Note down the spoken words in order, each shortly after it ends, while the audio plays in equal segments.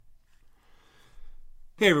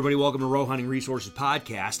Hey everybody, welcome to Rowe Hunting Resources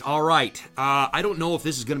Podcast. All right, I don't know if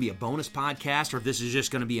this is going to be a bonus podcast or if this is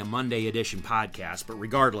just going to be a Monday edition podcast, but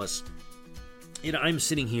regardless, I'm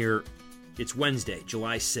sitting here, it's Wednesday,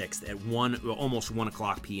 July 6th at almost 1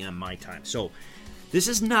 o'clock p.m. my time. So this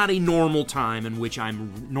is not a normal time in which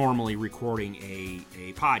I'm normally recording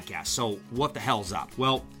a podcast. So what the hell's up?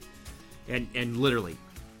 Well, and literally,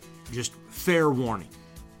 just fair warning,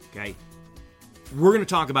 okay? We're going to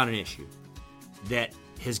talk about an issue that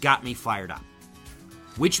has got me fired up.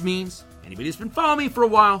 Which means, anybody that's been following me for a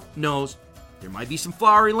while knows there might be some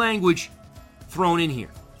flowery language thrown in here.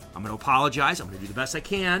 I'm going to apologize. I'm going to do the best I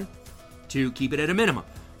can to keep it at a minimum.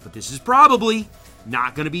 But this is probably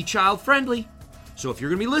not going to be child-friendly. So if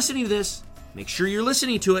you're going to be listening to this, make sure you're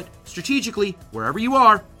listening to it strategically, wherever you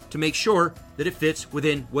are, to make sure that it fits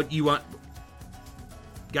within what you want.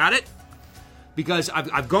 Got it? Because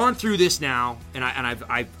I've gone through this now, and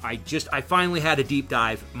I finally had a deep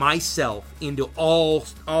dive myself into all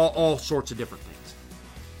sorts of different things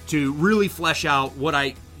to really flesh out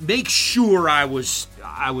what make sure I was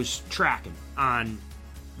tracking on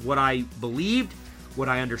what I believed, what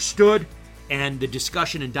I understood, and the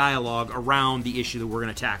discussion and dialogue around the issue that we're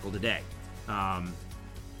going to tackle today,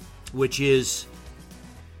 which is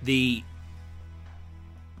the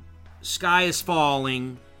sky is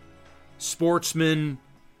falling sportsman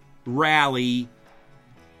rally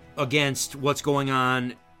against what's going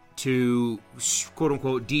on to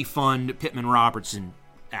quote-unquote defund Pittman-Robertson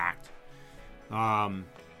Act.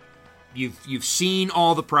 You've seen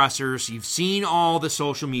all the pressers, you've seen all the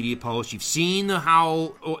social media posts, you've seen the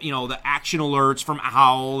action alerts from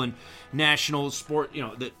Howl and National Sport,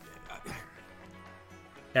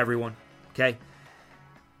 everyone, okay?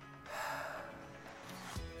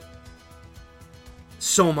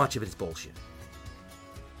 So much of it is bullshit.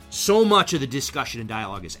 So much of the discussion and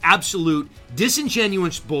dialogue is absolute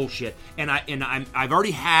disingenuous bullshit. And I've already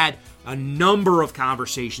had a number of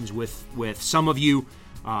conversations with some of you,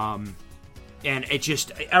 and it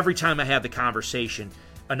just every time I have the conversation,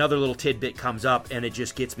 another little tidbit comes up, and it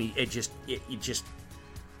just gets me. It just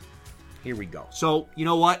here we go. So you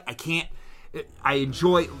know what? I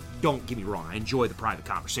enjoy. Don't get me wrong. I enjoy the private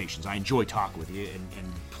conversations. I enjoy talking with you,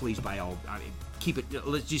 and please by all. Keep it.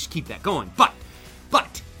 Let's just keep that going. But,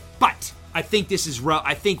 I think this is.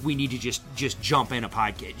 I think we need to just jump in a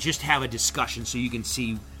podcast, just have a discussion, so you can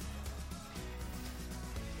see.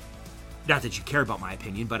 Not that you care about my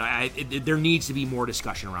opinion, but there needs to be more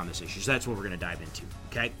discussion around this issue. So that's what we're going to dive into.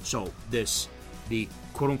 Okay. So the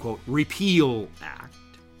quote unquote Repeal Act.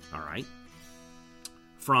 All right.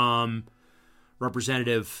 From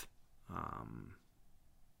Representative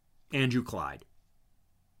Andrew Clyde.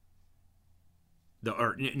 The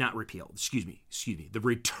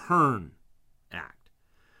Return Act.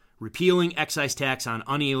 Repealing excise tax on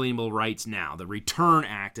unalienable rights now. The Return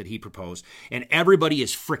Act that he proposed. And everybody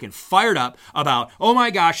is freaking fired up about, oh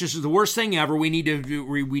my gosh, this is the worst thing ever. We need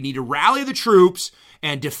to rally the troops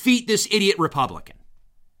and defeat this idiot Republican.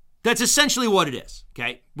 That's essentially what it is.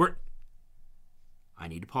 Okay? I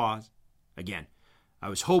need to pause. Again, I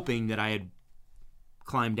was hoping that I had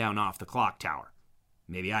climbed down off the clock tower.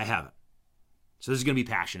 Maybe I haven't. So this is going to be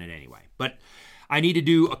passionate anyway. But I need to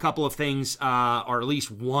do a couple of things, or at least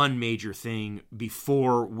one major thing,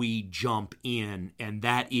 before we jump in. And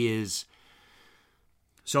that is,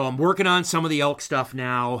 so I'm working on some of the elk stuff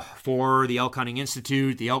now for the Elk Hunting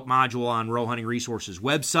Institute, the elk module on Rowe Hunting Resources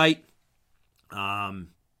website. Right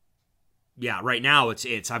now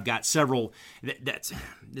I've got several.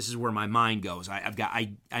 This is where my mind goes.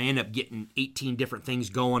 I end up getting 18 different things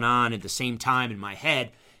going on at the same time in my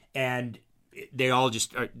head, and they're all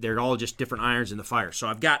just different irons in the fire. So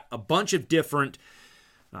I've got a bunch of different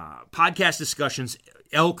podcast discussions,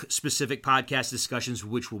 elk-specific podcast discussions,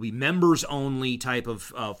 which will be members-only type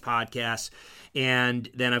of podcasts. And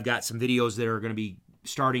then I've got some videos that are going to be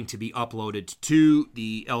starting to be uploaded to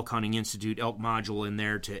the Elk Hunting Institute elk module in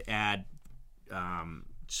there to add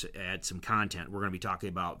some content. We're going to be talking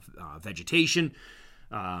about vegetation,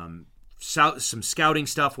 some scouting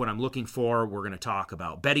stuff, what I'm looking for. We're going to talk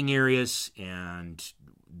about bedding areas and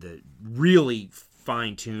the really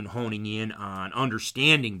fine-tune honing in on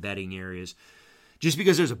understanding bedding areas. Just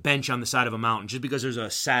because there's a bench on the side of a mountain, just because there's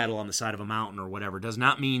a saddle on the side of a mountain or whatever, does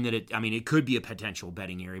not mean that it could be a potential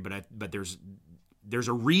bedding area, but there's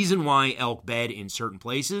a reason why elk bed in certain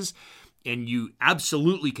places, and you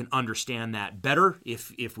absolutely can understand that better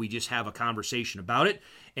if we just have a conversation about it.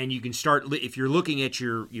 And you can start, if you're looking at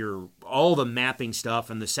your all the mapping stuff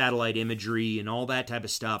and the satellite imagery and all that type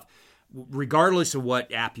of stuff, regardless of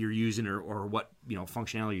what app you're using or what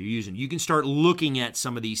functionality you're using, you can start looking at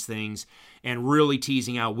some of these things and really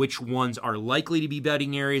teasing out which ones are likely to be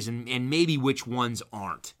bedding areas and maybe which ones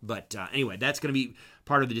aren't. But anyway, that's going to be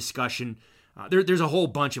part of the discussion. There's a whole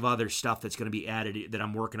bunch of other stuff that's going to be added that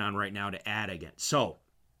I'm working on right now to add again. So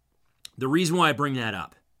the reason why I bring that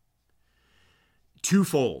up,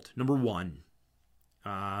 twofold. Number one,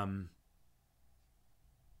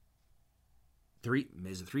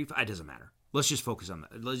 is it 3? It doesn't matter. Let's just focus on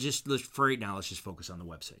that. For right now, let's just focus on the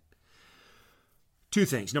website. Two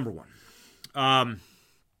things. Number one,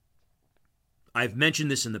 I've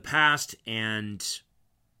mentioned this in the past, and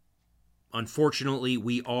unfortunately,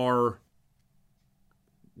 we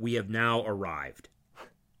have now arrived.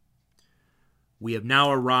 We have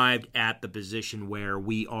now arrived at the position where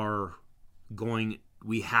we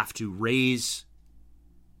have to raise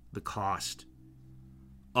the cost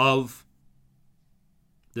of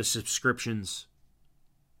the subscriptions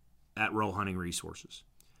at Rowe Hunting Resources.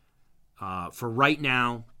 For right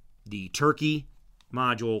now, the turkey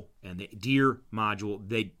module and the deer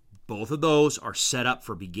module, both of those are set up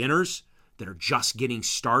for beginners that are just getting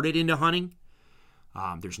started into hunting.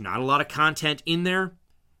 There's not a lot of content in there.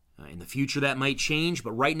 In the future, that might change,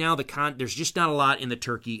 but right now there's just not a lot in the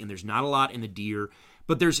turkey, and there's not a lot in the deer.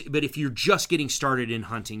 But if you're just getting started in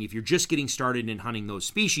hunting, if you're just getting started in hunting those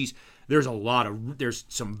species, there's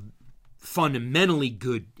some fundamentally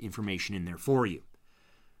good information in there for you.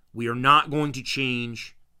 We are not going to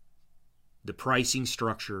change the pricing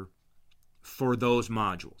structure for those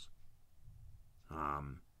modules,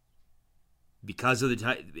 because of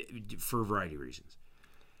for a variety of reasons.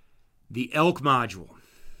 The elk module,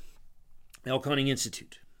 Elk Hunting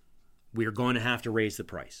Institute, we are going to have to raise the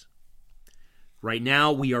price. Right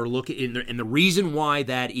now, we are looking, and the reason why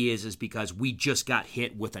that is because we just got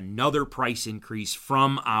hit with another price increase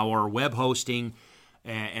from our web hosting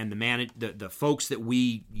and the folks that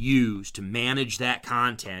we use to manage that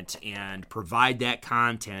content and provide that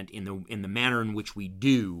content in the manner in which we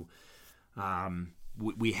do.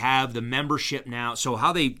 We have the membership now. So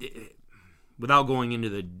how without going into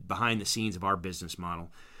the behind the scenes of our business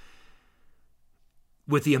model,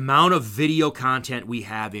 with the amount of video content we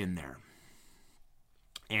have in there,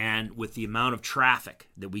 and with the amount of traffic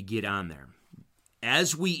that we get on there,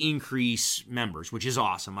 as we increase members, which is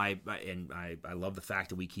awesome, I love the fact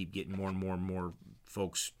that we keep getting more and more and more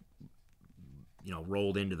folks,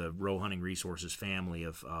 rolled into the Rowe Hunting Resources family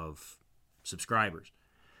of subscribers.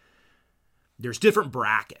 There's different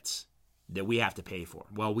brackets that we have to pay for.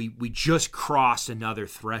 Well, we just crossed another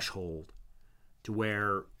threshold to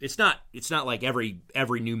where it's not like every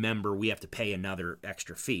new member we have to pay another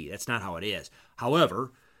extra fee. That's not how it is.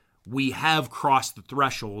 However, we have crossed the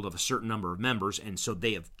threshold of a certain number of members, and so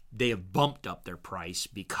they have bumped up their price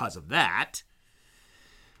because of that.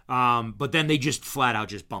 But then they just flat out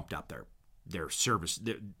just bumped up their service,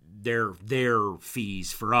 their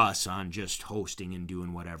fees for us on just hosting and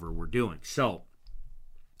doing whatever we're doing. So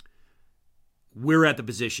we're at the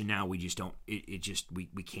position now we just don't.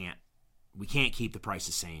 We can't keep the price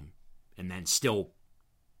the same, and then still,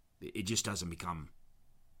 it just doesn't become,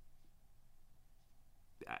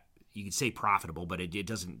 you could say profitable, but it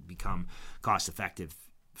doesn't become cost effective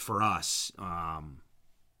for us.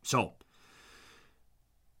 So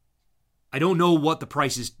I don't know what the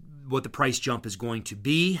price jump is going to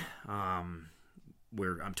be. I'm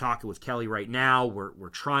talking with Kelly right now. We're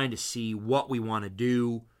trying to see what we want to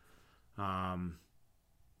do.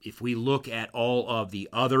 If we look at all of the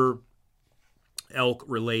other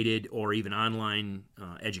elk-related or even online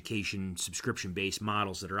education subscription-based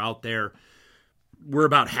models that are out there, we're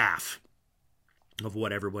about half of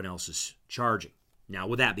what everyone else is charging. Now,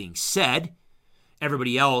 with that being said,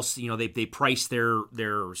 everybody else, they price their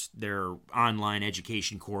online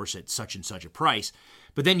education course at such and such a price,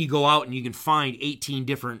 but then you go out and you can find 18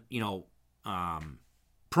 different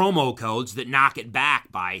promo codes that knock it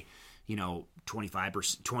back by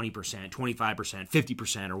 25%, 20%, 25%,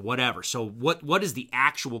 50%, or whatever. So what is the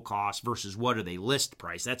actual cost versus what are they list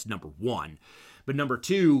price? That's number one. But number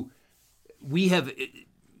two, we have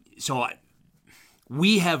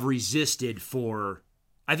resisted for,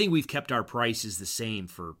 I think we've kept our prices the same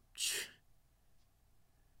for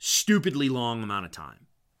stupidly long amount of time.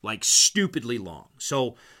 Like stupidly long.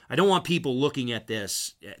 So I don't want people looking at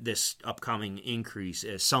this upcoming increase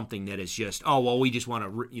as something that is just, we just want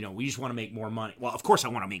to make more money. Well, of course I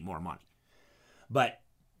want to make more money, but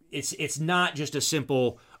it's not just a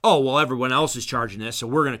simple, everyone else is charging this, so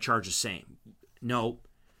we're going to charge the same. No.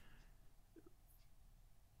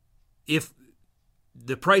 If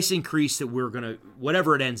the price increase that we're going to,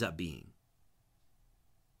 whatever it ends up being,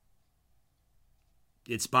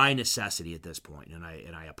 it's by necessity at this point, and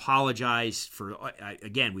I apologize for.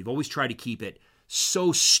 Again, we've always tried to keep it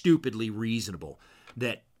so stupidly reasonable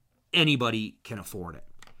that anybody can afford it.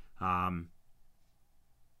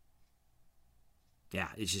 Yeah,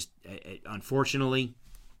 it's just unfortunately,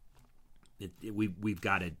 we've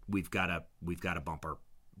got to bump our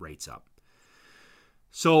rates up.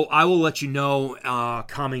 So I will let you know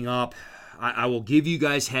coming up. I will give you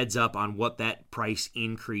guys heads up on what that price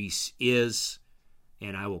increase is,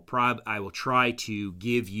 and I will try to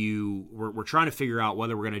give you. We're trying to figure out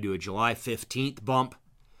whether we're going to do a July 15th bump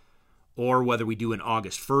or whether we do an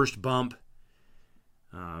August 1st bump.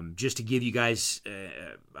 Just to give you guys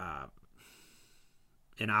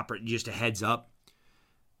just a heads up.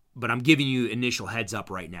 But I'm giving you initial heads up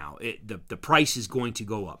right now. The price is going to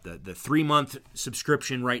go up. The 3-month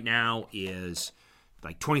subscription right now is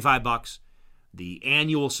like $25. The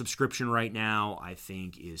annual subscription right now, I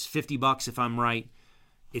think, is $50 if I'm right.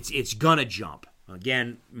 It's gonna jump.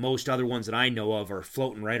 Again, most other ones that I know of are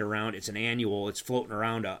floating right around. It's an annual. It's floating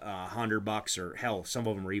around $100, or hell, some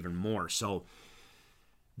of them are even more. So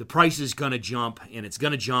the price is gonna jump, and it's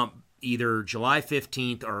gonna jump either July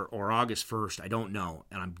 15th or August 1st. I don't know.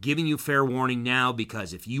 And I'm giving you fair warning now,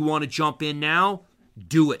 because if you want to jump in now,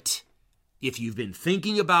 do it. If you've been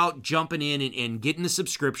thinking about jumping in and getting the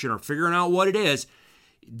subscription or figuring out what it is,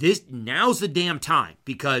 now's the damn time,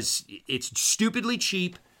 because it's stupidly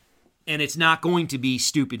cheap, and it's not going to be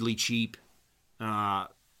stupidly cheap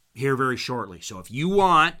here very shortly. So if you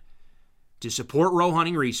want to support Rowe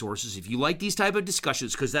Hunting Resources, if you like these type of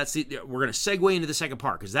discussions, because we're going to segue into the second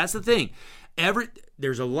part, because that's the thing.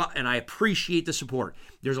 There's a lot, and I appreciate the support.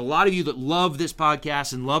 There's a lot of you that love this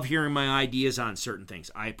podcast and love hearing my ideas on certain things.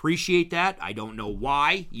 I appreciate that. I don't know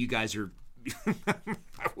why. You guys are,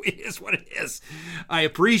 it is what it is. I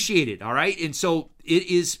appreciate it, all right? And so it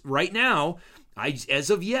is right now, as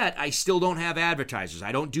of yet, I still don't have advertisers.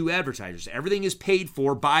 I don't do advertisers. Everything is paid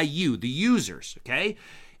for by you, the users, okay?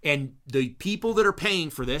 And the people that are paying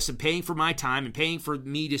for this and paying for my time and paying for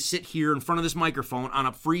me to sit here in front of this microphone on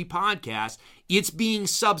a free podcast, it's being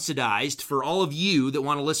subsidized for all of you that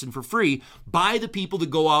want to listen for free by the people that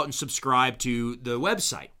go out and subscribe to the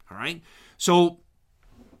website, all right? So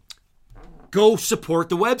go support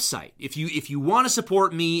the website. If you want to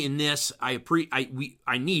support me in this, I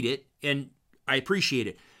need it, and I appreciate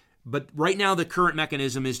it. But right now the current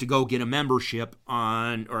mechanism is to go get a membership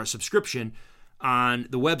or a subscription on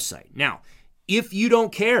the website. Now, if you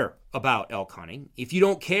don't care about elk hunting, if you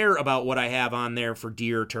don't care about what I have on there for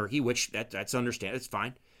deer or turkey, which that's understand, it's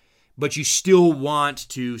fine, but you still want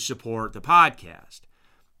to support the podcast,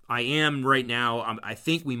 I am right now, I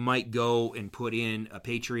think we might go and put in a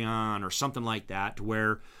Patreon or something like that, to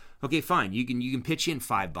where, okay, fine, you can pitch in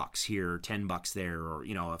 $5 here, or $10 there, or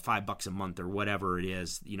 $5 a month, or whatever it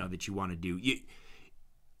is that you want to do.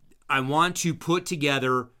 I want to put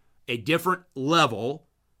together a different level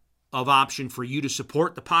of option for you to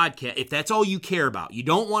support the podcast. If that's all you care about, you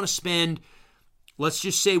don't want to spend, let's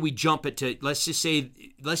just say we jump it to, let's just say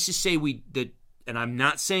we, and I'm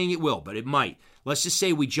not saying it will, but it might. Let's just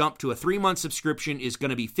say we jump to a 3-month subscription is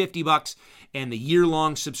going to be $50, and the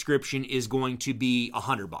year-long subscription is going to be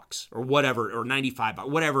 $100 or whatever, or $95,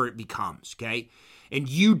 whatever it becomes, okay? And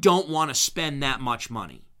you don't want to spend that much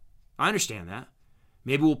money. I understand that.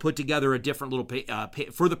 Maybe we'll put together a different little pay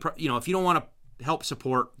for the, if you don't want to help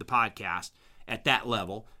support the podcast at that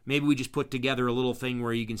level, maybe we just put together a little thing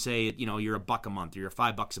where you can say, you're $1 a month or you're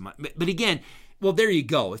 $5 a month. But again, well, there you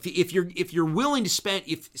go. If you're willing to spend,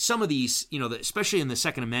 if some of these, especially in the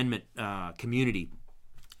Second Amendment community,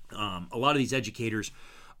 a lot of these educators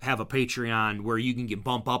have a Patreon where you can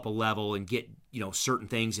bump up a level and get certain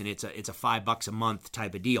things, and it's a $5 a month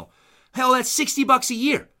type of deal. Hell, that's $60 a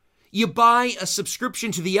year. You buy a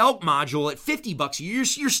subscription to the elk module at $50 a year,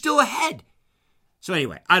 you're still ahead. So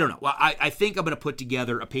anyway, I don't know. Well, I think I'm going to put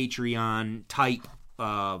together a Patreon type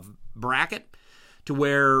of bracket to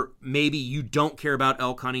where maybe you don't care about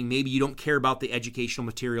elk hunting, maybe you don't care about the educational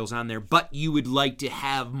materials on there, but you would like to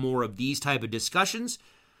have more of these type of discussions.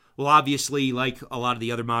 Well, obviously, like a lot of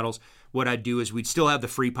the other models, what I'd do is we'd still have the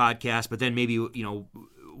free podcast, but then maybe,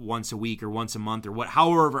 once a week or once a month or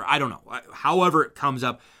however, I don't know. However it comes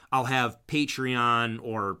up, I'll have Patreon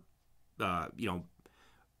or,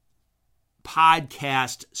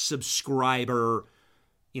 podcast subscriber,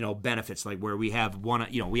 benefits, like where we have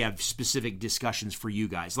we have specific discussions for you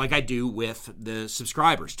guys, like I do with the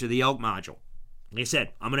subscribers to the elk module. Like I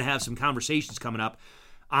said, I'm going to have some conversations coming up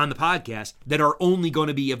on the podcast that are only going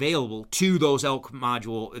to be available to those elk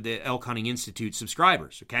module, the Elk Hunting Institute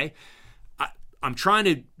subscribers, okay? I'm trying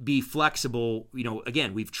to be flexible.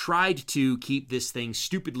 Again, we've tried to keep this thing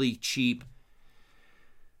stupidly cheap.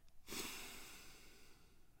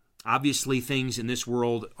 Obviously, things in this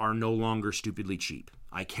world are no longer stupidly cheap.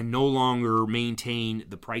 I can no longer maintain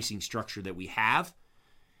the pricing structure that we have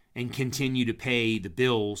and continue to pay the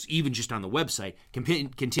bills, even just on the website,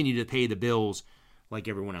 continue to pay the bills like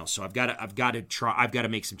everyone else. So I've got to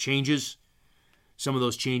make some changes. Some of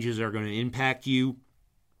those changes are going to impact you.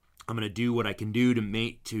 I'm going to do what I can do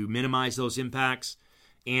to minimize those impacts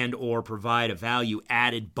and or provide a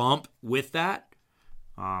value-added bump with that.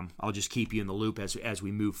 I'll just keep you in the loop as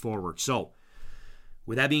we move forward. So,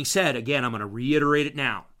 with that being said, again, I'm going to reiterate it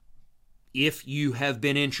now. If you have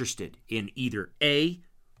been interested in either A,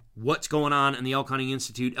 what's going on in the Elk Hunting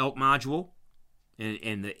Institute elk module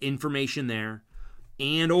and the information there,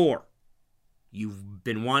 and or you've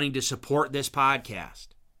been wanting to support this podcast,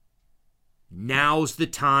 now's the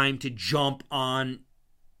time to jump on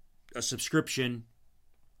a subscription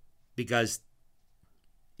because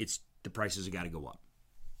the prices have got to go up.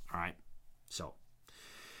 All right? So,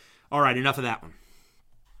 all right, enough of that one.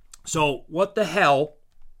 So, what the hell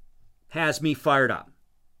has me fired up?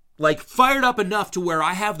 Like, fired up enough to where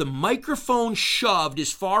I have the microphone shoved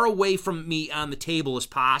as far away from me on the table as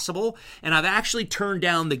possible, and I've actually turned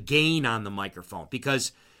down the gain on the microphone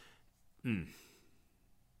because,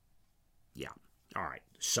 yeah. All right,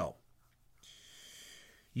 so,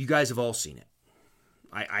 you guys have all seen it.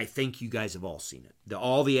 I think you guys have all seen it.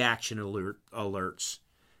 All the action alerts.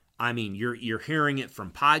 I mean, you're hearing it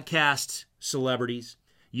from podcast celebrities.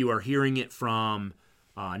 You are hearing it from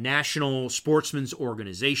national sportsmen's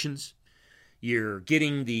organizations. You're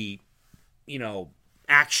getting the,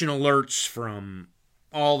 action alerts from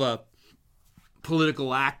all the political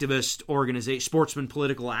activist organizations, sportsman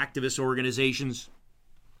political activist organizations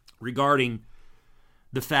regarding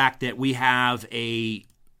the fact that we have a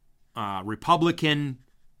Republican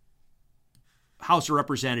House of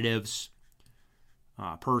Representatives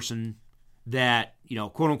person that,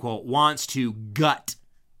 quote unquote, wants to gut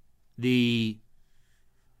the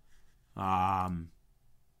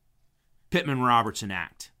Pittman-Robertson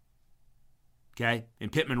Act. Okay?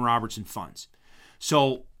 And Pittman-Robertson funds.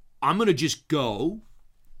 So I'm going to just go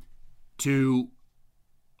to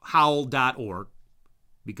howl.org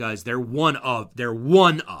because they're one of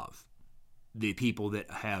the people that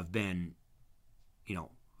have been,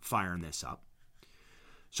 firing this up.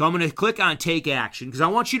 So I'm going to click on Take Action because I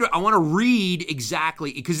want to read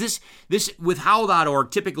exactly, because this with howl.org,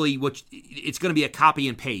 typically it's going to be a copy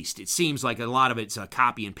and paste. It seems like a lot of it's a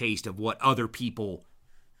copy and paste of what other people,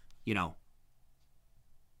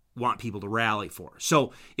 want people to rally for.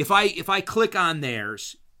 So if I click on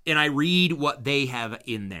theirs and I read what they have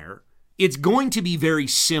in there, it's going to be very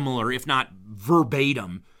similar, if not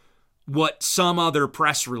verbatim, what some other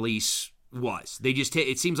press release was.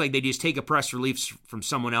 It seems like they just take a press release from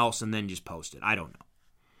someone else and then just post it. I don't know.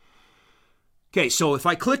 Okay, so if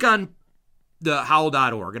I click on the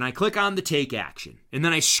howl.org and I click on the Take Action and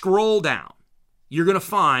then I scroll down, you're going to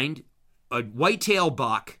find a whitetail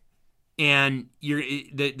buck, and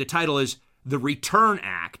the title is The Return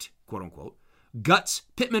Act, quote unquote, Guts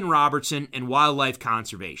Pittman-Robertson and Wildlife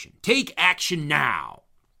Conservation. Take action now.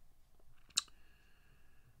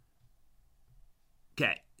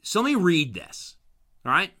 Okay, so let me read this.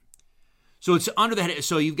 All right? So it's under the head.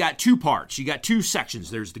 So you've got two parts. You got two sections.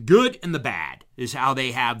 There's the good and the bad is how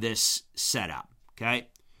they have this set up. Okay?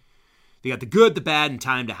 They got the good, the bad, and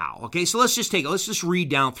time to howl. Okay, so let's just read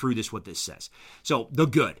down through this, what this says. So the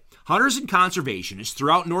good. Hunters and conservationists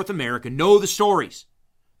throughout North America know the stories.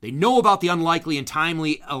 They know about the unlikely and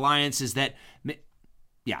timely alliances that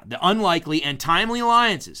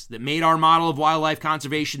made our model of wildlife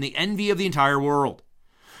conservation the envy of the entire world.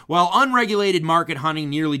 While unregulated market hunting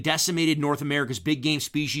nearly decimated North America's big game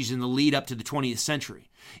species in the lead up to the 20th century,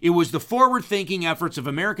 it was the forward-thinking efforts of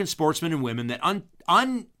American sportsmen and women that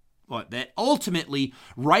that ultimately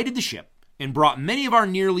righted the ship and brought many of our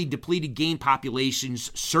nearly depleted game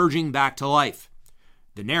populations surging back to life.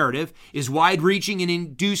 The narrative is wide-reaching and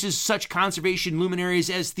induces such conservation luminaries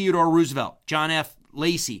as Theodore Roosevelt, John F.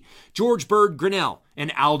 Lacey, George Bird Grinnell,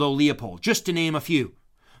 and Aldo Leopold, just to name a few.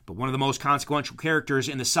 But one of the most consequential characters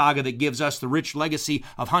in the saga that gives us the rich legacy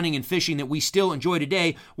of hunting and fishing that we still enjoy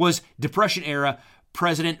today was Depression-era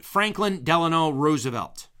President Franklin Delano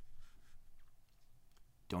Roosevelt.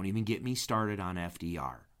 Don't even get me started on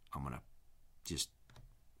FDR. I'm going to just...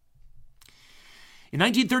 In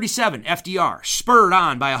 1937, FDR, spurred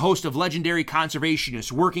on by a host of legendary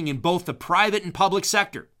conservationists working in both the private and public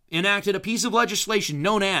sector, enacted a piece of legislation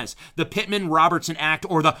known as the Pittman-Robertson Act,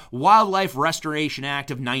 or the Wildlife Restoration Act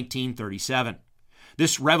of 1937.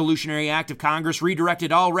 This revolutionary act of Congress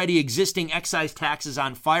redirected already existing excise taxes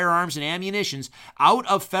on firearms and ammunition out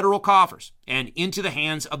of federal coffers and into the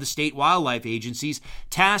hands of the state wildlife agencies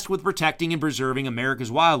tasked with protecting and preserving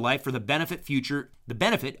America's wildlife for the benefit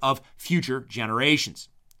of future generations.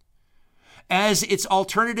 As its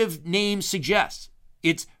alternative name suggests,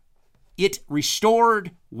 it restored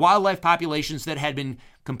wildlife populations that had been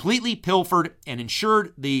completely pilfered and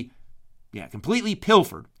ensured the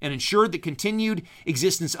continued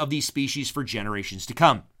existence of these species for generations to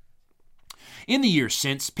come. In the years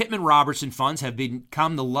since, Pittman-Robertson funds have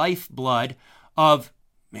become the lifeblood of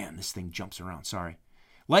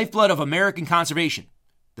American conservation.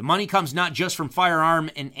 The money comes not just from firearm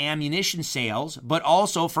and ammunition sales, but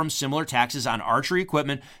also from similar taxes on archery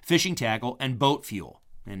equipment, fishing tackle, and boat fuel,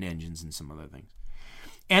 and engines and some other things.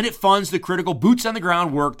 And it funds the critical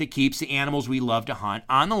boots-on-the-ground work that keeps the animals we love to hunt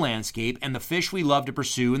on the landscape and the fish we love to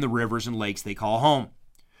pursue in the rivers and lakes they call home.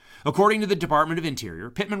 According to the Department of Interior,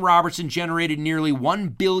 Pittman-Robertson generated nearly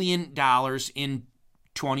 $1 billion in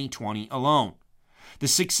 2020 alone. The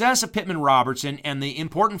success of Pittman-Robertson and the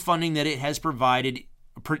important funding that it has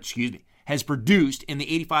produced in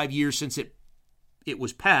the 85 years since it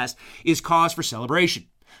was passed is cause for celebration.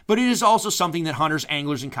 But it is also something that hunters,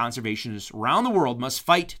 anglers, and conservationists around the world must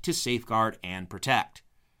fight to safeguard and protect.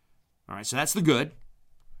 All right, so that's the good.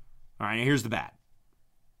 All right, now here's the bad,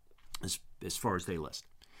 as far as they list.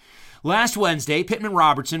 Last Wednesday,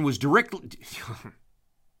 Pittman-Robertson was directly...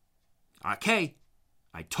 Okay,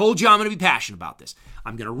 I told you I'm going to be passionate about this.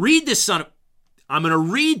 I'm going to read this, and I'm going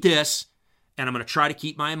to try to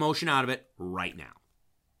keep my emotion out of it right now.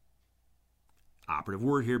 Operative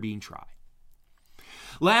word here being try.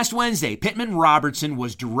 Last Wednesday, Pittman-Robertson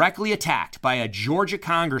was directly attacked by a Georgia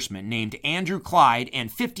congressman named Andrew Clyde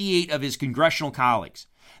and 58 of his congressional colleagues.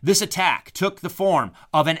 This attack took the form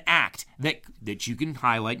of an act that you can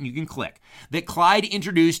highlight and you can click, that Clyde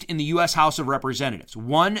introduced in the U.S. House of Representatives,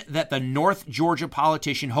 one that the North Georgia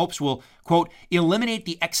politician hopes will, quote, eliminate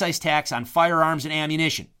the excise tax on firearms and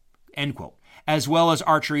ammunition, end quote, as well as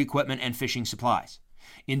archery equipment and fishing supplies.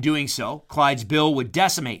 In doing so, Clyde's bill would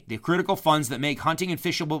decimate the critical funds that make hunting and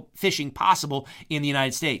fishing possible in the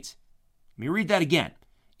United States. Let me read that again.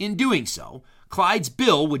 In doing so, Clyde's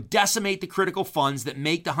bill would decimate the critical funds that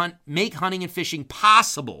make hunting and fishing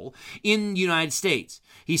possible in the United States.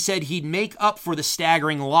 He said he'd make up for the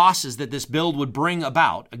staggering losses that this bill would bring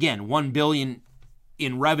about, again, $1 billion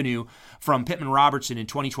in revenue from Pittman-Robertson in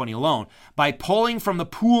 2020 alone, by pulling from the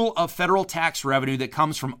pool of federal tax revenue that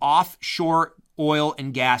comes from offshore oil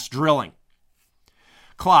and gas drilling.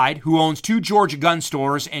 Clyde, who owns 2 Georgia gun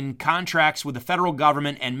stores and contracts with the federal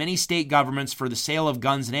government and many state governments for the sale of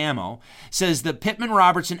guns and ammo, says the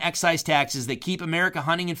Pittman-Robertson excise taxes that keep America's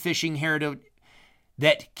hunting and fishing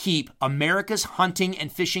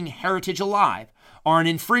heritage alive are an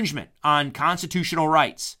infringement on constitutional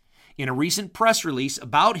rights. In a recent press release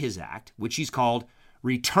about his act, which he's called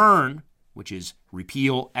Return, which is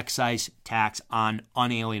repeal excise tax on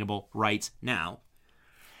unalienable rights now,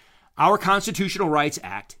 our Constitutional Rights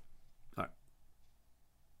Act,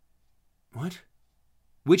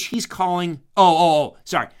 which he's calling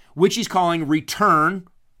Return,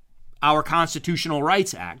 our Constitutional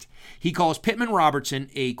Rights Act, he calls Pittman-Robertson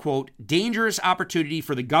a, quote, dangerous opportunity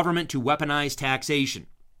for the government to weaponize taxation.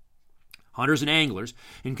 Hunters and anglers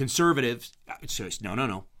and conservatives,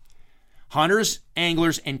 Hunters,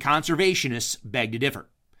 anglers, and conservationists beg to differ.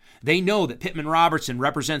 They know that Pittman-Robertson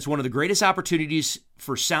represents one of the greatest opportunities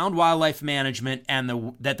for sound wildlife management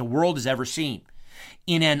that the world has ever seen.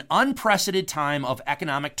 In an unprecedented time of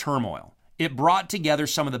economic turmoil, it brought together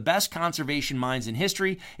some of the best conservation minds in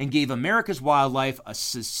history and gave America's wildlife a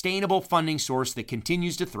sustainable funding source that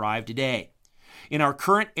continues to thrive today. In our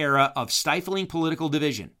current era of stifling political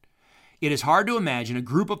division, it is hard to imagine a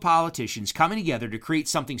group of politicians coming together to create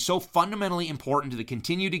something so fundamentally important to the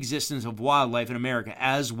continued existence of wildlife in America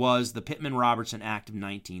as was the Pittman-Robertson Act of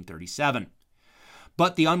 1937.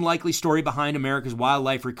 But the unlikely story behind America's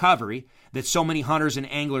wildlife recovery that so many hunters and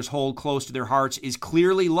anglers hold close to their hearts is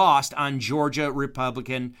clearly lost on Georgia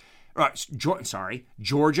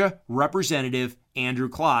Representative Andrew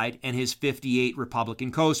Clyde and his 58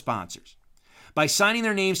 Republican co-sponsors. By signing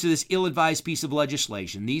their names to this ill-advised piece of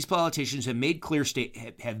legislation, these politicians have made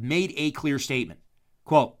a clear statement.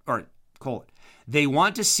 Quote, they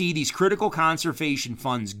want to see these critical conservation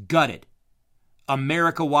funds gutted.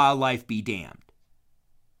 America wildlife be damned.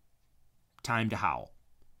 Time to howl.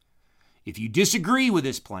 If you disagree with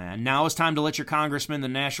this plan, now is time to let your congressman, the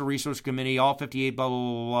National Resource Committee, all 58, blah, blah,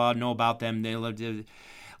 blah, blah, know about them.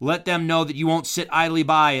 Let them know that you won't sit idly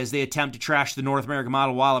by as they attempt to trash the North American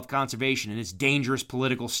model of wildlife conservation and its dangerous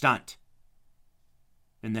political stunt.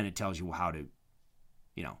 And then it tells you how to,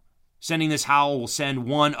 sending this howl will send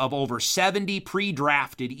one of over 70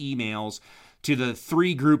 pre-drafted emails to the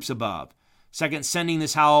 3 groups above. Second, sending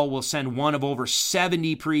this howl will send one of over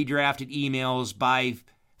 70 pre-drafted emails by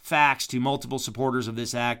fax to multiple supporters of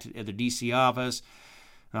this act at the D.C. office.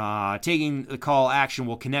 Taking the call action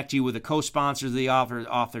will connect you with the co-sponsors of the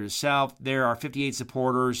author itself. There are 58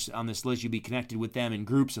 supporters on this list. You'll be connected with them in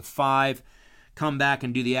groups of 5. Come back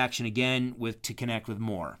and do the action again to connect with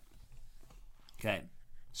more. Okay,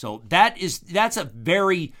 so that's a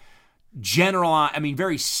very general.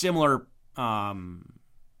 Very similar. Well,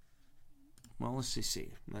 let's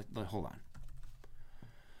see. Hold on.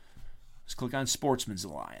 Let's click on Sportsman's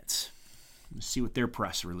Alliance. Let's see what their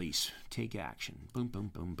press release. Take action. Boom,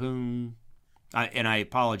 boom, boom, boom. And I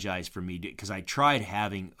apologize for me because I tried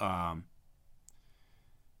having all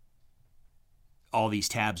these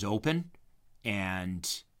tabs open,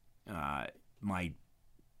 and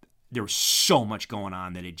there was so much going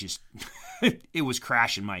on that it just it was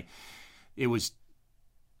crashing it was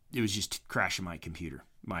just crashing my computer,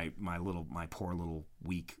 my poor little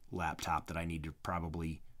weak laptop that I need to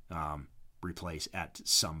probably replace at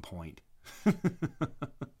some point.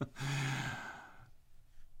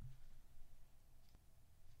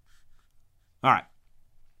 All right.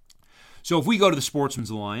 So if we go to the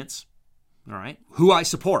Sportsman's Alliance, all right, who I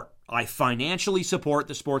support, I financially support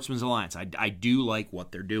the Sportsman's Alliance. I do like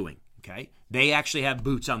what they're doing. Okay, they actually have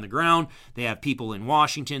boots on the ground. They have people in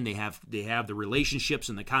Washington. They have the relationships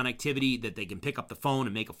and the connectivity that they can pick up the phone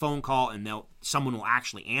and make a phone call, and someone will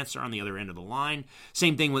actually answer on the other end of the line.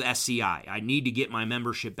 Same thing with SCI. I need to get my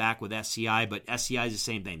membership back with SCI, but SCI is the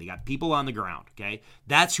same thing. They got people on the ground. Okay,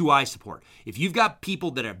 that's who I support. If you've got people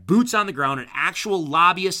that have boots on the ground and actual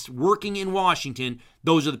lobbyists working in Washington,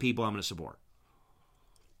 those are the people I'm going to support.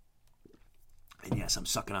 And yes, I'm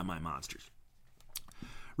sucking on my monsters.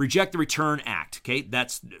 Reject the Return Act. Okay,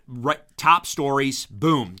 that's right. Top stories.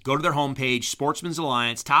 Boom. Go to their homepage. Sportsman's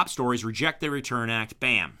Alliance. Top stories. Reject the Return Act.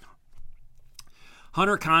 Bam.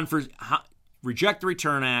 Reject the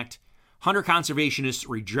Return Act. Hunter conservationists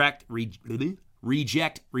reject Return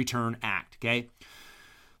Act. Okay,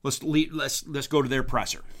 let's go to their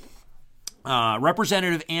presser.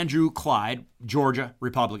 Representative Andrew Clyde, Georgia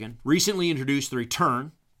Republican, recently introduced the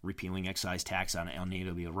Return, repealing excise tax on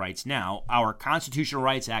unalienable rights now, our Constitutional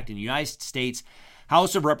Rights Act in the United States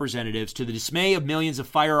House of Representatives, to the dismay of millions of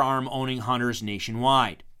firearm-owning hunters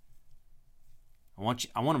nationwide. I want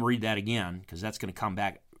to read that again because that's going to come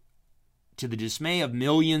back. To the dismay of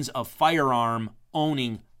millions of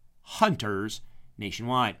firearm-owning hunters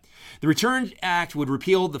nationwide. The Return Act would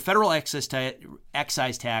repeal the federal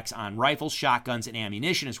excise tax on rifles, shotguns, and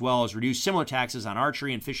ammunition, as well as reduce similar taxes on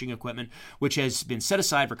archery and fishing equipment, which has been set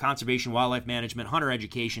aside for conservation, wildlife management, hunter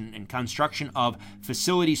education, and construction of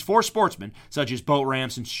facilities for sportsmen, such as boat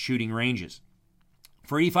ramps and shooting ranges.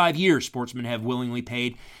 For 85 years, sportsmen have willingly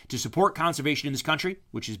paid to support conservation in this country,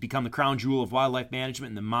 which has become the crown jewel of wildlife management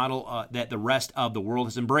and the model that the rest of the world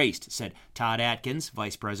has embraced, said Todd Atkins,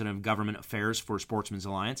 Vice President of Government Affairs for Sportsman's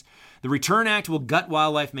Alliance. The Return Act will gut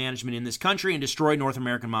wildlife management in this country and destroy North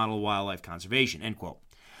American model of wildlife conservation, end quote.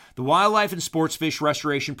 The Wildlife and Sports Fish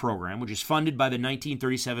Restoration Program, which is funded by the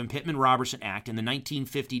 1937 Pittman-Robertson Act and the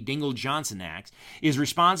 1950 Dingell-Johnson Act, is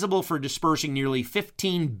responsible for dispersing nearly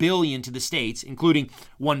 $15 billion to the states, including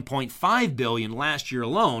 $1.5 billion last year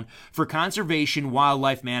alone, for conservation,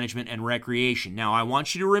 wildlife management, and recreation. Now, I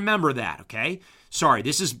want you to remember that, okay? Sorry,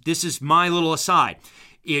 this is my little aside.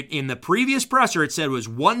 In the previous presser, it said it was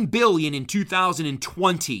 $1 billion in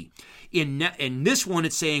 2020. In this one,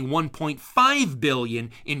 it's saying $1.5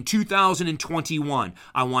 billion in 2021.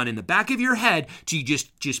 I want in the back of your head to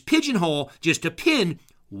just pigeonhole, just to pin,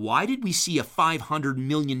 why did we see a $500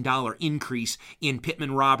 million increase in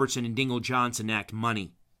Pittman-Robertson and Dingell-Johnson Act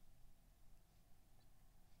money?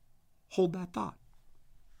 Hold that thought.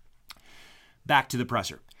 Back to the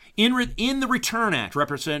presser. In the Return Act,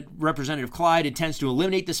 Representative Clyde intends to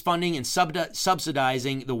eliminate this funding and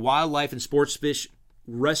subsidizing the wildlife and sports fish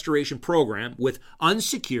restoration program with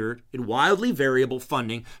unsecured and wildly variable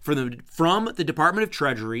funding from the Department of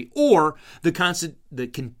Treasury or from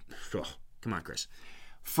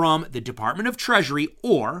the Department of Treasury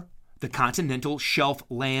or the Continental Shelf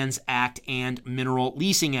Lands Act and Mineral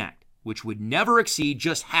Leasing Act, which would never exceed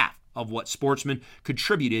just half of what sportsmen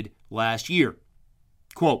contributed last year.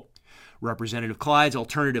 Quote, Representative Clyde's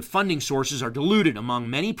alternative funding sources are diluted among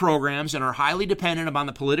many programs and are highly dependent upon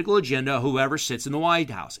the political agenda of whoever sits in the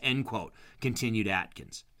White House, end quote, continued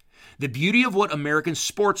Atkins. The beauty of what American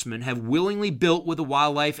sportsmen have willingly built with the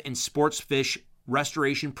Wildlife and Sports Fish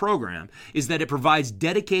Restoration Program is that it provides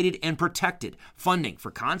dedicated and protected funding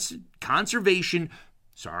for conservation.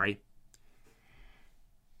 Sorry.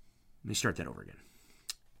 Let me start that over again.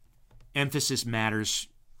 Emphasis matters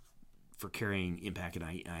for carrying impact, and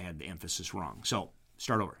I had the emphasis wrong. So,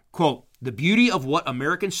 start over. Quote, the beauty of what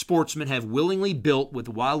American sportsmen have willingly built with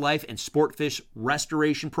the Wildlife and Sport Fish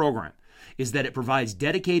Restoration Program is that it provides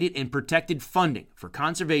dedicated and protected funding for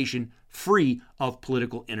conservation free of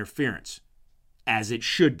political interference, as it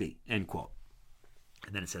should be, end quote.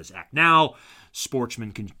 And then it says, act now.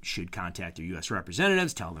 Sportsmen should contact their U.S.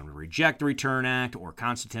 representatives, tell them to reject the Return Act or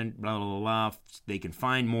constitute, blah, blah, blah, blah. They can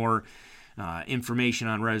find more information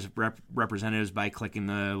on representatives by clicking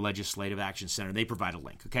the Legislative Action Center. They provide a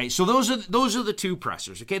link, okay? So those are the two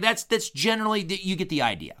pressers, okay? That's generally, you get the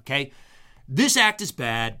idea, okay? This act is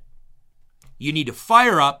bad. You need to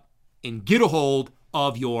fire up and get a hold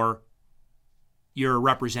of your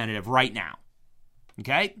representative right now.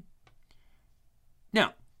 Okay?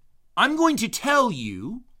 Now, I'm going to tell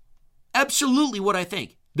you absolutely what I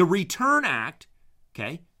think. The Return Act,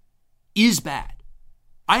 okay, is bad.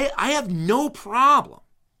 I have no problem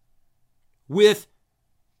with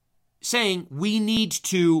saying we need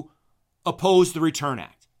to oppose the Return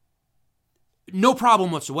Act. No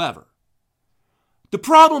problem whatsoever. The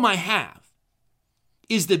problem I have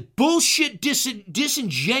is the bullshit,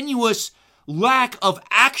 disingenuous lack of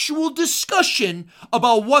actual discussion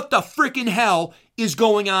about what the frickin' hell is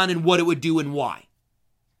going on and what it would do and why.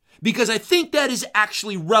 Because I think that is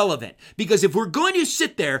actually relevant. Because if we're going to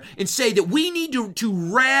sit there and say that we need to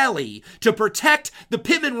rally to protect the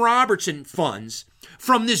Pittman-Robertson funds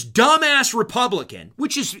from this dumbass Republican,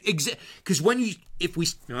 which is because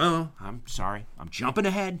I'm sorry, I'm jumping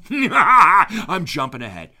ahead. I'm jumping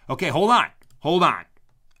ahead. Okay, hold on.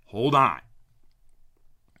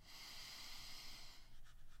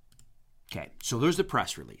 Okay, so there's the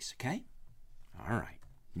press release, okay? All right,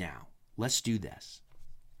 now, let's do this.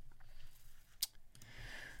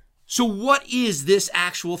 So what is this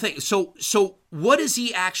actual thing? So what is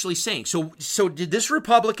he actually saying? So did this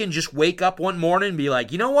Republican just wake up one morning and be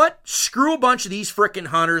like, you know what? Screw a bunch of these frickin'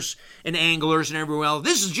 hunters and anglers and everyone else.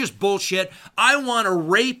 This is just bullshit. I want to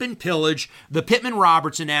rape and pillage the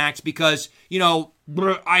Pittman-Robertson Act because, you know,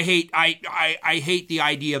 I hate the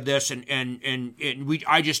idea of this and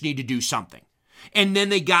I just need to do something. And then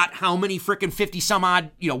they got how many frickin' 50 some odd,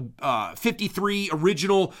 53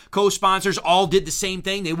 original co-sponsors all did the same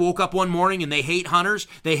thing. They woke up one morning and they hate hunters,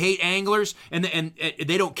 they hate anglers, and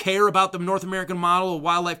they don't care about the North American model of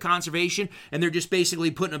wildlife conservation, and they're just basically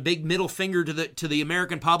putting a big middle finger to the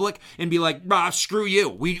American public and be like, screw you,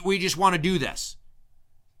 we just want to do this.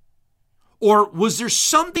 Or was there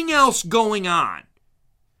something else going on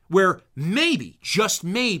where maybe, just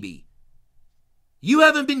maybe, you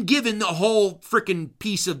haven't been given the whole frickin'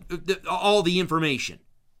 piece of all the information?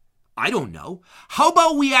 I don't know. How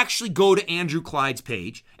about we actually go to Andrew Clyde's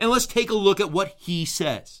page and let's take a look at what he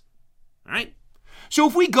says. All right? So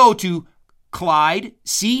if we go to Clyde,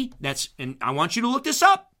 and I want you to look this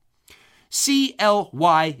up,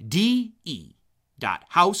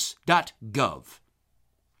 clyde.house.gov.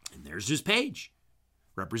 And there's his page.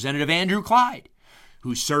 Representative Andrew Clyde,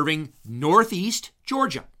 who's serving Northeast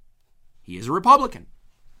Georgia. He is a Republican,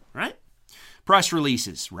 right? Press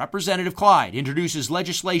releases. Representative Clyde introduces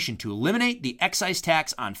legislation to eliminate the excise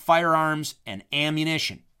tax on firearms and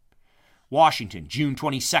ammunition. Washington, June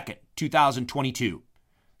 22nd, 2022.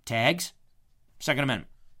 Tags, Second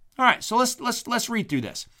Amendment. All right, so let's read through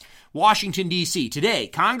this. Washington, D.C. Today,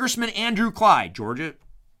 Congressman Andrew Clyde, Georgia,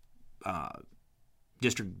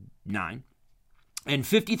 District 9, and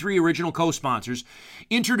 53 original co-sponsors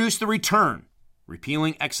introduced the Return,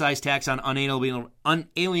 Repealing Excise Tax on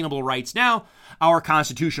Unalienable Rights Now, Our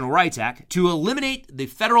Constitutional Rights Act, to eliminate the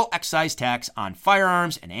federal excise tax on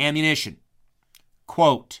firearms and ammunition.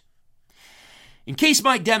 Quote, in case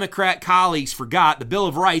my Democrat colleagues forgot, the Bill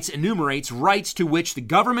of Rights enumerates rights to which the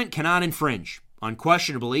government cannot infringe.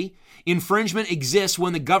 Unquestionably, infringement exists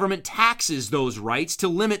when the government taxes those rights to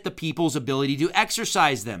limit the people's ability to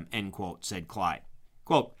exercise them, end quote, said Clyde.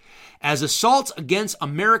 Quote, as assaults against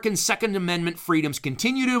American Second Amendment freedoms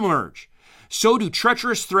continue to emerge, so do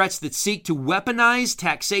treacherous threats that seek to weaponize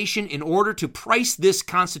taxation in order to price this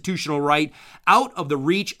constitutional right out of the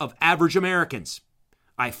reach of average Americans.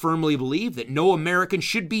 I firmly believe that no American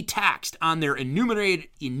should be taxed on their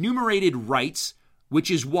enumerated rights, which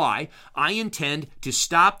is why I intend to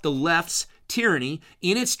stop the left's tyranny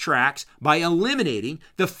in its tracks by eliminating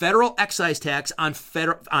the federal excise tax on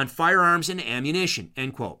firearms and ammunition,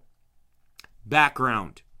 end quote.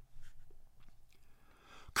 Background.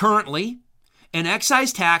 Currently, an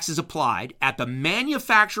excise tax is applied at the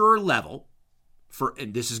manufacturer level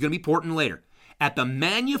and this is going to be important later, at the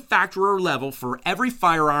manufacturer level for every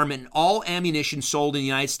firearm and all ammunition sold in the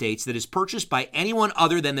United States that is purchased by anyone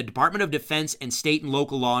other than the Department of Defense and state and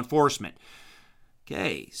local law enforcement.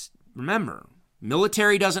 Okay, remember,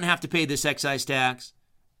 military doesn't have to pay this excise tax,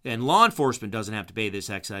 and law enforcement doesn't have to pay this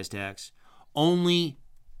excise tax. Only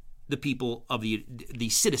the people of the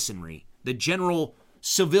citizenry, the general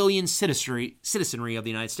civilian citizenry of the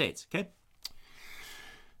United States, okay?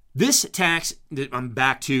 This tax, I'm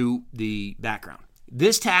back to the background.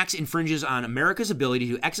 This tax infringes on America's ability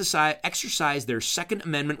to exercise their Second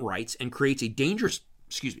Amendment rights and creates a dangerous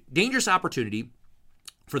opportunity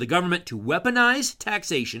for the government to weaponize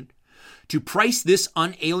taxation to price this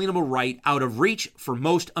unalienable right out of reach for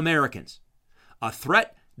most Americans, a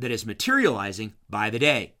threat that is materializing by the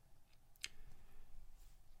day.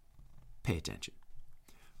 Pay attention.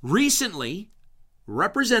 Recently,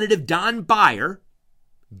 Representative Don Beyer,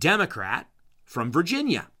 Democrat from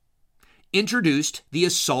Virginia, introduced the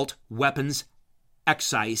assault weapons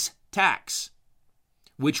excise tax,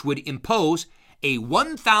 which would impose a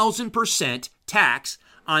 1,000% tax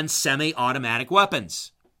on semi-automatic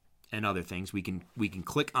weapons and other things. We can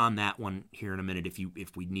click on that one here in a minute if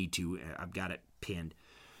we need to. I've got it pinned.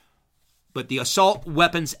 But the assault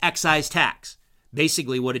weapons excise tax,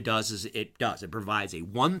 basically what it does is it provides a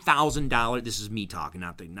 $1,000. This is me talking,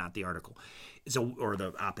 not the article. Or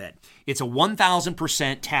the op-ed. It's a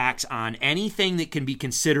 1,000% tax on anything that can be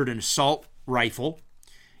considered an assault misspoke.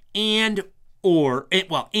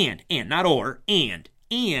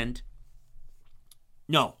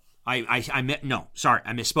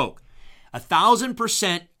 A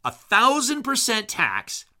 1,000%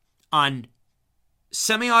 tax on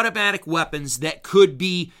semi-automatic weapons that could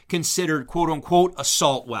be considered quote-unquote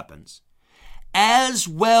assault weapons, as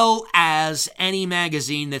well as any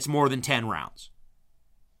magazine that's more than 10 rounds.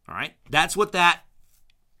 All right? That's what that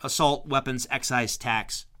assault weapons excise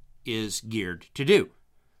tax is geared to do.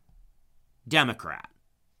 Democrat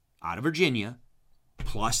out of Virginia,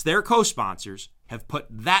 plus their co-sponsors, have put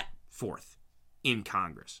that forth in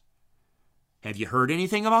Congress. Have you heard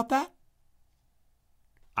anything about that?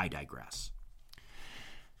 I digress.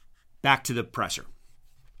 Back to the presser.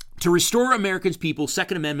 To restore Americans' people's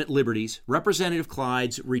Second Amendment liberties, Representative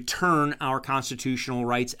Clyde's Return Our Constitutional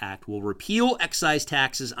Rights Act will repeal excise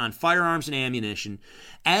taxes on firearms and ammunition,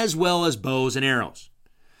 as well as bows and arrows.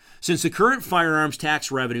 Since the current firearms tax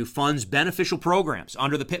revenue funds beneficial programs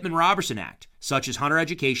under the Pittman-Robertson Act, such as hunter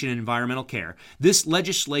education and environmental care, this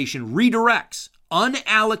legislation redirects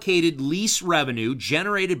unallocated lease revenue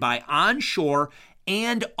generated by onshore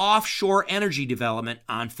and offshore energy development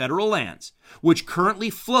on federal lands, which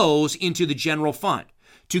currently flows into the general fund,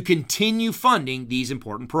 to continue funding these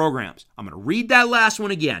important programs. I'm going to read that last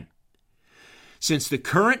one again. Since the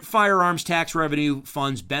current firearms tax revenue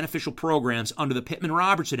funds beneficial programs under the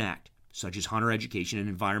Pittman-Robertson Act, such as hunter education and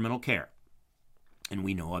environmental care, and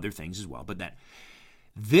we know other things as well, but that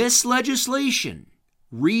this legislation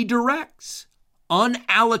redirects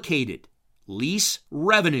unallocated lease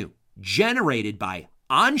revenue generated by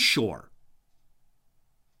onshore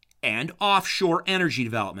and offshore energy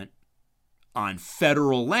development on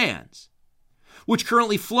federal lands, which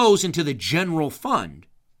currently flows into the general fund,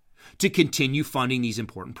 to continue funding these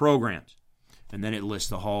important programs. And then it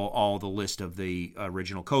lists all the list of the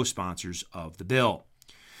original co-sponsors of the bill.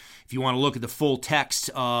 If you want to look at the full text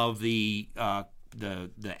of the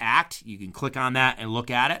act, you can click on that and look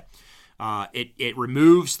at it. It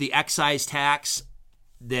removes the excise tax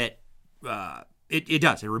that it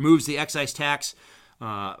does. It removes the excise tax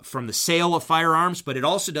from the sale of firearms, but it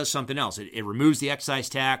also does something else. It removes the excise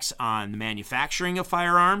tax on the manufacturing of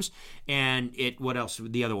firearms, and what else?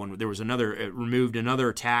 The other one, there was another. It removed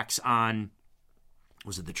another tax on.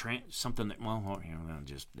 Was it something that? Well,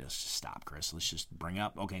 let's just stop, Chris. Let's just bring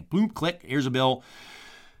up. Okay, boom, click. Here's a bill.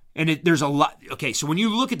 And there's a lot. Okay, so when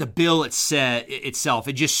you look at the bill itself,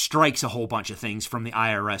 it just strikes a whole bunch of things from the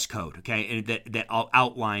IRS code, okay, and that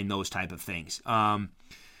outline those type of things. The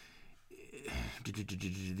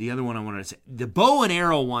other one I wanted to say, the bow and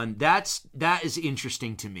arrow one, that is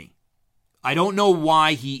interesting to me. I don't know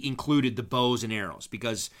why he included the bows and arrows,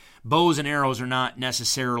 because bows and arrows are not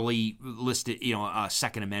necessarily listed, a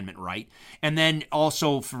Second Amendment right. And then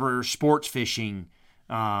also for sports fishing,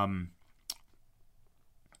 the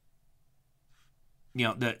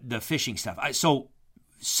fishing stuff. So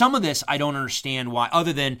some of this I don't understand why,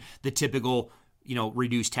 other than the typical,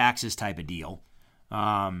 reduced taxes type of deal.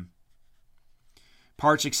 Parts,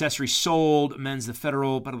 accessories sold, amends the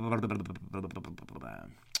federal.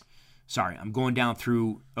 Sorry, I'm going down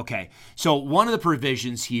through. Okay, so one of the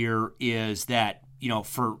provisions here is that,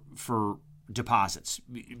 for deposits,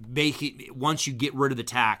 once you get rid of the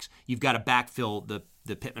tax, you've got to backfill the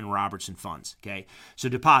Pittman-Robertson funds. Okay, so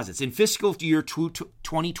deposits in fiscal year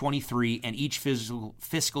 2023 and each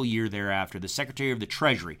fiscal year thereafter, the Secretary of the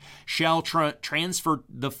Treasury shall transfer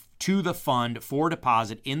to the fund for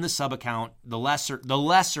deposit in the subaccount the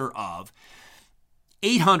lesser of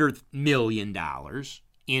 $800 million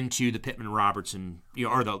into the Pittman-Robertson,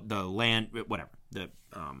 or the land, whatever, the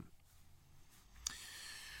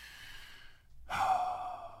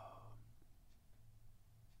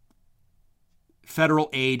Federal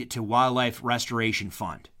Aid to Wildlife Restoration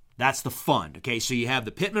Fund. That's the fund. Okay, so you have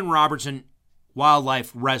the Pittman-Robertson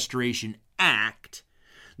Wildlife Restoration Act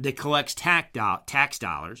that collects tax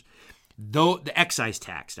dollars, the excise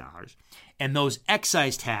tax dollars, and those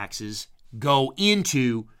excise taxes go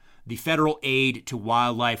into the Federal Aid to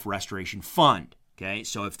Wildlife Restoration Fund. Okay,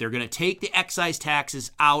 so if they're going to take the excise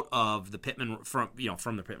taxes out of the from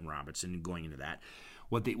the Pittman-Robertson and going into that,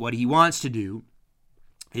 what he wants to do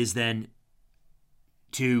is then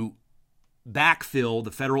to backfill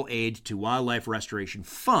the Federal Aid to Wildlife Restoration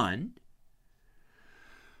Fund,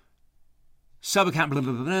 subaccount, blah,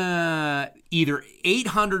 blah, blah, blah, either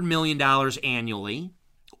 $800 million annually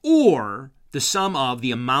or the sum of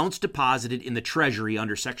the amounts deposited in the Treasury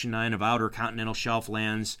under Section 9 of Outer Continental Shelf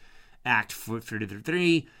Lands Act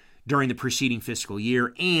 33 during the preceding fiscal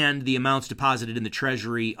year, and the amounts deposited in the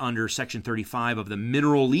Treasury under Section 35 of the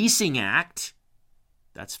Mineral Leasing Act.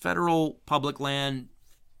 That's federal public land,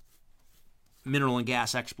 mineral and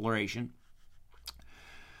gas exploration.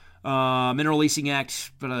 Mineral Leasing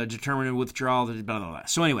Act, determining withdrawal, blah, blah, blah.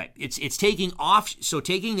 So anyway, it's taking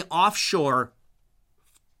the offshore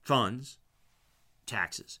funds,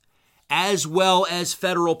 taxes, as well as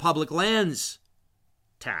federal public lands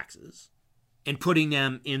taxes, and putting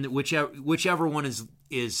them in whichever one is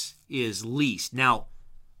leased. Now,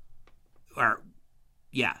 the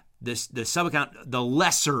subaccount, the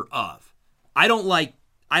lesser of. I don't like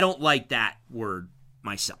that word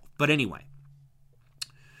myself. But anyway.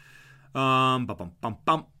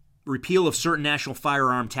 Repeal of certain national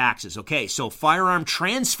firearm taxes. Okay, so firearm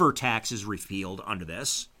transfer tax is repealed under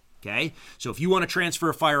this. Okay, so if you want to transfer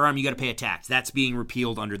a firearm, you got to pay a tax. That's being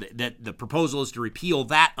repealed under the proposal is to repeal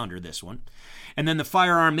that under this one. And then the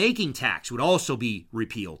firearm making tax would also be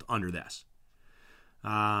repealed under this.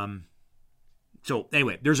 So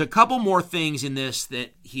anyway, there's a couple more things in this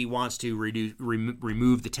that he wants to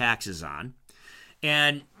remove the taxes on.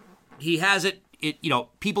 And he has it,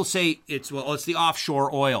 people say it's the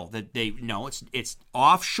offshore oil that it's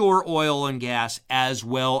offshore oil and gas as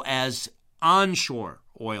well as onshore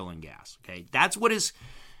oil and gas. Okay, that's what his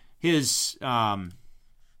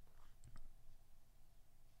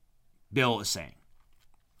bill is saying.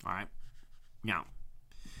 All right, now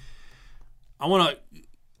I want to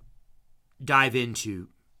dive into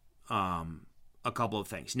a couple of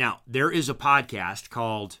things. Now, there is a podcast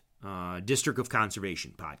called District of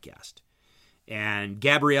Conservation podcast, and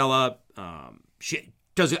Gabriella, she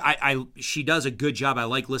does a good job. I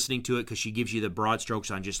like listening to it because she gives you the broad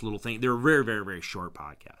strokes on just little things. They're a very, very, very short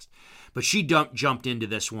podcast. But she jumped into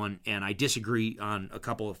this one, and I disagree on a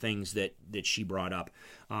couple of things that she brought up.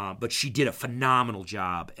 But she did a phenomenal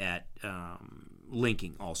job at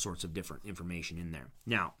linking all sorts of different information in there.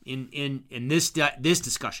 Now, in this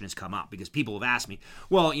discussion has come up because people have asked me,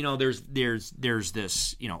 well, there's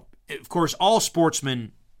this, of course, all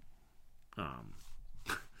sportsmen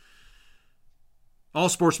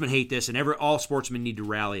hate this, and all sportsmen need to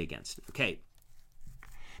rally against it. Okay,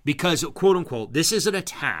 because quote unquote, this is an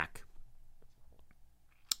attack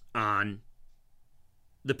on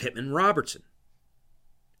the Pittman-Robertson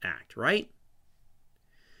Act, right?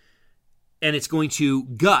 And it's going to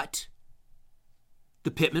gut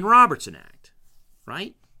the Pittman-Robertson Act,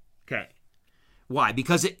 right? Okay. Why?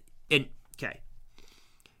 Because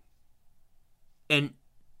and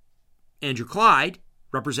Andrew Clyde,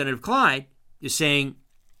 Representative Clyde, is saying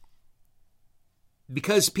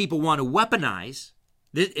because people want to weaponize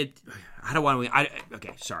how do I?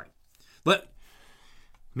 Okay, sorry. Let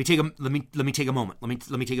me take a moment. Let me take a moment. Let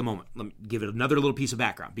me give it another little piece of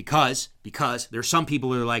background because there's some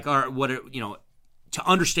people who are like, all right, to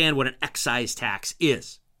understand what an excise tax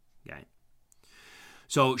is. Okay.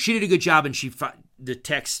 So she did a good job, and the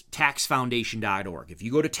taxfoundation.org. If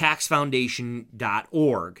you go to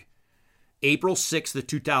taxfoundation.org, April 6th of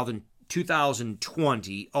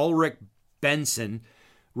 2020, Ulrich Benson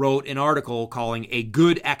wrote an article calling "A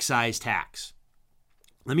Good Excise Tax."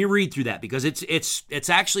 Let me read through that because it's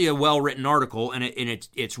actually a well-written article and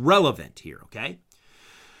it's relevant here, okay?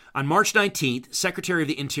 On March 19th, Secretary of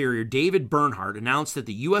the Interior David Bernhardt announced that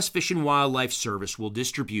the U.S. Fish and Wildlife Service will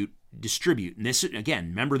distribute, and this, again,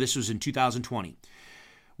 remember this was in 2020,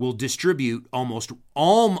 will distribute almost.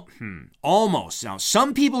 Now,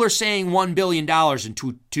 some people are saying $1 billion in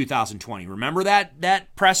 2020. Remember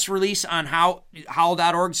that press release on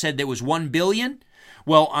Howl.org said there was $1 billion?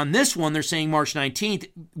 Well, on this one, they're saying March 19th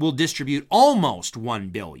will distribute almost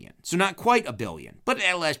 $1 billion. So not quite $1 billion, but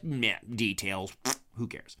less details. Who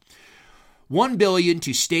cares? $1 billion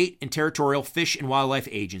to state and territorial fish and wildlife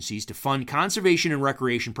agencies to fund conservation and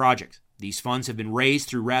recreation projects. These funds have been raised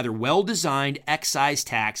through rather well-designed excise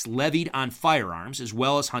tax levied on firearms as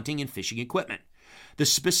well as hunting and fishing equipment. The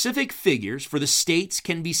specific figures for the states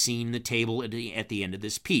can be seen in the table at the end of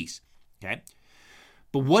this piece. Okay?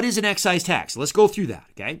 But what is an excise tax? Let's go through that.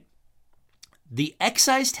 Okay? The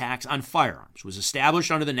excise tax on firearms was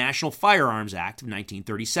established under the National Firearms Act of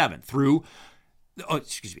 1937 through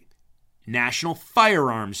National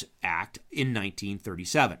Firearms Act in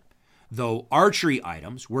 1937, though archery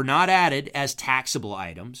items were not added as taxable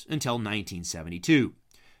items until 1972.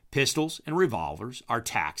 Pistols and revolvers are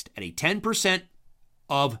taxed at a 10%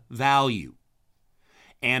 of value.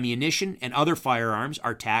 Ammunition and other firearms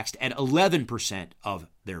are taxed at 11% of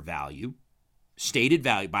their value, stated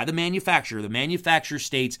value by the manufacturer. The manufacturer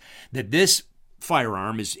states that this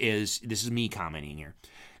firearm is this is me commenting here,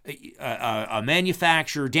 a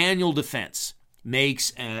manufacturer, Daniel Defense,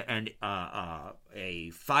 makes a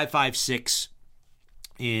 5.56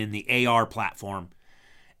 in the AR platform,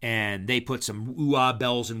 and they put some ooh-ah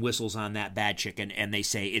bells and whistles on that bad chicken, and they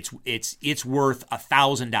say it's worth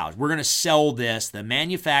 $1,000. We're going to sell this. The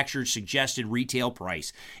manufacturer's suggested retail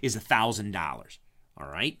price is $1,000. All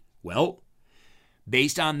right? Well,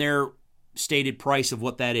 based on their stated price of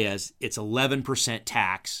what that is, it's 11%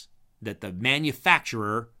 tax that the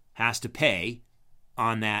manufacturer has to pay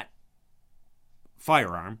on that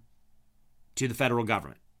firearm to the federal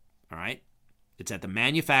government. All right? It's at the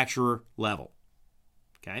manufacturer level.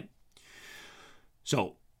 Okay?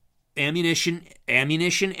 So, ammunition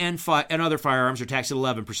and other firearms are taxed at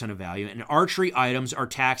 11% of value, and archery items are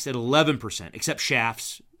taxed at 11%, except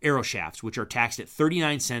shafts, arrow shafts, which are taxed at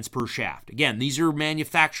 39 cents per shaft. Again, these are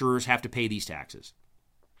manufacturers have to pay these taxes.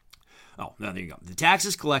 Oh, there you go. The tax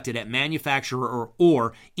is collected at manufacturer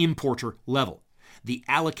or importer level. The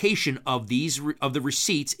allocation of the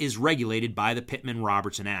receipts is regulated by the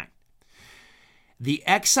Pittman-Robertson Act. The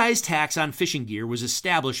excise tax on fishing gear was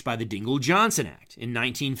established by the Dingell-Johnson Act in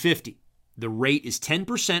 1950. The rate is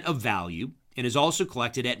 10% of value and is also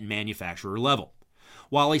collected at manufacturer level.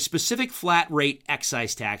 While a specific flat rate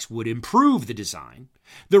excise tax would improve the design,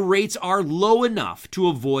 the rates are low enough to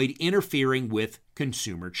avoid interfering with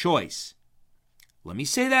consumer choice. Let me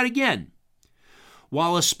say that again.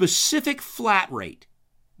 While a specific flat rate,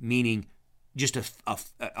 meaning just a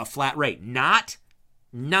flat rate, not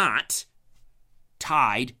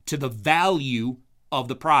tied to the value of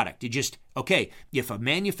the product. It just, okay, if a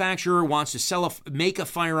manufacturer wants to make a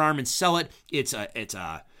firearm and sell it, it's a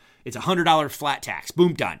 $100 flat tax.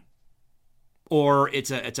 Boom, done. Or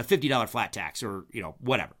it's a $50 flat tax, or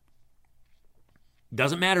whatever.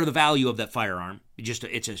 Doesn't matter the value of that firearm.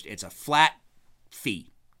 It's a flat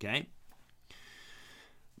fee. Okay.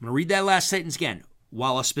 I'm going to read that last sentence again.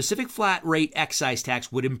 While a specific flat rate excise tax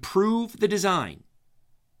would improve the design,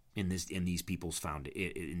 in these people's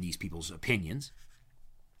opinions,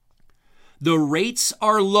 the rates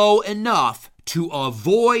are low enough to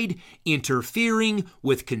avoid interfering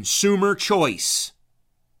with consumer choice.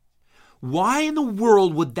 Why in the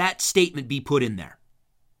world would that statement be put in there?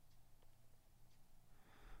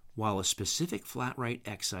 While a specific flat rate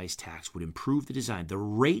excise tax would improve the design, the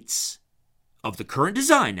rates of the current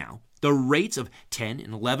design now, the rates of 10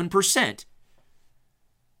 and 11%,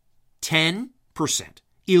 10%,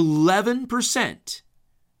 11%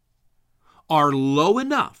 are low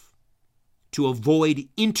enough to avoid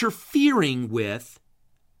interfering with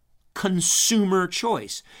consumer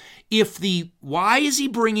choice. Why is he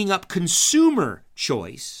bringing up consumer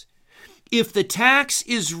choice if the tax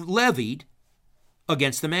is levied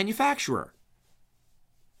against the manufacturer?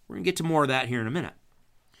 We're going to get to more of that here in a minute.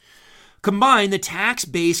 Combined, the tax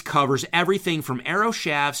base covers everything from arrow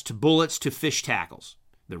shafts to bullets to fish tackles.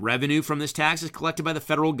 The revenue from this tax is collected by the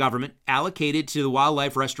federal government, allocated to the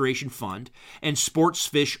Wildlife Restoration Fund and Sports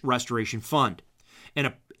Fish Restoration Fund,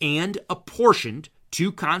 and apportioned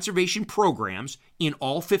to conservation programs in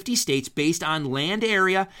all 50 states based on land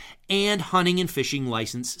area and hunting and fishing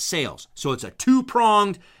license sales. So it's a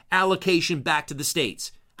two-pronged allocation back to the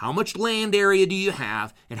states. How much land area do you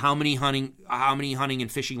have, and how many hunting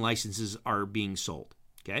and fishing licenses are being sold?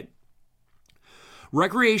 Okay.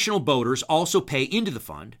 Recreational boaters also pay into the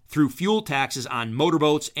fund through fuel taxes on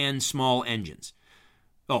motorboats and small engines.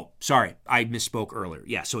 Oh, sorry, I misspoke earlier.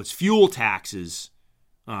 Yeah, so it's fuel taxes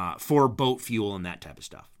for boat fuel and that type of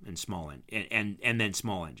stuff, and and then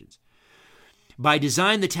small engines. By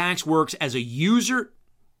design, the tax works as a user.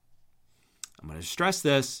 I'm going to stress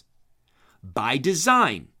this. By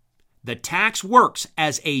design, the tax works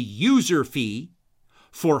as a user fee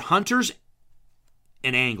for hunters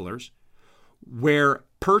and anglers, where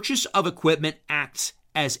purchase of equipment acts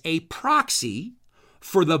as a proxy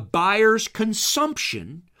for the buyer's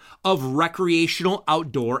consumption of recreational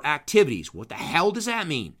outdoor activities. What the hell does that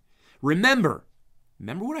mean? Remember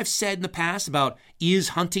what I've said in the past about, is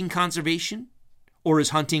hunting conservation or is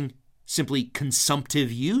hunting simply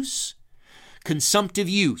consumptive use? Consumptive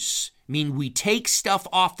use mean we take stuff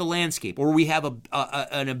off the landscape, or we have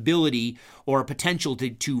an ability or a potential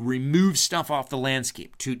to remove stuff off the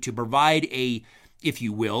landscape, to provide a, if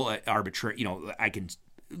you will, arbitrary,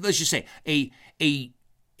 let's just say a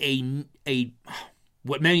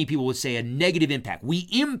what many people would say a negative impact. We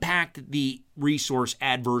impact the resource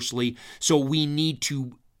adversely, so we need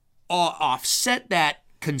to offset that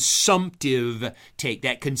consumptive take,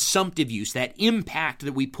 that consumptive use, that impact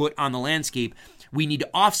that we put on the landscape. We need to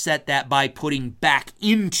offset that by putting back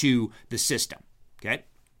into the system, okay?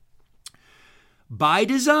 By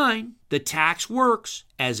design, the tax works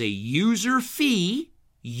as a user fee,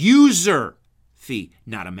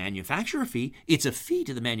 not a manufacturer fee. It's a fee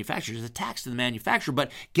to the manufacturer, it's a tax to the manufacturer,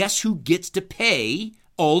 but guess who gets to pay,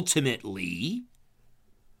 ultimately,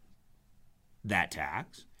 that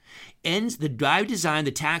tax? By design,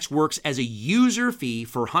 the tax works as a user fee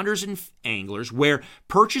for hunters and anglers, where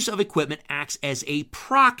purchase of equipment acts as a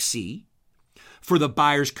proxy for the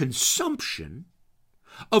buyer's consumption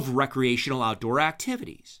of recreational outdoor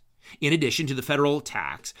activities. In addition to the federal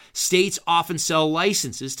tax, states often sell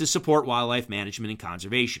licenses to support wildlife management and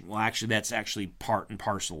conservation. Well, actually, that's actually part and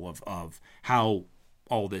parcel of how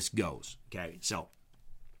all this goes. Okay, so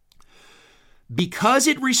because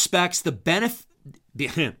it respects the benefit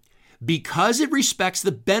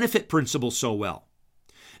principle so well,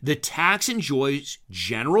 the tax enjoys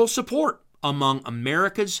general support among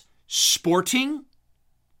America's sporting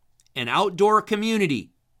and outdoor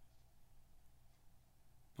community.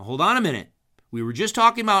 Now, hold on a minute. We were just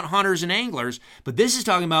talking about hunters and anglers, but this is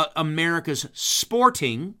talking about America's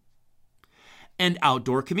sporting and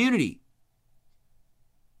outdoor community.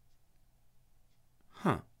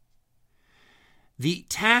 The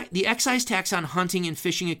excise tax on hunting and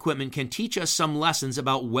fishing equipment can teach us some lessons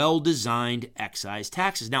about well-designed excise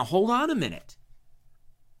taxes. Now, hold on a minute.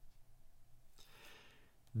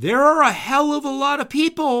 There are a hell of a lot of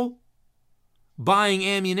people buying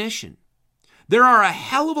ammunition. There are a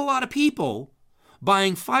hell of a lot of people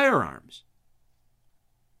buying firearms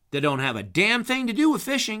that don't have a damn thing to do with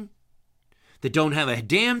fishing, that don't have a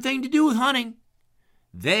damn thing to do with hunting.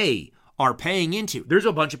 They are paying into. There's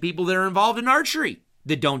a bunch of people that are involved in archery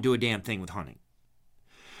that don't do a damn thing with hunting.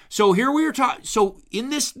 So here we are talking. So in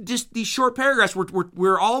these short paragraphs,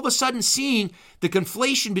 we're all of a sudden seeing the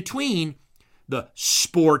conflation between the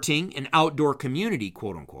sporting and outdoor community,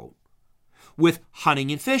 quote unquote, with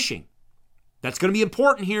hunting and fishing. That's going to be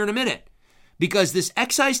important here in a minute, because this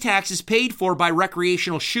excise tax is paid for by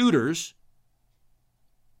recreational shooters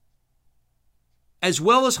as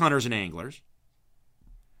well as hunters and anglers,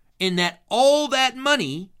 in that all that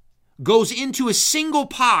money goes into a single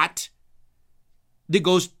pot that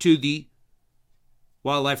goes to the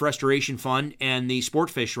Wildlife Restoration Fund and the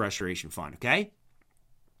Sport Fish Restoration Fund, okay?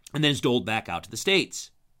 And then it's doled back out to the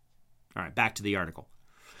states. All right, back to the article.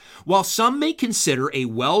 While some may consider a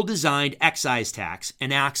well-designed excise tax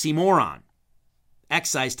an oxymoron,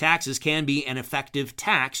 excise taxes can be an effective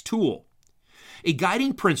tax tool. A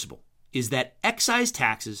guiding principle is that excise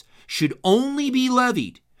taxes should only be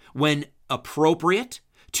levied when appropriate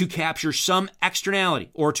to capture some externality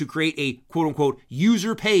or to create a quote-unquote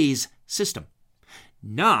user pays system,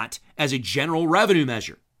 not as a general revenue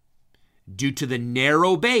measure. Due to the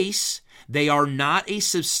narrow base, they are not a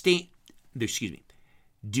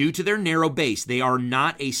Due to their narrow base, they are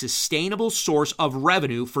not a sustainable source of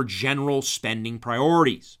revenue for general spending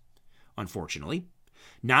priorities. Unfortunately,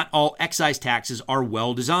 not all excise taxes are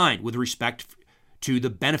well designed with respect to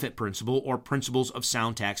the benefit principle or principles of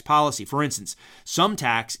sound tax policy. For instance, some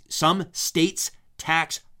states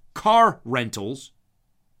tax car rentals.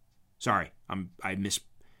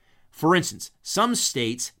 For instance, some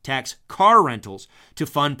states tax car rentals to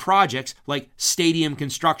fund projects like stadium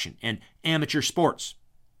construction and amateur sports.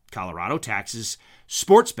 Colorado taxes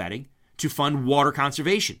sports betting to fund water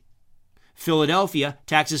conservation. Philadelphia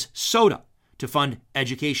taxes soda to fund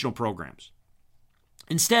educational programs.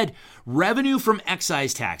 Instead, revenue from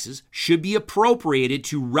excise taxes should be appropriated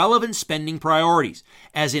to relevant spending priorities,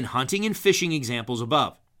 as in hunting and fishing examples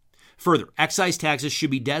above. Further, excise taxes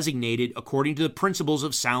should be designated according to the principles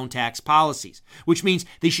of sound tax policies, which means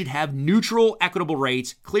they should have neutral, equitable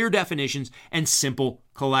rates, clear definitions, and simple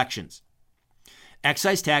collections.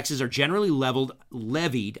 Excise taxes are generally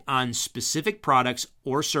levied on specific products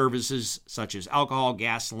or services such as alcohol,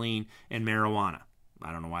 gasoline, and marijuana.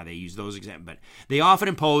 I don't know why they use those examples, but they often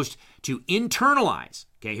imposed to internalize.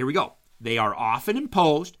 Okay, here we go. They are often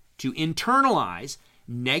imposed to internalize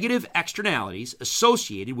negative externalities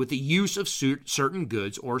associated with the use of certain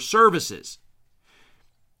goods or services.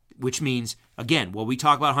 Which means, again, when we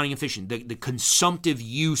talk about hunting and fishing, the consumptive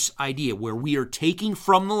use idea, where we are taking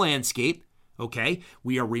from the landscape, okay,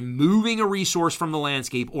 we are removing a resource from the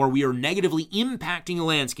landscape, or we are negatively impacting the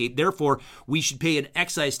landscape. Therefore, we should pay an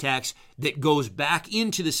excise tax that goes back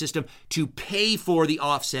into the system to pay for the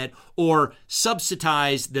offset or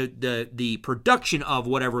subsidize the production of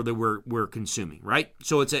whatever that we're consuming, right?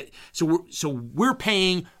 So we're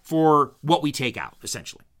paying for what we take out,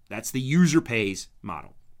 essentially. That's the user pays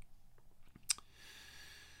model.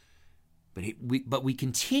 But we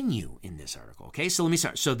continue in this article, okay? So let me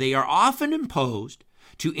start. So they are often imposed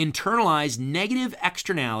to internalize negative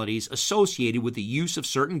externalities associated with the use of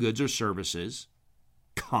certain goods or services,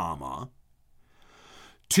 to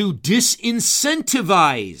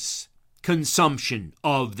disincentivize consumption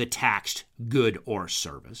of the taxed good or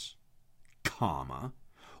service,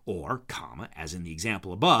 as in the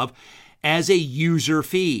example above, as a user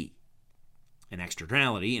fee. An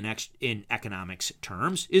externality in economics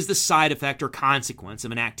terms is the side effect or consequence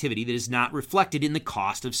of an activity that is not reflected in the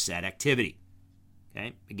cost of said activity.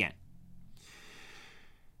 Okay, again.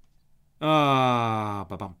 An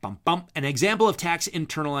example of tax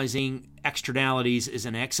internalizing externalities is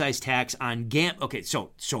an excise tax on Okay,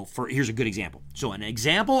 here's a good example. So an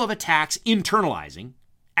example of a tax internalizing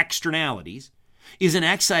externalities is an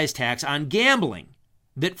excise tax on gambling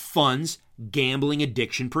that funds gambling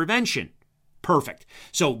addiction prevention. Perfect.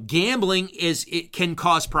 So gambling it can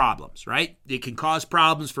cause problems, right? It can cause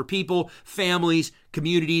problems for people, families,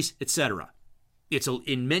 communities, etc.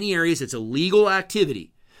 In many areas, it's a legal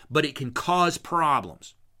activity, but it can cause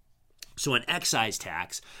problems. So an excise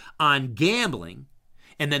tax on gambling,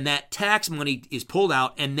 and then that tax money is pulled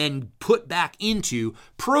out and then put back into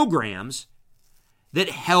programs that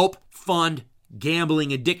help fund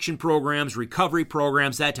gambling addiction programs, recovery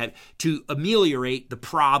programs, that type, to ameliorate the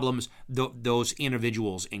problems those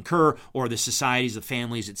individuals incur, or the societies, the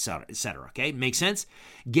families, etc. Okay, make sense?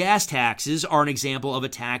 Gas taxes are an example of a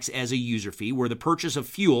tax as a user fee, where the purchase of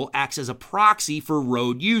fuel acts as a proxy for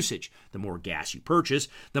road usage. The more gas you purchase,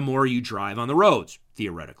 the more you drive on the roads,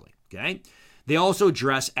 theoretically. Okay. They also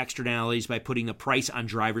address externalities by putting the price on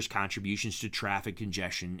drivers' contributions to traffic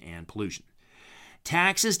congestion and pollution.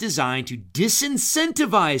 Taxes designed to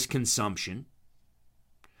disincentivize consumption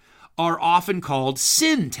are often called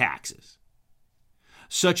sin taxes,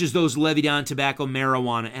 such as those levied on tobacco,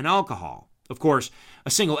 marijuana, and alcohol. Of course,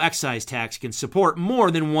 a single excise tax can support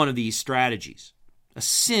more than one of these strategies. A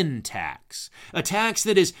sin tax, a tax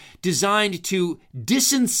that is designed to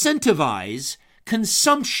disincentivize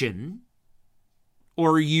consumption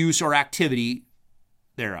or use or activity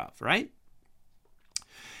thereof, right?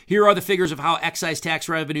 Here are the figures of how excise tax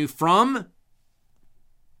revenue from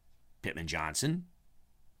Pittman Robertson,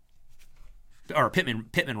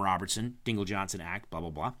 Dingell-Johnson Act, blah, blah,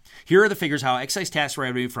 blah. Here are the figures how excise tax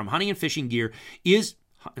revenue from hunting and fishing gear is,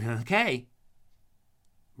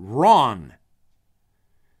 wrong.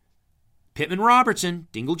 Pittman Robertson,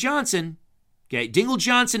 Dingell-Johnson. Okay,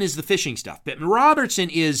 Dingell-Johnson is the fishing stuff. Pittman Robertson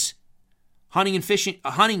is hunting and fishing,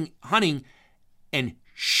 hunting and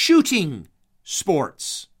shooting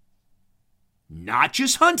sports. Not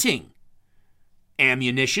just hunting,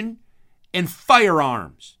 ammunition, and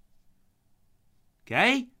firearms.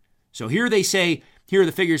 Okay? So here they say, here are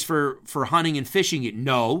the figures for hunting and fishing.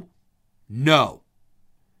 No.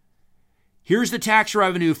 Here's the tax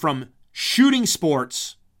revenue from shooting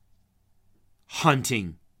sports,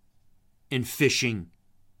 hunting, and fishing,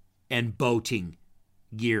 and boating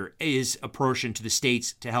gear is apportioned to the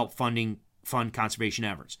states to help fund conservation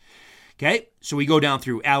efforts. Okay? So we go down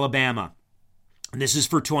through Alabama. And this is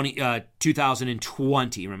for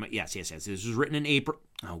 2020. Remember, yes. This was written in April.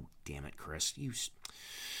 Oh, damn it, Chris.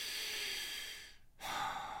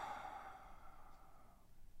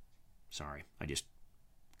 Sorry, I just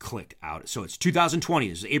clicked out. So it's 2020.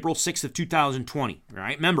 This is April 6th of 2020. All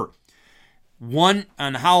right, remember, one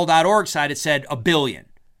on the howl.org side, it said $1 billion.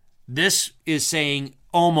 This is saying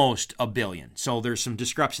almost $1 billion. So there's some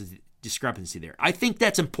discrepancy there. I think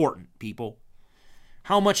that's important, people.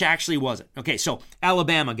 How much actually was it? Okay, so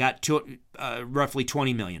Alabama got roughly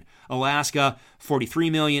 $20 million. Alaska,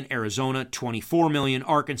 $43 million. Arizona, $24 million.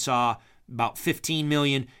 Arkansas, about $15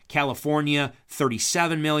 million. California,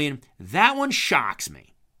 $37 million. That one shocks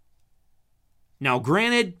me. Now,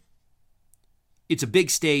 granted, it's a big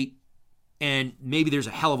state, and maybe there's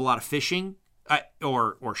a hell of a lot of fishing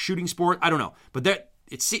or shooting sport. I don't know. But that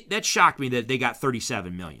shocked me that they got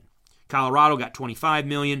 $37 million. Colorado got $25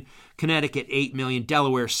 million. Connecticut, $8 million.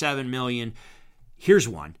 Delaware, $7 million. Here's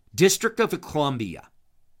one. District of Columbia,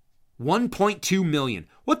 $1.2 million.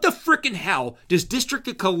 What the frickin' hell does District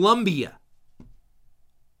of Columbia?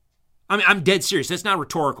 I mean, I'm dead serious. That's not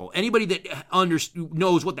rhetorical. Anybody that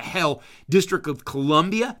knows what the hell District of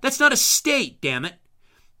Columbia? That's not a state, damn it.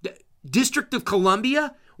 District of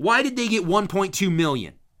Columbia? Why did they get $1.2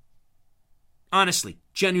 million? Honestly,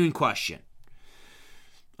 genuine question.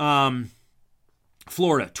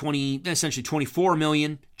 Florida, essentially $24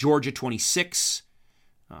 million. Georgia, $26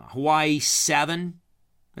 million. Hawaii, $7 million.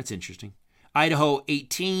 That's interesting. Idaho,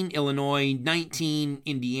 $18 million. Illinois, $19 million.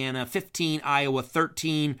 Indiana, $15 million. Iowa, $13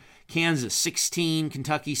 million. Kansas, $16 million.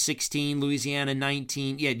 Kentucky, $16 million. Louisiana, $19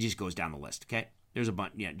 million. Yeah, it just goes down the list, okay? There's a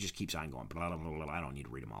bunch. Yeah, it just keeps on going. Blah, blah, blah, blah. I don't need to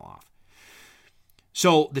read them all off.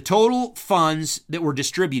 So the total funds that were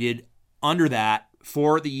distributed under that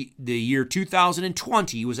for the year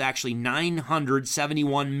 2020 was actually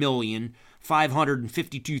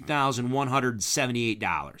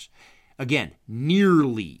 $971,552,178. Again,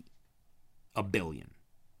 nearly $1 billion.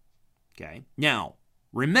 Okay. Now,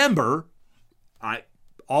 remember,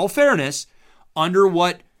 all fairness, under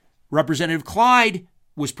what Representative Clyde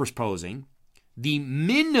was proposing, the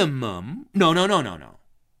minimum, no.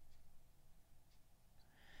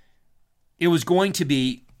 It was going to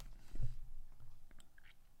be,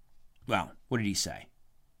 well, what did he say?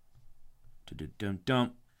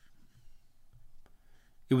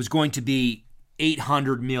 It was going to be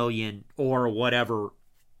 $800 million or whatever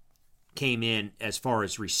came in as far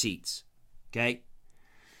as receipts. Okay?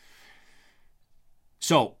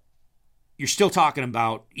 So, you're still talking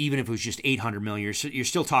about, even if it was just $800 million, you're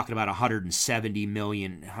still talking about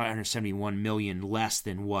 $171 million less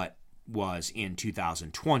than what was in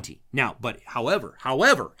 2020. Now, but however,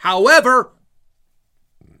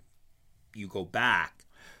 you go back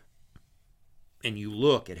and you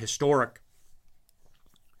look at historic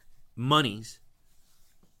monies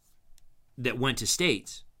that went to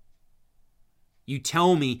states, you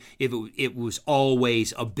tell me if it was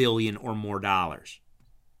always $1 billion or more dollars.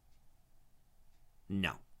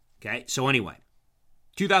 No. Okay? So anyway,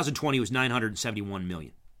 2020 was $971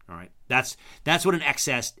 million. All right? That's what an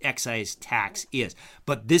excise tax is.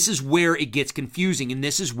 But this is where it gets confusing, and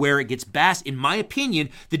this is where it gets in my opinion,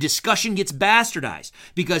 the discussion gets bastardized,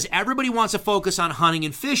 because everybody wants to focus on hunting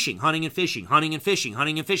and fishing.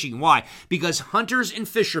 Why? Because hunters and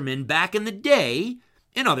fishermen back in the day,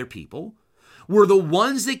 and other people, were the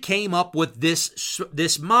ones that came up with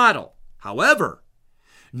this model. However,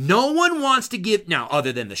 no one wants to give, now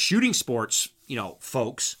other than the shooting sports,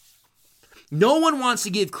 folks, no one wants to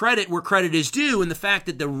give credit where credit is due in the fact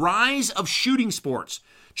that the rise of shooting sports,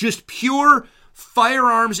 just pure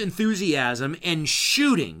firearms enthusiasm and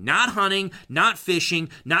shooting, not hunting, not fishing,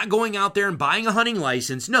 not going out there and buying a hunting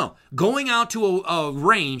license. No, going out to a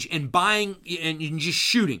range and buying and just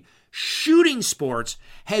shooting. Shooting sports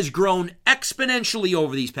has grown exponentially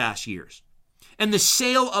over these past years. And the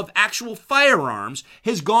sale of actual firearms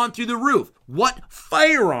has gone through the roof. What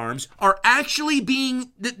firearms are actually being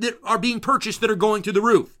purchased that are going through the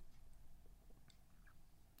roof?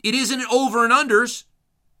 It isn't over and unders.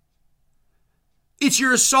 It's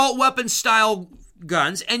your assault weapon style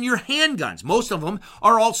guns and your handguns. Most of them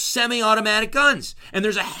are all semi-automatic guns. And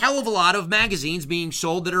there's a hell of a lot of magazines being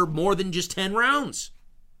sold that are more than just 10 rounds.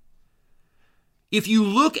 If you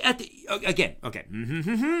look at the, again, okay.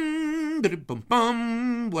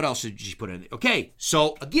 What else did you put in? Okay,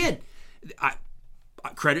 so again,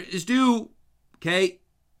 credit is due, okay?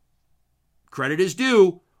 Credit is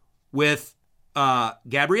due with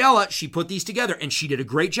Gabriella. She put these together, and she did a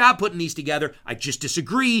great job putting these together. I just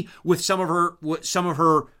disagree with some of her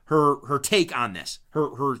take on this,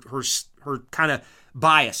 her kind of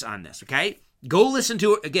bias on this, okay? Go listen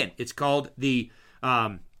to it. Again, it's called the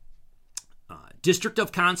District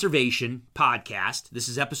of Conservation podcast. This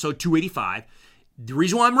is episode 285. The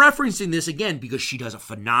reason why I'm referencing this again, because she does a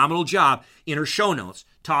phenomenal job in her show notes,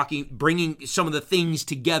 bringing some of the things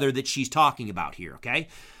together that she's talking about here, okay?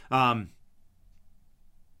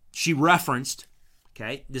 She referenced,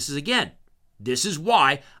 okay, this is again, This is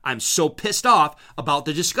why I'm so pissed off about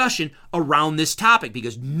the discussion around this topic,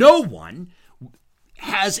 because no one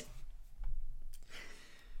has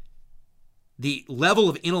the level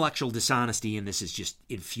of intellectual dishonesty in this is just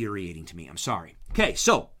infuriating to me. I'm sorry. Okay,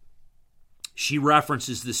 so she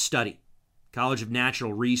references this study, College of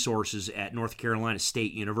Natural Resources at North Carolina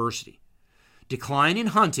State University. Decline in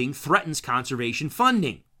hunting threatens conservation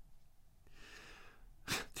funding.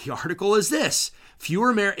 The article is this.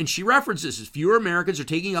 And she references this. Fewer Americans are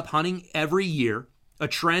taking up hunting every year, a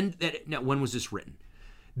trend that... Now, when was this written?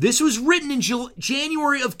 This was written in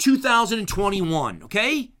January of 2021,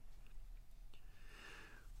 okay?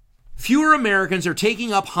 Fewer Americans are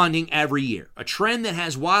taking up hunting every year, a trend that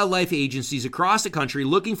has wildlife agencies across the country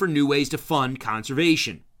looking for new ways to fund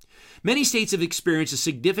conservation. Many states have experienced a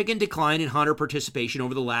significant decline in hunter participation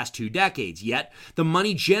over the last 2 decades, yet the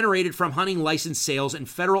money generated from hunting license sales and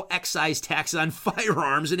federal excise taxes on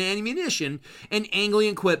firearms and ammunition and angling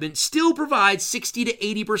equipment still provides 60 to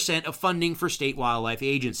 80% of funding for state wildlife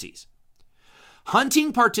agencies.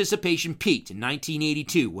 Hunting participation peaked in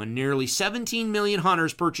 1982 when nearly 17 million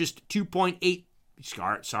hunters purchased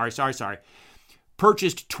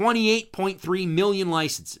 28.3 million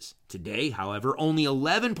licenses. Today, however, only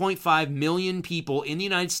 11.5 million people in the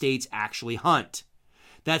United States actually hunt.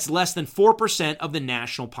 That's less than 4% of the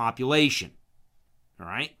national population. All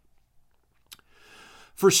right?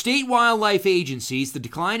 For state wildlife agencies, the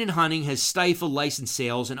decline in hunting has stifled license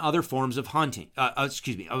sales and other forms of funding,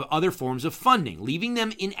 leaving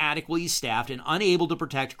them inadequately staffed and unable to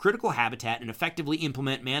protect critical habitat and effectively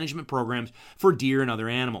implement management programs for deer and other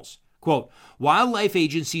animals. Quote, wildlife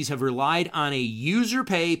agencies have relied on a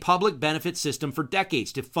user-pay public benefit system for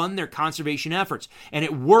decades to fund their conservation efforts, and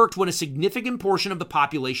it worked when a significant portion of the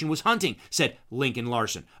population was hunting, said Lincoln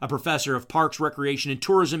Larson, a professor of parks, recreation, and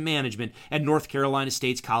tourism management at North Carolina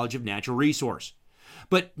State's College of Natural Resources.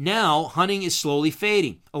 But now, hunting is slowly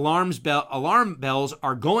fading. Alarm bells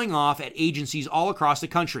are going off at agencies all across the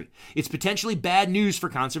country. It's potentially bad news for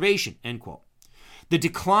conservation, end quote. The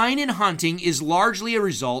decline in hunting is largely a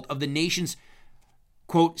result of the nation's,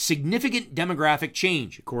 quote, significant demographic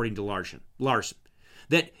change, according to Larson,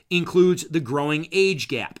 that includes the growing age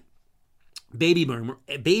gap. Baby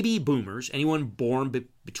boomers, anyone born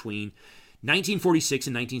between 1946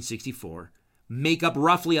 and 1964, make up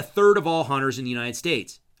roughly a third of all hunters in the United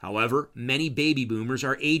States. However, many baby boomers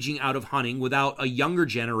are aging out of hunting without a younger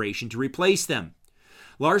generation to replace them.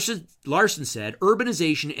 Larson said,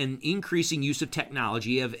 urbanization and increasing use of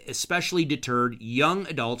technology have especially deterred young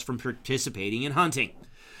adults from participating in hunting.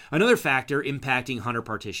 Another factor impacting hunter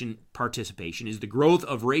participation is the growth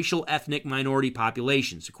of racial ethnic minority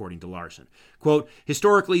populations, according to Larson. Quote,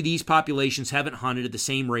 historically, these populations haven't hunted at the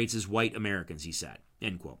same rates as white Americans, he said,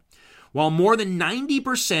 end quote. While more than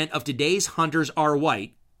 90% of today's hunters are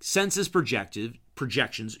white, census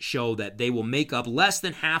projections show that they will make up less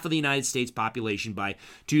than half of the United States population by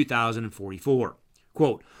 2044.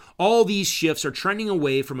 Quote, all these shifts are trending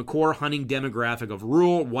away from a core hunting demographic of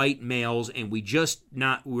rural white males, and we're just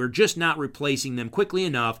not replacing them quickly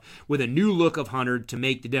enough with a new look of hunter to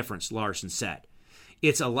make the difference, Larson said.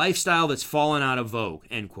 It's a lifestyle that's fallen out of vogue,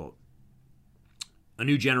 end quote. A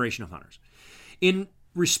new generation of hunters. In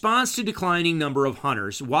response to declining number of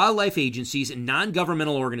hunters, wildlife agencies and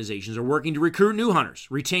non-governmental organizations are working to recruit new hunters,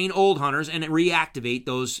 retain old hunters, and reactivate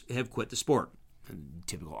those who have quit the sport.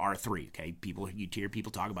 Typical R3, okay? You hear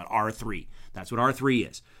people talk about R3. That's what R3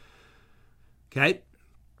 is. Okay?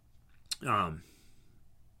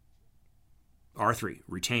 R3,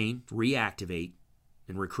 retain, reactivate,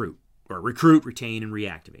 and recruit. Or recruit, retain, and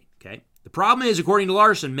reactivate, okay? The problem is, according to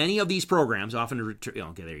Larson, many of these programs, often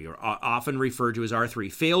referred to as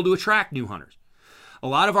R3, fail to attract new hunters. A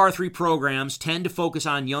lot of R3 programs tend to focus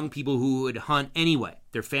on young people who would hunt anyway.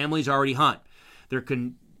 Their families already hunt. They're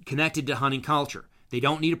connected to hunting culture. They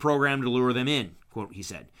don't need a program to lure them in, quote, he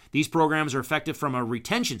said. These programs are effective from a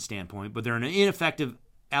retention standpoint, but they're an ineffective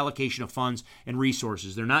allocation of funds and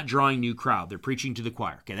resources. They're not drawing new crowd. They're preaching to the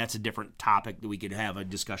choir. Okay, that's a different topic that we could have a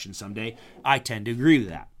discussion someday. I tend to agree with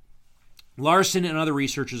that. Larson and other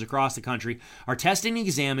researchers across the country are testing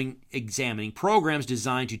and examining programs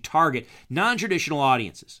designed to target non-traditional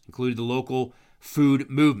audiences, including the local food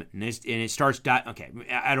movement. And it starts... Okay,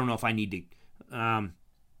 I don't know if I need to...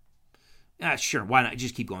 Sure, why not?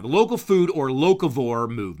 Just keep going. The local food or locavore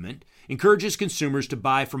movement encourages consumers to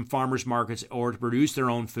buy from farmers markets or to produce their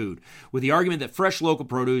own food, with the argument that fresh local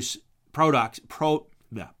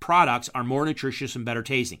products are more nutritious and better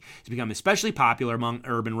tasting. It's become especially popular among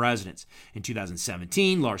urban residents. In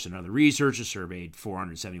 2017, Larson and other researchers surveyed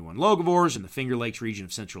 471 locavores in the Finger Lakes region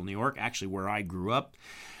of central New York, actually where I grew up.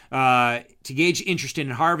 to gauge interest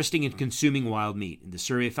in harvesting and consuming wild meat. The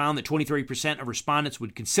survey found that 23% of respondents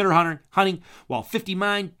would consider hunting, while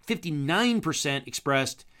 59%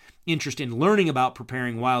 expressed interest in learning about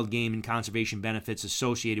preparing wild game and conservation benefits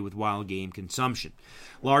associated with wild game consumption.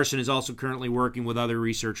 Larson is also currently working with other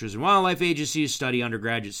researchers and wildlife agencies to study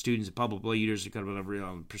undergraduate students and public leaders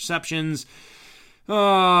of perceptions.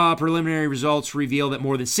 Preliminary results reveal that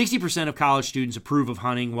more than 60% of college students approve of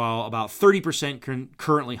hunting, while about 30%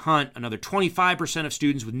 currently hunt. Another 25% of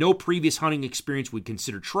students with no previous hunting experience would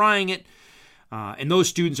consider trying it. And those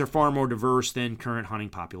students are far more diverse than current hunting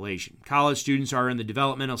population. College students are in the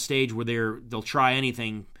developmental stage where they'll try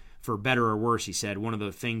anything for better or worse, he said. One of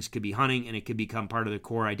the things could be hunting, and it could become part of the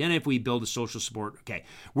core identity if we build a social support. Okay,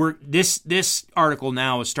 this article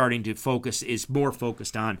now is more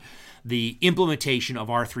focused on the implementation of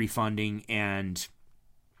R3 funding and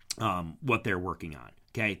what they're working on.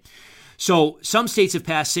 Okay. So some states have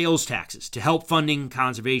passed sales taxes to help funding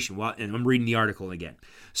conservation. Well, and I'm reading the article again.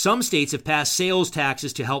 Some states have passed sales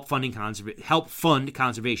taxes to help fund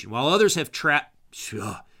conservation, while others have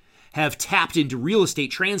tapped into real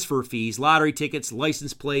estate transfer fees, lottery tickets,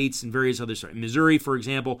 license plates, and various other stuff. In Missouri, for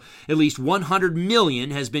example, at least $100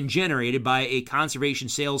 million has been generated by a conservation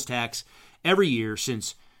sales tax every year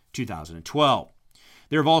since 2012.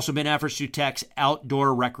 There have also been efforts to tax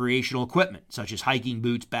outdoor recreational equipment, such as hiking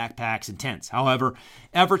boots, backpacks, and tents. However,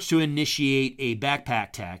 efforts to initiate a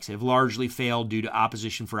backpack tax have largely failed due to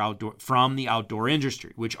opposition from the outdoor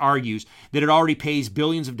industry, which argues that it already pays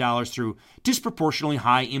billions of dollars through disproportionately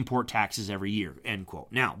high import taxes every year, end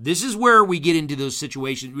quote. Now, this is where we get into those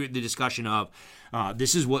situations, the discussion of,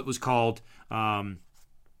 this is what was called, oh,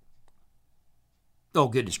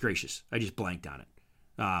 goodness gracious, I just blanked on it.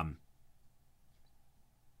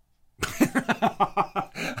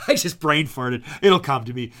 I just brain farted. It'll come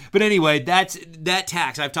to me. But anyway, that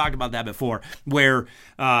tax, I've talked about that before, where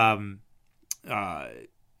like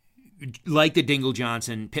the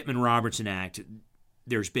Dingell-Johnson, Pittman-Robertson Act,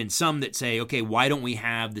 there's been some that say, okay, why don't we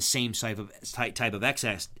have the same type of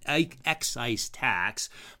excise tax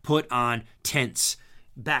put on tents,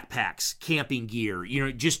 backpacks, camping gear,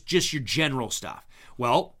 just your general stuff.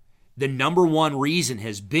 Well, the number one reason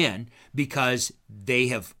has been because they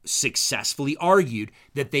have successfully argued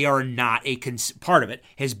that they are not part of it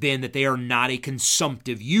has been that they are not a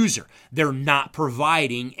consumptive user. They're not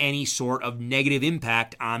providing any sort of negative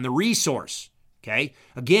impact on the resource. Okay?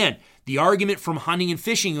 Again, the argument from hunting and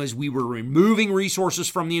fishing was we were removing resources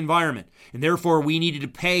from the environment, and therefore we needed to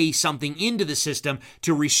pay something into the system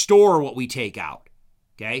to restore what we take out.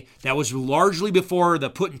 Okay? That was largely before the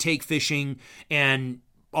put and take fishing and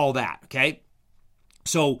all that, okay?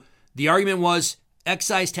 So the argument was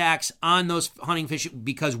excise tax on those hunting fishing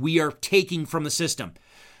because we are taking from the system.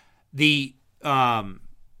 The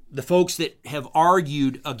folks that have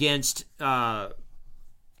argued against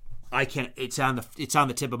it's on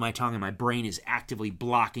the tip of my tongue and my brain is actively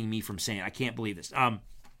blocking me from saying it. I can't believe this.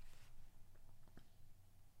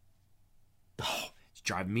 It's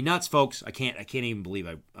driving me nuts, folks. I can't even believe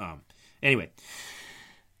anyway.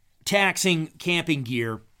 Taxing camping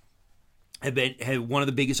gear one of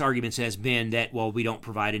the biggest arguments has been that, well, we don't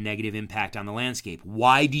provide a negative impact on the landscape.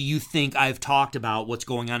 Why do you think I've talked about what's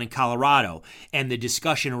going on in Colorado and the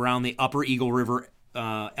discussion around the Upper Eagle River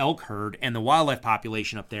elk herd and the wildlife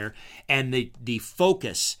population up there, and the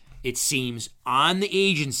focus, it seems, on the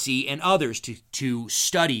agency and others to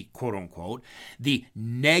study, quote unquote, the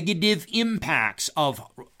negative impacts of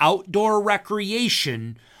outdoor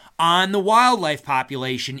recreation on the wildlife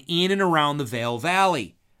population in and around the Vail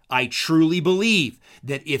Valley? I truly believe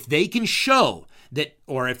that if they can show that,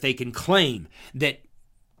 or if they can claim that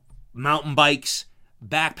mountain bikes,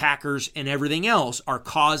 backpackers, and everything else are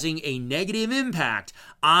causing a negative impact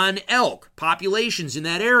on elk populations in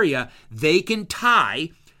that area, they can tie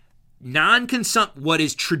what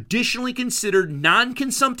is traditionally considered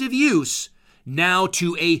non-consumptive use now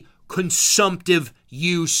to a consumptive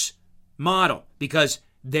use model, because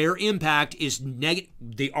their impact is negative.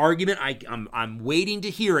 The argument, I'm waiting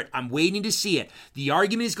to hear it. I'm waiting to see it. The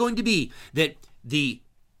argument is going to be that the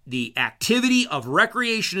activity of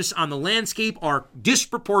recreationists on the landscape are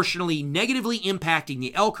disproportionately negatively impacting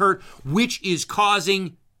the elk herd, which is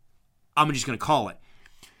causing, I'm just going to call it,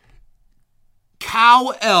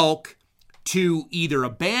 cow elk to either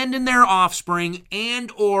abandon their offspring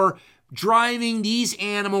and or driving these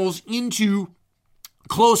animals into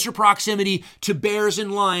closer proximity to bears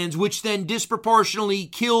and lions, which then disproportionately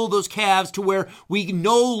kill those calves to where we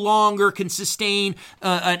no longer can sustain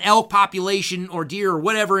an elk population or deer or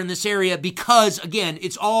whatever in this area because, again,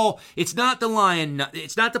 it's not the lion,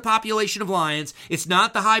 it's not the population of lions, it's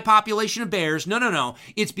not the high population of bears, no.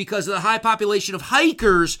 It's because of the high population of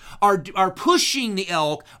hikers are pushing the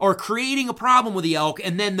elk or creating a problem with the elk,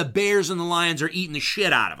 and then the bears and the lions are eating the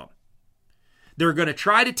shit out of them. They're going to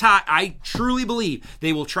try to tie, I truly believe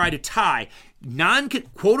they will try to tie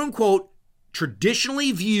quote-unquote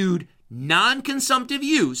traditionally viewed non-consumptive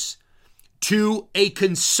use to a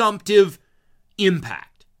consumptive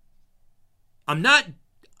impact. I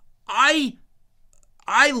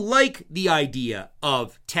like the idea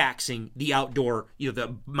of taxing the outdoor,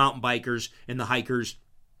 the mountain bikers and the hikers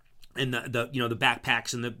and the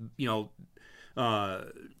backpacks and the,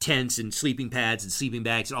 tents and sleeping pads and sleeping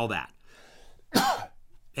bags and all that.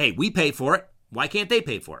 Hey, we pay for it. Why can't they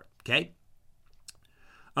pay for it? Okay.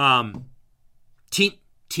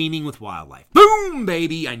 Teeming with wildlife. Boom,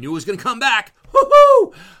 baby. I knew it was going to come back.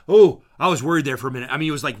 Woohoo! Oh, I was worried there for a minute. I mean,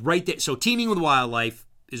 it was like right there. So teeming with wildlife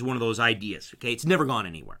is one of those ideas. Okay. It's never gone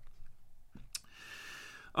anywhere.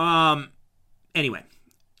 Anyway,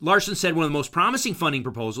 Larson said one of the most promising funding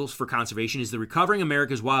proposals for conservation is the Recovering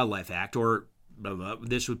America's Wildlife Act, or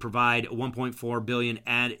this would provide $1.4 billion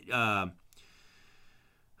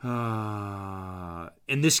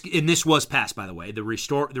and this was passed, by the way, the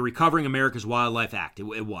Recovering America's Wildlife Act.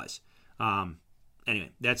 It was. Anyway,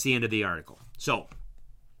 that's the end of the article. So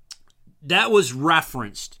that was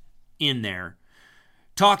referenced in there,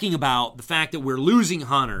 talking about the fact that we're losing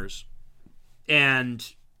hunters, and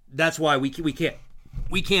that's why we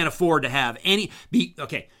can't afford to have any.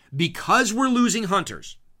 Because we're losing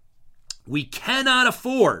hunters, we cannot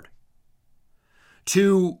afford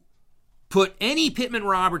to put any Pittman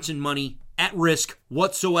Robertson money at risk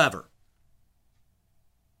whatsoever.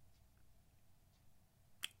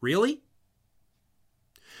 Really?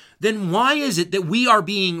 Then why is it that we are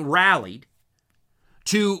being rallied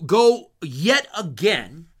to go yet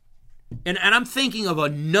again, and I'm thinking of a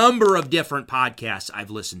number of different podcasts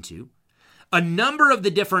I've listened to, a number of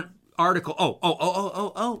the different articles.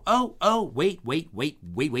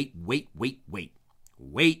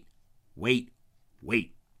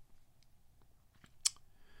 Wait.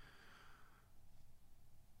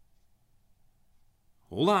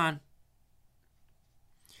 Hold on.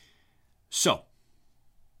 So,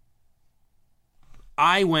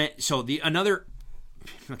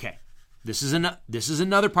 this is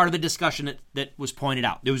another part of the discussion that was pointed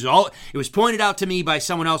out. It was pointed out to me by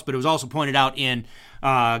someone else, but it was also pointed out in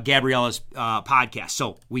Gabriella's podcast.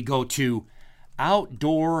 So we go to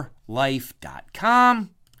outdoorlife.com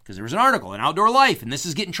because there was an article in Outdoor Life, and this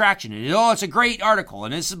is getting traction. And it's a great article,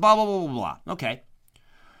 and this is blah blah blah blah blah. Okay.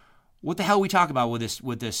 What the hell are we talking about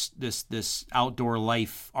with this Outdoor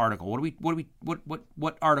Life article?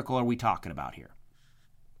 What article are we talking about here?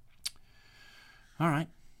 All right.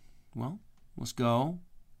 Well, let's go.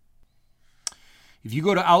 If you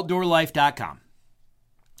go to outdoorlife.com,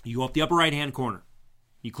 you go up the upper right-hand corner.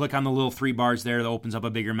 You click on the little 3 bars there that opens up a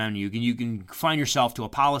bigger menu. You can find yourself to a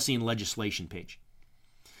policy and legislation page.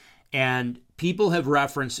 And people have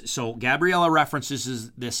referenced, so Gabriella references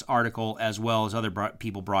this article as well as other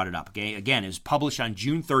people brought it up. Okay? Again, it was published on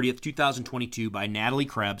June 30th, 2022 by Natalie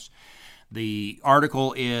Krebs. The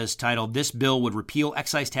article is titled, "This Bill Would Repeal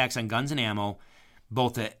Excise Tax on Guns and Ammo."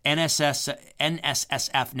 Both the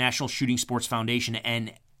NSSF, National Shooting Sports Foundation,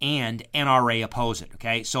 and NRA oppose it.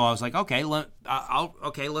 Okay, so I was like, okay,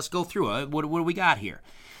 let's go through it. What do we got here?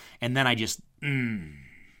 And then I just,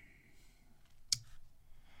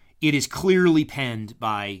 it is clearly penned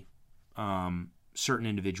by certain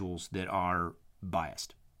individuals that are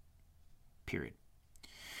biased. Period.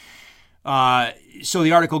 So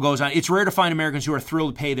the article goes on. It's rare to find Americans who are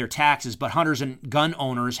thrilled to pay their taxes, but hunters and gun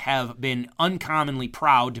owners have been uncommonly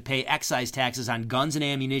proud to pay excise taxes on guns and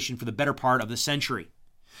ammunition for the better part of the century.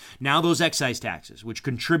 Now those excise taxes, which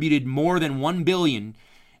contributed more than $1 billion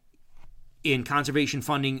in conservation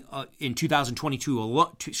funding in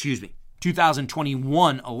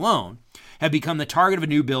 2021 alone, have become the target of a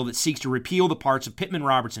new bill that seeks to repeal the parts of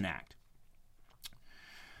Pittman-Robertson Act.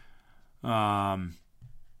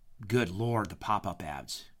 Good Lord, the pop-up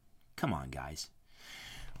ads. Come on, guys.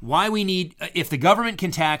 Why we need, if the government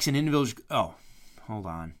can tax an individual, hold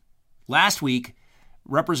on. Last week,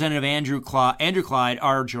 Representative Andrew Clyde,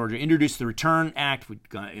 R. Georgia, introduced the Return Act, which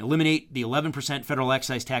would eliminate the 11% federal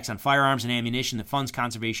excise tax on firearms and ammunition that funds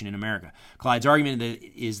conservation in America. Clyde's argument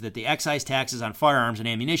is that the excise taxes on firearms and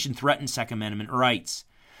ammunition threaten Second Amendment rights.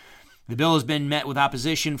 The bill has been met with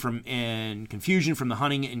opposition and confusion from the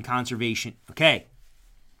hunting and conservation. Okay.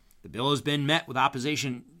 The bill has been met with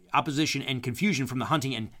opposition and confusion from the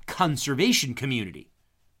hunting and conservation community.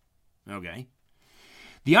 Okay.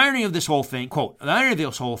 The irony of this whole thing, quote, the irony of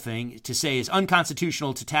this whole thing to say is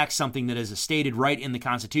unconstitutional to tax something that is a stated right in the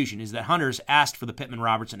Constitution is that hunters asked for the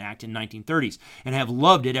Pittman-Robertson Act in 1930s and have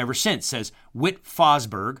loved it ever since, says Whit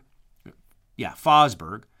Fosberg,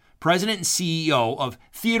 president and CEO of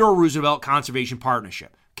Theodore Roosevelt Conservation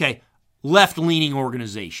Partnership. Okay, left-leaning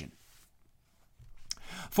organization.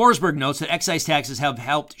 Forsberg notes that excise taxes have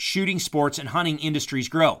helped shooting sports and hunting industries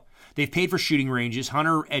grow. They've paid for shooting ranges,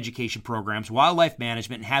 hunter education programs, wildlife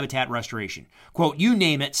management, and habitat restoration. Quote, you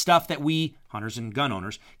name it, stuff that we, hunters and gun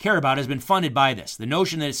owners, care about has been funded by this. The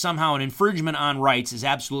notion that it's somehow an infringement on rights is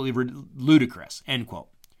absolutely ludicrous, end quote.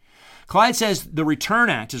 Clyde says the Return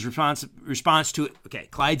Act is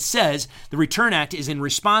Clyde says the Return Act is in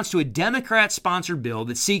response to a Democrat-sponsored bill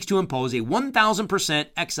that seeks to impose a 1,000%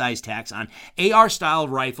 excise tax on AR-style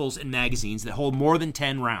rifles and magazines that hold more than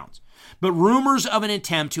 10 rounds. But rumors of an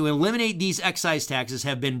attempt to eliminate these excise taxes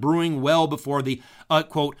have been brewing well before the,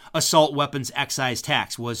 quote, assault weapons excise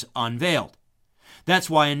tax was unveiled. That's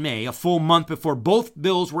why in May, a full month before both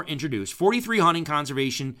bills were introduced, 43 hunting,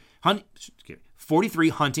 conservation,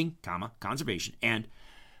 and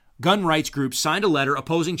gun rights groups signed a letter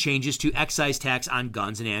opposing changes to excise tax on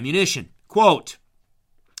guns and ammunition. Quote,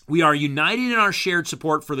 we are united in our shared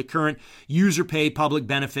support for the current user-paid public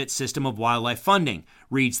benefit system of wildlife funding,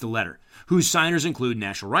 reads the letter, whose signers include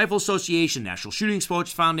National Rifle Association, National Shooting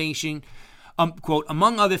Sports Foundation, quote,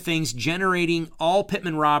 among other things, generating all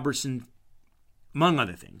Pittman-Robertson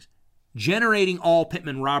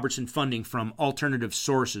funding from alternative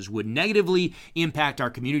sources would negatively impact our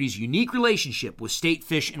community's unique relationship with state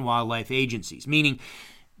fish and wildlife agencies, meaning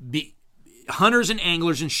the hunters and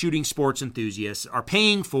anglers and shooting sports enthusiasts are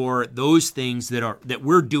paying for those things that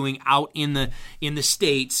we're doing out in the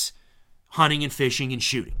states, hunting and fishing and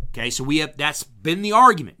shooting. Okay, so that's been the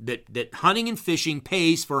argument that hunting and fishing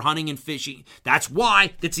pays for hunting and fishing. That's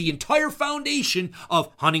the entire foundation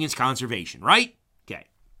of hunting and conservation, right? Okay.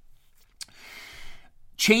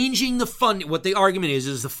 Changing the funding, what the argument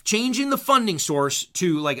is changing the funding source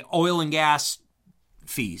to like oil and gas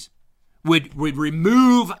fees would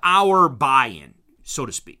remove our buy-in, so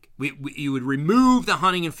to speak. You would remove the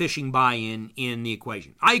hunting and fishing buy-in in the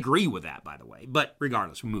equation. I agree with that, by the way, but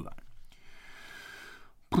regardless, we move on.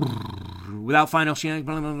 Without financial, and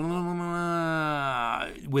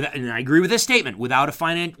I agree with this statement. Without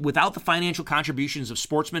the financial contributions of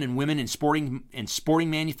sportsmen and women and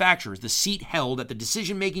sporting manufacturers, the seat held at the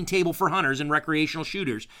decision-making table for hunters and recreational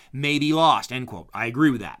shooters may be lost. End quote. I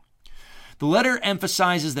agree with that. The letter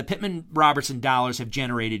emphasizes that Pittman-Robertson dollars have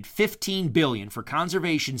generated $15 billion for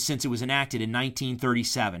conservation since it was enacted in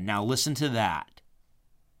 1937. Now listen to that.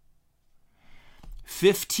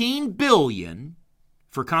 $15 billion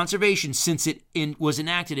for conservation since it was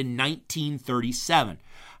enacted in 1937.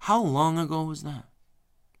 How long ago was that?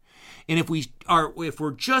 And if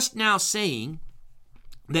we're just now saying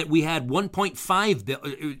that we had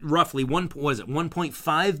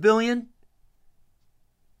 1.5 billion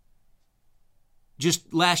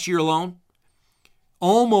just last year alone,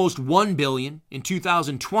 almost 1 billion in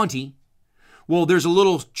 2020. Well, there's a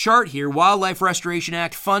little chart here, Wildlife Restoration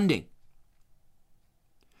Act funding.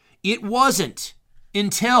 It wasn't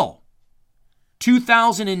until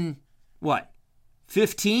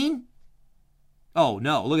 2015? Oh,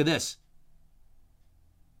 no, look at this.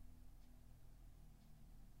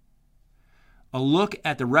 A look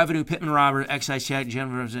at the revenue Pittman-Robertson excise tax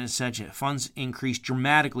funds increased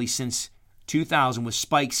dramatically since 2000, with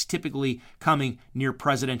spikes typically coming near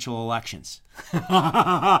presidential elections.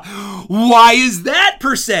 Why is that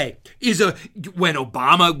per se? When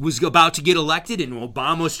Obama was about to get elected and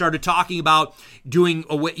Obama started talking about doing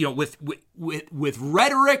away, with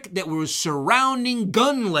rhetoric that was surrounding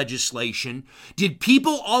gun legislation, did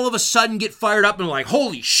people all of a sudden get fired up and like,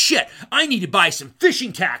 holy shit, I need to buy some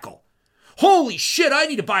fishing tackle. Holy shit, I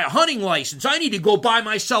need to buy a hunting license. I need to go buy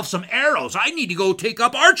myself some arrows. I need to go take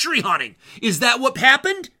up archery hunting. Is that what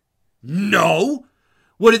happened? No.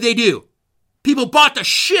 What did they do? People bought the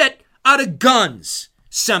shit out of guns.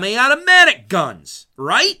 Semi-automatic guns,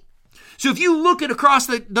 right? So if you look at across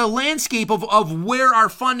the landscape of where our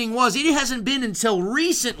funding was, it hasn't been until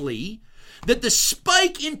recently that the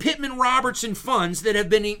spike in Pittman-Robertson funds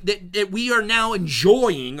that we are now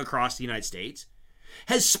enjoying across the United States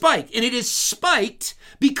has spiked, and it has spiked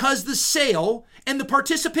because the sale and the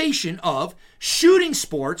participation of shooting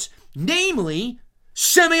sports, namely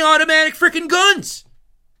semi-automatic freaking guns.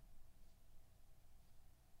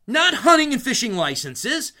 Not hunting and fishing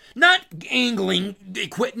licenses, not angling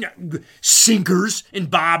equipment, sinkers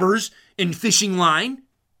and bobbers and fishing line.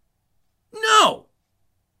 No.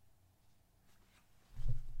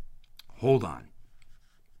 Hold on.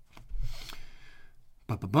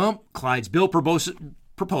 Clyde's bill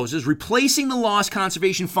proposes replacing the lost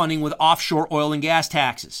conservation funding with offshore oil and gas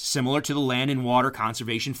taxes, similar to the Land and Water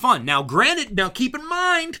Conservation Fund. Now, granted, keep in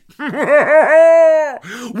mind,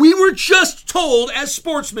 we were just told as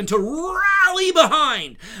sportsmen to rally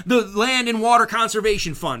behind the Land and Water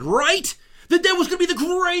Conservation Fund, right? That was going to be the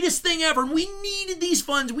greatest thing ever. And we needed these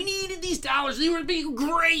funds. We needed these dollars. They were being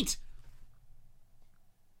great.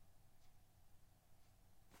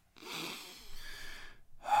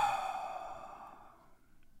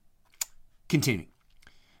 Continuing.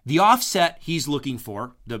 The offset he's looking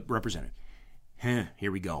for, the representative.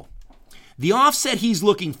 Here we go. The offset he's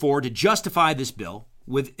looking for to justify this bill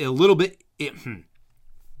with a little bit...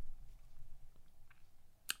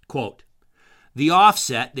 Quote, the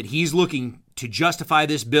offset that he's looking to justify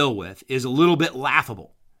this bill with is a little bit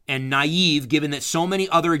laughable and naive given that so many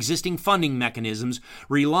other existing funding mechanisms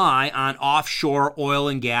rely on offshore oil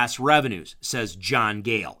and gas revenues, says John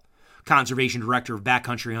Gale, Conservation Director of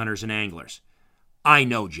Backcountry Hunters and Anglers. I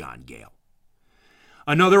know John Gale.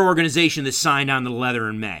 Another organization that signed on the letter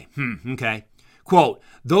in May. Okay. Quote,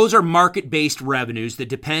 those are market-based revenues that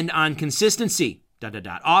depend on consistency. ...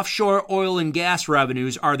 Offshore oil and gas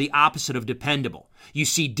revenues are the opposite of dependable. You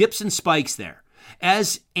see dips and spikes there.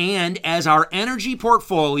 As our energy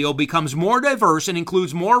portfolio becomes more diverse and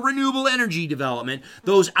includes more renewable energy development,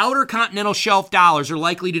 those outer continental shelf dollars are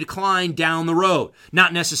likely to decline down the road,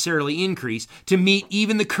 not necessarily increase, to meet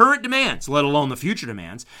even the current demands, let alone the future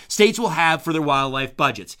demands, states will have for their wildlife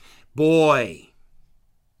budgets. Boy,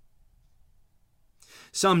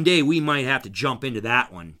 someday we might have to jump into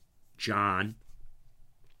that one, John.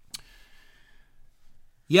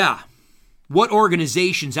 Yeah, what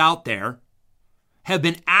organizations out there have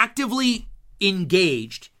been actively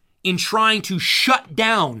engaged in trying to shut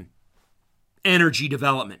down energy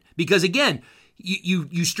development? Because again,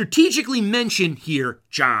 you strategically mention here,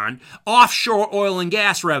 John, offshore oil and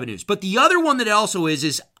gas revenues. But the other one that also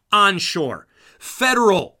is onshore,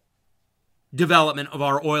 federal development of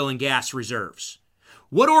our oil and gas reserves.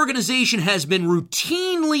 What organization has been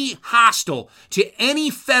routinely hostile to any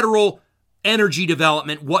federal energy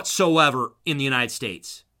development whatsoever in the United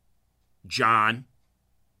States? John.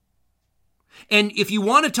 And if you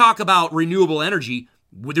want to talk about renewable energy,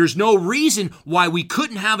 there's no reason why we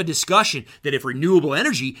couldn't have a discussion that if renewable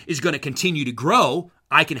energy is going to continue to grow,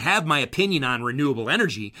 I can have my opinion on renewable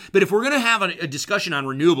energy. But if we're going to have a discussion on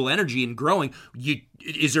renewable energy and growing,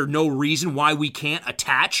 is there no reason why we can't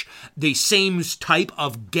attach the same type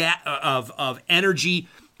of energy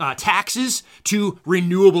taxes to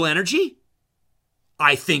renewable energy?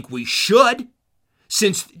 I think we should,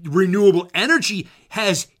 since renewable energy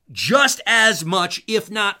has just as much, if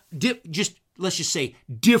not let's just say,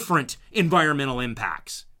 different environmental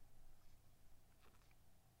impacts.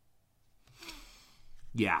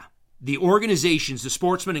 Yeah, the organizations, the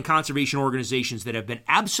sportsmen and conservation organizations that have been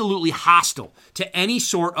absolutely hostile to any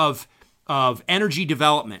sort of energy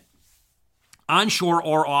development, onshore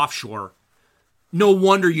or offshore, no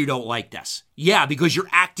wonder you don't like this. Yeah, because you're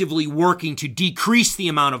actively working to decrease the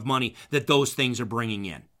amount of money that those things are bringing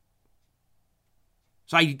in.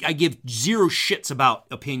 So I give zero shits about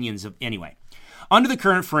opinions of anyway. Under the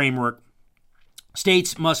current framework,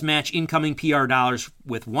 states must match incoming PR dollars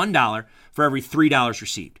with $1 for every $3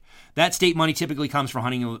 received. That state money typically comes from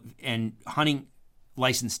hunting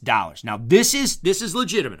license dollars. Now this is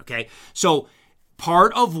legitimate, okay? So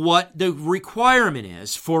part of what the requirement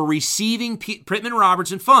is for receiving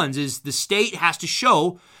Pittman-Robertson funds is the state has to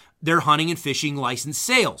show their hunting and fishing license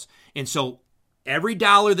sales. And so every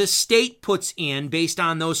dollar the state puts in based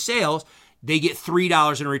on those sales, they get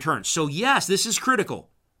 $3 in return. So yes, this is critical.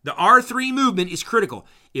 The R3 movement is critical.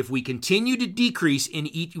 If we continue to decrease in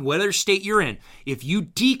each, whatever state you're in, if you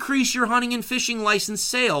decrease your hunting and fishing license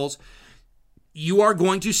sales, you are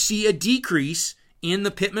going to see a decrease in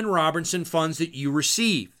the Pittman-Robertson funds that you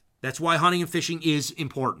receive. That's why hunting and fishing is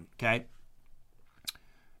important, okay?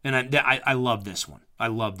 And I love this one. I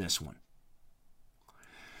love this one.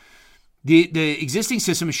 The existing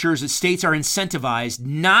system assures that states are incentivized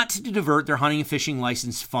not to divert their hunting and fishing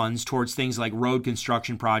license funds towards things like road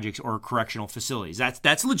construction projects or correctional facilities.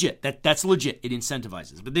 That's legit. That's legit. It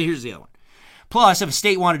incentivizes. But here's the other one. Plus, if a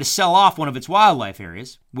state wanted to sell off one of its wildlife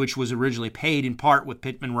areas, which was originally paid in part with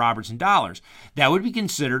Pittman-Robertson dollars, that would be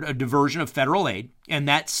considered a diversion of federal aid, and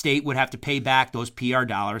that state would have to pay back those PR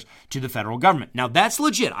dollars to the federal government. Now, that's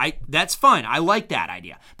legit. That's fine. I like that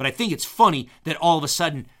idea. But I think it's funny that all of a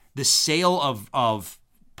sudden the sale of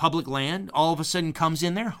public land all of a sudden comes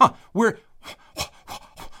in there. Where'd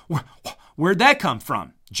that come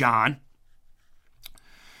from, John?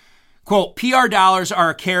 Quote, PR dollars are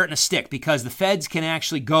a carrot and a stick because the feds can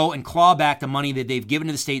actually go and claw back the money that they've given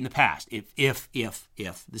to the state in the past if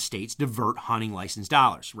the states divert hunting license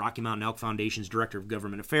dollars. Rocky Mountain Elk Foundation's Director of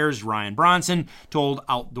Government Affairs, Ryan Bronson, told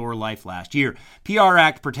Outdoor Life last year. PR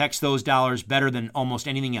Act protects those dollars better than almost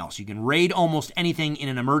anything else. You can raid almost anything in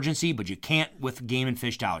an emergency, but you can't with game and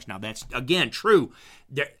fish dollars. Now, that's, again, true.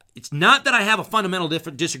 It's not that I have a fundamental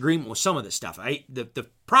disagreement with some of this stuff. The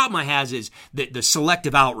problem I have is the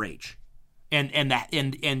selective outrage and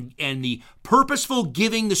the purposeful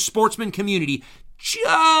giving the sportsman community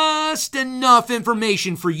just enough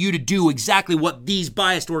information for you to do exactly what these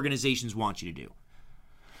biased organizations want you to do.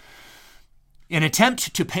 An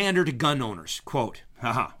attempt to pander to gun owners. Quote,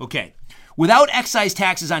 okay. Without excise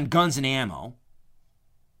taxes on guns and ammo,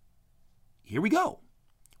 here we go.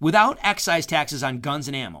 Without excise taxes on guns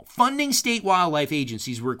and ammo, funding state wildlife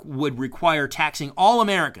agencies would require taxing all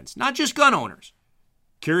Americans, not just gun owners.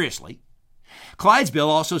 Curiously, Clyde's bill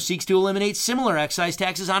also seeks to eliminate similar excise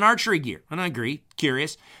taxes on archery gear. And I agree,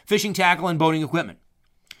 curious, fishing tackle and boating equipment.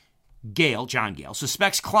 John Gale,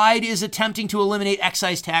 suspects Clyde is attempting to eliminate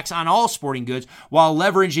excise tax on all sporting goods while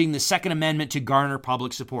leveraging the Second Amendment to garner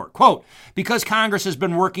public support. Quote, because Congress has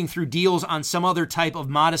been working through deals on some other type of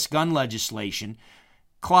modest gun legislation,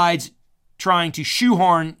 Clyde's trying to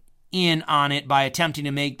shoehorn in on it by attempting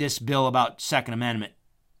to make this bill about Second Amendment,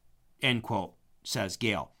 end quote, says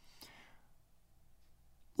Gale.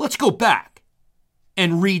 Let's go back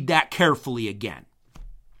and read that carefully again.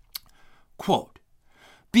 Quote,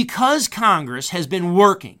 because Congress has been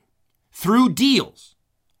working through deals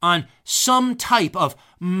on some type of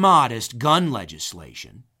modest gun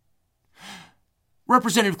legislation,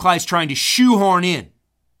 Representative Clyde's trying to shoehorn in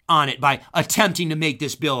on it by attempting to make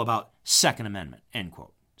this bill about Second Amendment, end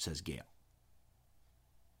quote, says Gale.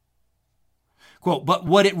 Quote, but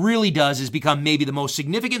what it really does is become maybe the most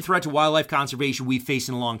significant threat to wildlife conservation we've faced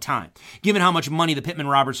in a long time, given how much money the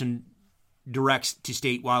Pittman-Robertson directs to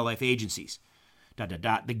state wildlife agencies.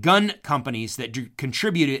 The gun companies that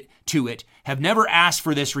contributed to it have never asked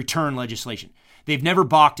for this return legislation. They've never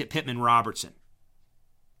balked at Pittman-Robertson.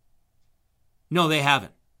 No, they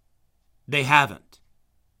haven't. They haven't.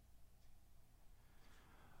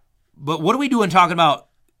 But what are we doing talking about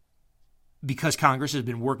because Congress has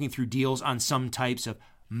been working through deals on some types of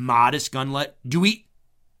modest gun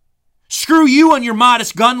Screw you on your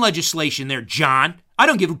modest gun legislation there, John. I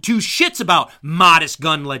don't give two shits about modest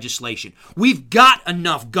gun legislation. We've got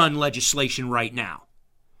enough gun legislation right now.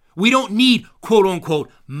 We don't need quote-unquote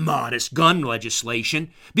modest gun legislation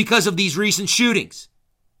because of these recent shootings.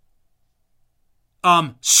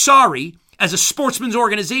 Sorry, as a sportsman's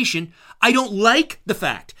organization, I don't like the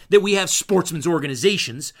fact that we have sportsmen's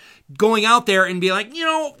organizations going out there and be like,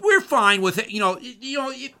 we're fine with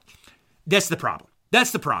it. That's the problem.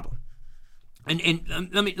 That's the problem. And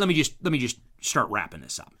let me just start wrapping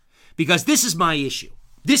this up because this is my issue.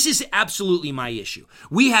 This is absolutely my issue.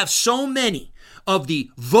 We have so many of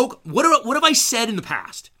the what have I said in the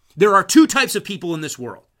past? There are two types of people in this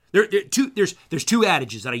world. There's two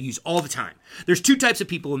adages that I use all the time. There's two types of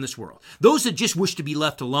people in this world. Those that just wish to be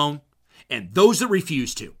left alone and those that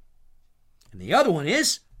refuse to. And the other one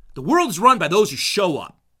is the world is run by those who show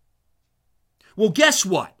up. Well, guess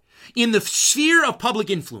what? In the sphere of public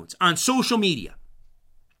influence on social media,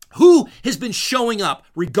 who has been showing up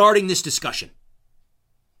regarding this discussion?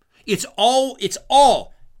 It's all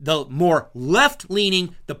the more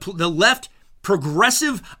left-leaning, the left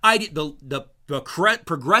progressive the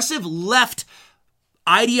progressive left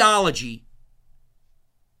ideology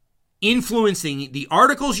influencing the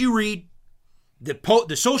articles you read,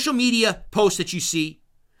 the social media posts that you see,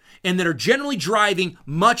 and that are generally driving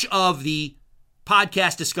much of the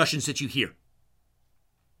podcast discussions that you hear.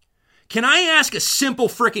 Can I ask a simple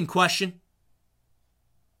frickin' question?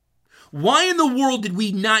 Why in the world did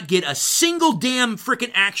we not get a single damn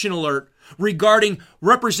frickin' action alert regarding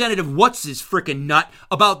Representative What's His frickin' nut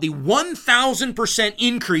about the 1,000%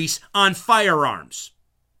 increase on firearms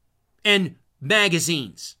and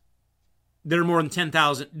magazines that are more than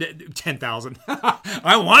 10,000? 10,000.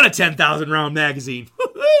 I want a 10,000 round magazine.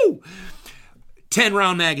 Woo-hoo! 10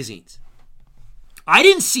 round magazines. I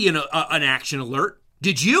didn't see an action alert.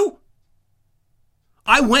 Did you?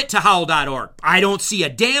 I went to howl.org. I don't see a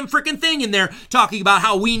damn freaking thing in there talking about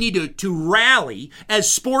how we need to rally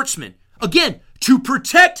as sportsmen. Again, to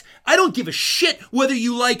protect. I don't give a shit whether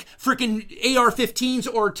you like freaking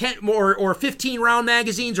AR-15s or 10 or 15-round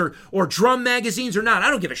magazines or drum magazines or not. I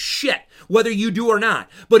don't give a shit whether you do or not.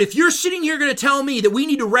 But if you're sitting here going to tell me that we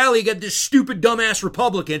need to rally against this stupid dumbass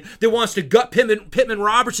Republican that wants to gut Pittman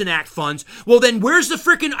Robertson Act funds, well then where's the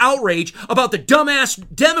freaking outrage about the dumbass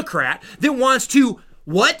Democrat that wants to,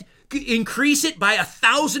 what? Increase it by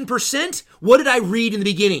 1,000%? What did I read in the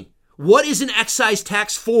beginning? What is an excise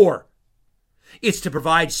tax for? It's to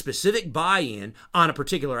provide specific buy-in on a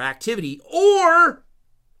particular activity or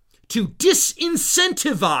to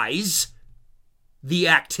disincentivize the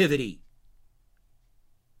activity.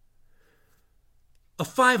 A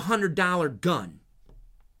 $500 gun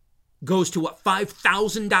goes to what,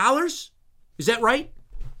 $5,000? Is that right?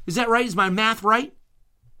 Is that right? Is my math right?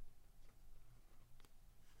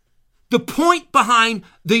 The point behind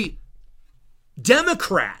the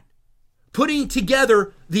Democrat putting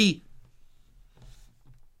together the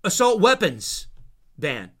assault weapons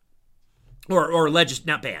ban,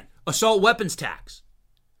 not ban, assault weapons tax.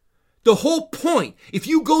 The whole point, if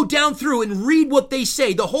you go down through and read what they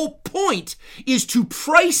say, the whole point is to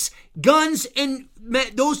price guns and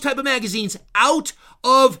those type of magazines out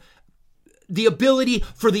of the ability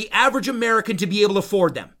for the average American to be able to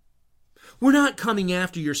afford them. We're not coming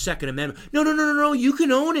after your Second Amendment. No, you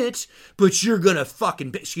can own it, but you're going to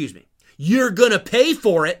you're going to pay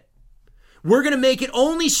for it. We're going to make it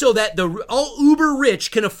only so that the all uber rich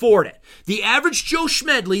can afford it. The average Joe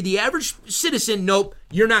Schmedley, the average citizen, nope,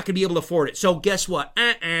 you're not going to be able to afford it. So guess what?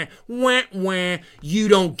 You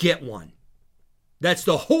don't get one. That's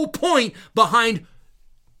the whole point behind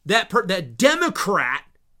that Democrat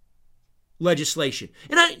legislation.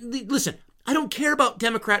 And listen, I don't care about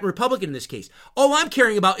Democrat and Republican in this case. All I'm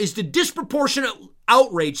caring about is the disproportionate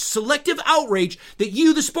outrage, selective outrage that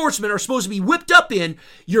you, the sportsmen, are supposed to be whipped up in.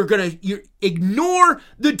 You ignore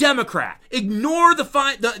the Democrat, ignore the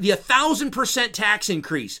 1,000% tax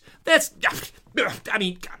increase. It's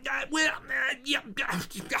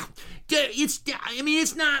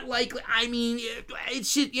not likely.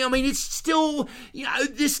 It's still,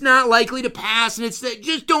 it's not likely to pass, and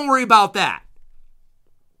just don't worry about that.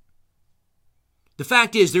 The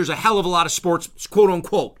fact is, there's a hell of a lot of sports, quote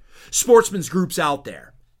unquote, sportsmen's groups out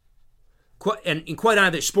there. And quite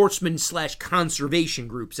honestly, sportsman/conservation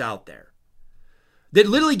groups out there that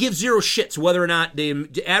literally give zero shits whether or not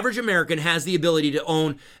the average American has the ability to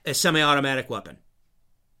own a semi-automatic weapon.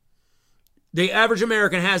 The average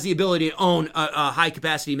American has the ability to own a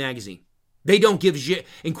high-capacity magazine. They don't give a shit.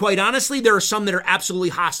 And quite honestly, there are some that are absolutely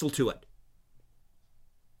hostile to it.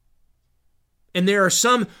 And there are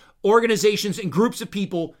some organizations and groups of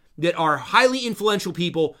people that are highly influential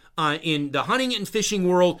people in the hunting and fishing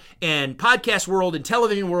world and podcast world and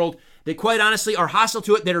television world that quite honestly are hostile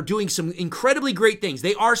to it, that are doing some incredibly great things.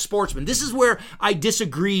 They are sportsmen. This is where I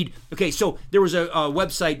disagreed. Okay, so there was a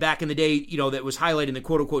website back in the day, that was highlighting the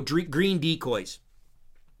quote-unquote green decoys.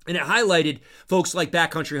 And it highlighted folks like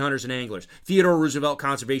Backcountry Hunters and Anglers, Theodore Roosevelt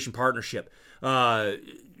Conservation Partnership,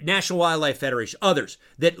 National Wildlife Federation, others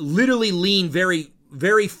that literally lean very,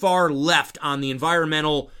 very far left on the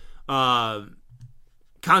environmental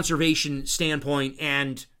conservation standpoint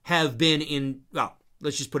and have been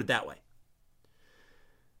let's just put it that way.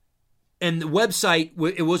 And the website,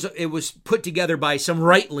 it was put together by some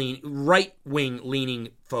right-wing leaning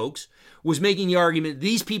folks, was making the argument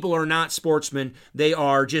these people are not sportsmen, they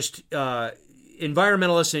are just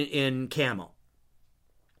environmentalists in camo.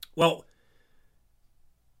 Well,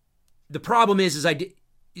 the problem is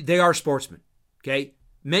they are sportsmen. Okay?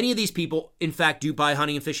 Many of these people, in fact, do buy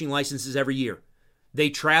hunting and fishing licenses every year. They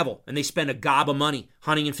travel and they spend a gob of money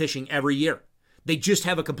hunting and fishing every year. They just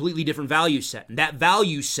have a completely different value set. And that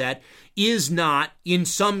value set is not, in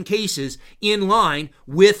some cases, in line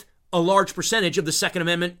with a large percentage of the Second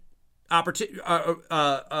Amendment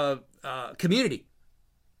community.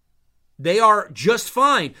 They are just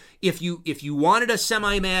fine. If you wanted a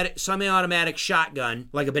semi-automatic shotgun,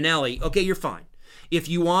 like a Benelli, okay, you're fine. If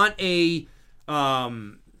you want a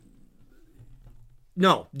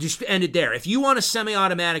no, just end it there. If you want a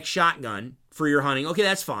semi-automatic shotgun for your hunting, okay,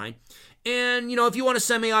 that's fine. And if you want a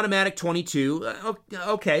semi-automatic 22,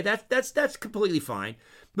 okay, that's completely fine.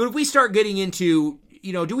 But if we start getting into,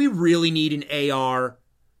 do we really need an AR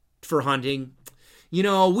for hunting?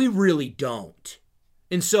 We really don't.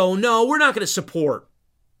 And so, no, we're not going to support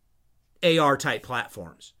AR type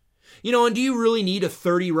platforms. And do you really need a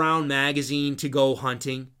 30-round magazine to go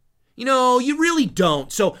hunting? You really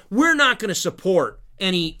don't. So we're not going to support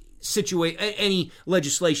any any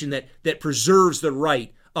legislation that preserves the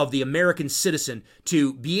right of the American citizen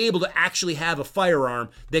to be able to actually have a firearm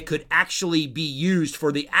that could actually be used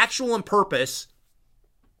for the actual and purpose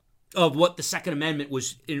of what the Second Amendment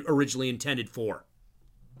was originally intended for.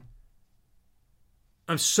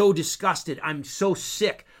 I'm so disgusted. I'm so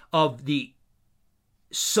sick of the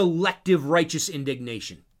selective righteous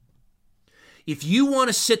indignation. If you want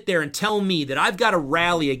to sit there and tell me that I've got to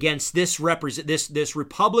rally against this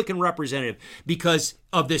Republican representative because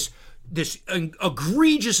of this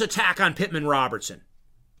egregious attack on Pittman Robertson,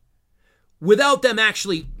 without them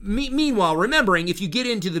actually, meanwhile, remembering, if you get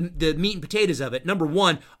into the meat and potatoes of it, number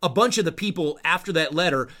one, a bunch of the people after that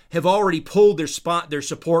letter have already pulled their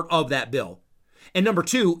support of that bill. And number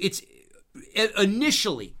two, it's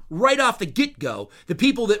initially, right off the get-go, the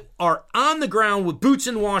people that are on the ground with boots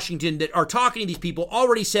in Washington that are talking to these people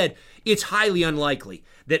already said it's highly unlikely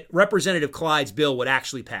that Representative Clyde's bill would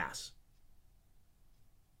actually pass.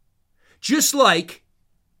 Just like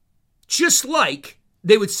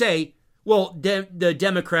they would say, well, the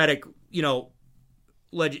Democratic, the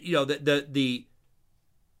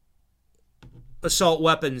Assault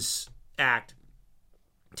Weapons Act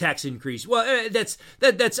tax increase, well, that's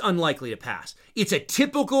unlikely to pass. It's a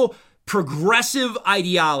typical progressive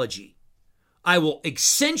ideology. I will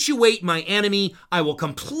accentuate my enemy. I will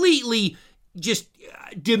completely just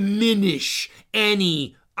diminish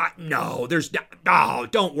any.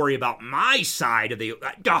 Don't worry about my side of the.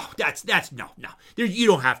 No. You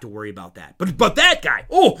don't have to worry about that. But that guy.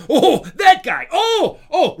 That guy.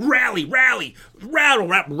 Rally,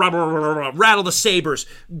 rattle the sabers,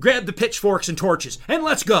 grab the pitchforks and torches, and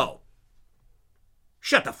let's go.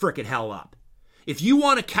 Shut the frickin' hell up. If you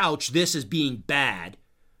want to couch this as being bad,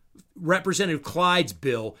 Representative Clyde's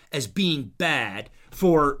bill as being bad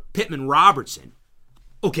for Pittman Robertson,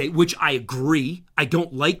 okay, which I agree, I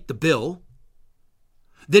don't like the bill,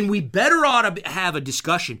 then we better ought to have a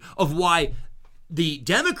discussion of why the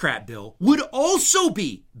Democrat bill would also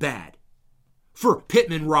be bad for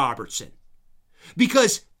Pittman Robertson.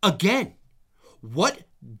 Because, again,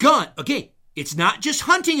 it's not just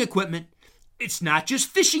hunting equipment, it's not just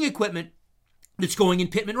fishing equipment that's going in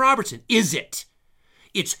Pittman Robertson, is it?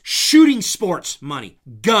 It's shooting sports money,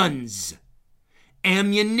 guns,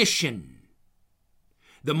 ammunition.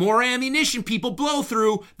 The more ammunition people blow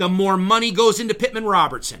through, the more money goes into Pittman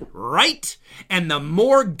Robertson, right? And the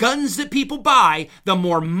more guns that people buy, the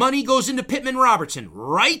more money goes into Pittman Robertson,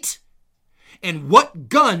 right? And what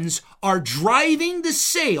guns are driving the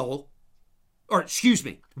sale, what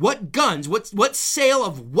sale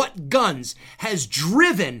of what guns has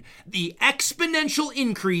driven the exponential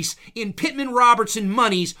increase in Pittman Robertson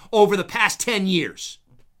monies over the past 10 years?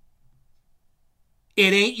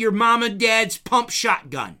 It ain't your mom and dad's pump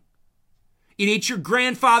shotgun. It ain't your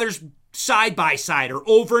grandfather's side-by-side or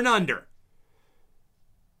over and under.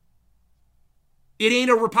 It ain't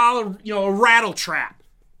a Rapala, a rattle trap.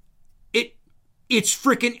 It's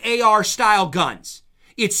freaking AR-style guns.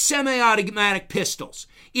 It's semi-automatic pistols.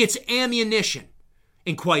 It's ammunition.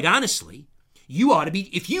 And quite honestly, you ought to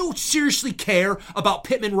be, if you seriously care about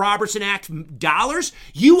Pittman Robertson Act dollars,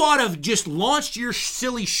 you ought to have just launched your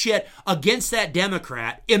silly shit against that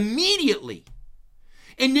Democrat immediately.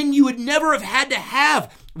 And then you would never have had to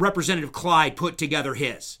have Representative Clyde put together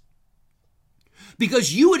his.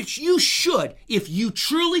 Because you should, if you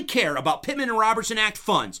truly care about Pittman and Robertson Act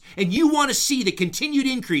funds, and you want to see the continued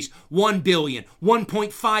increase, $1 billion,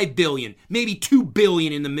 $1.5 billion, maybe $2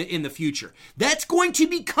 billion in the future. That's going to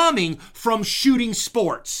be coming from shooting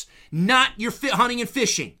sports, not your hunting and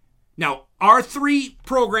fishing. Now, our three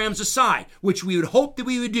programs aside, which we would hope that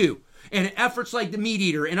we would do, and efforts like the Meat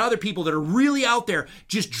Eater and other people that are really out there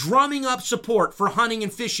just drumming up support for hunting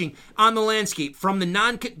and fishing on the landscape from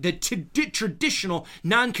the traditional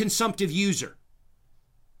non-consumptive user.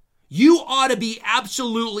 You ought to be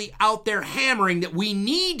absolutely out there hammering that we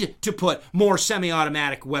need to put more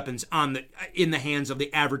semi-automatic weapons in the hands of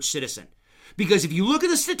the average citizen. Because if you look at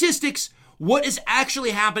the statistics, what is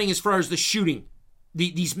actually happening as far as the shooting,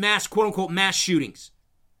 these mass, quote-unquote, mass shootings?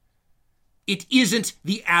 It isn't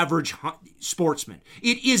the average sportsman.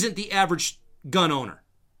 It isn't the average gun owner.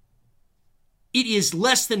 It is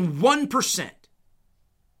less than 1%.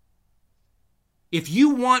 If you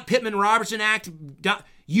want Pittman Robertson Act,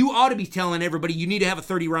 you ought to be telling everybody you need to have a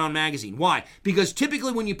 30-round magazine. Why? Because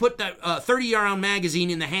typically when you put that 30-round magazine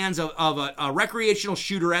in the hands of a recreational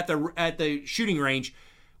shooter at the shooting range,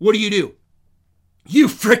 what do? You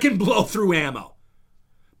frickin' blow through ammo.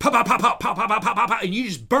 Pop, pop, pop, pop, pop, pop, pop, pop, pop, and you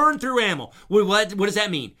just burn through ammo. What does that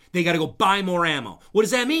mean? They got to go buy more ammo. What does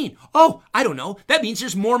that mean? Oh, I don't know. That means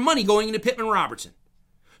there's more money going into Pittman Robertson.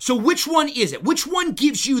 So which one is it? Which one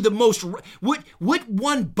gives you the most, what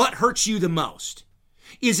one butt hurts you the most?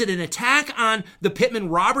 Is it an attack on the Pittman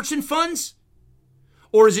Robertson funds?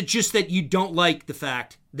 Or is it just that you don't like the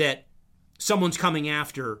fact that someone's coming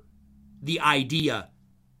after the idea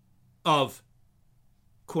of,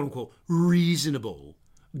 quote unquote, reasonable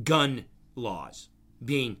gun laws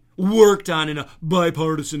being worked on in a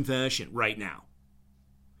bipartisan fashion right now?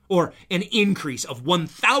 Or an increase of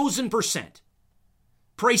 1,000%,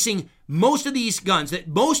 pricing most of these guns, that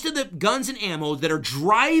most of the guns and ammo that are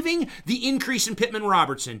driving the increase in Pittman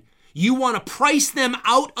Robertson, you want to price them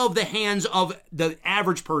out of the hands of the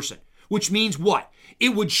average person, which means what? It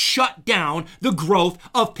would shut down the growth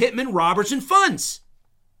of Pittman Robertson funds.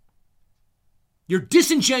 You're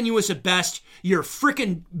disingenuous at best. You're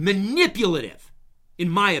freaking manipulative, in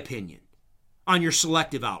my opinion, on your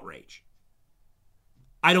selective outrage.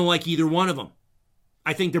 I don't like either one of them.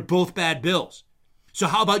 I think they're both bad bills. So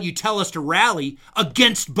how about you tell us to rally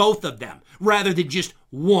against both of them rather than just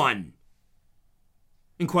one?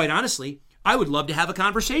 And quite honestly, I would love to have a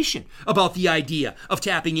conversation about the idea of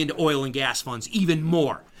tapping into oil and gas funds even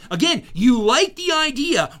more. Again, you liked the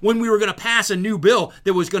idea when we were going to pass a new bill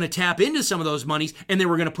that was going to tap into some of those monies and they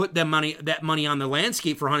were going to put that money on the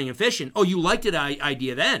landscape for hunting and fishing. Oh, you liked that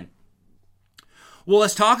idea then. Well,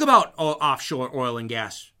 let's talk about offshore oil and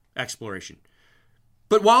gas exploration.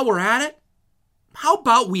 But while we're at it, how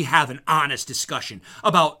about we have an honest discussion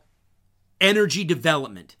about energy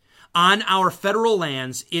development on our federal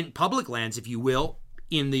lands, in public lands, if you will,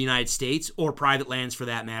 in the United States, or private lands for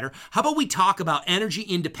that matter? How about we talk about energy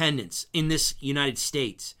independence in this United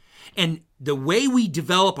States and the way we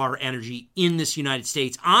develop our energy in this United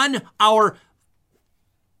States on our,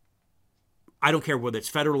 I don't care whether it's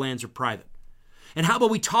federal lands or private. And how about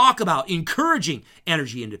we talk about encouraging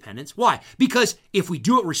energy independence? Why? Because if we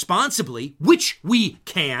do it responsibly, which we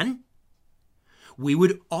can, we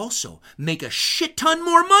would also make a shit ton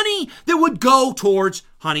more money that would go towards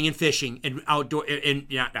hunting and fishing and outdoor,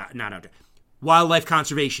 and not outdoor, wildlife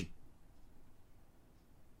conservation.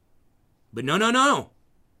 But no.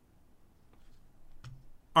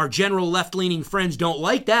 Our general left-leaning friends don't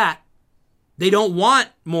like that. They don't want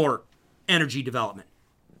more energy development.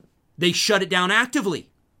 They shut it down actively.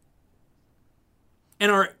 And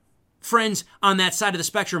our friends on that side of the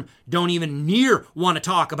spectrum don't even near want to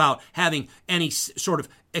talk about having any sort of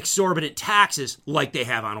exorbitant taxes like they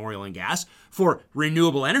have on oil and gas for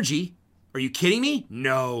renewable energy. Are you kidding me?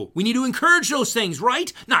 No. We need to encourage those things,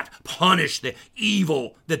 right? Not punish the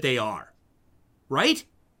evil that they are. Right?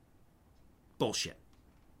 Bullshit.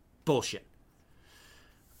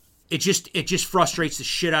 It just frustrates the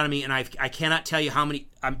shit out of me, and I cannot tell you how many.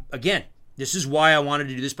 Again, this is why I wanted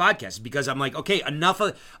to do this podcast, because I'm like, okay, enough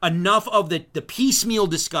of the piecemeal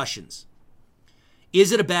discussions.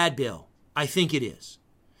 Is it a bad bill? I think it is,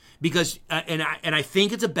 because and I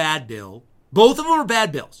think it's a bad bill. Both of them are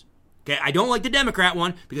bad bills. Okay, I don't like the Democrat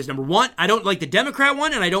one because, number one, I don't like the Democrat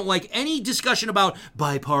one, and I don't like any discussion about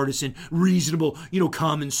bipartisan, reasonable,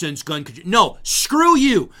 common sense gun control. No, screw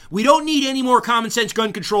you. We don't need any more common sense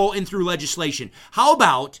gun control in through legislation. How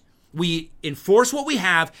about we enforce what we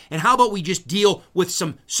have, and how about we just deal with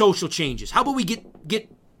some social changes? How about we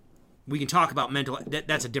we can talk about mental,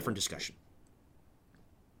 that's a different discussion.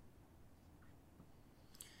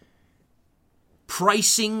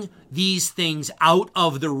 Pricing these things out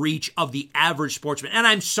of the reach of the average sportsman. And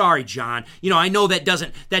I'm sorry, John. I know that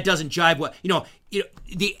doesn't jive. What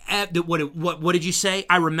did you say?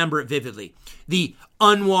 I remember it vividly. The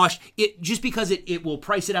unwashed. Just because it will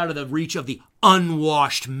price it out of the reach of the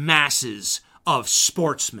unwashed masses of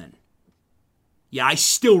sportsmen. Yeah, I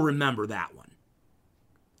still remember that one.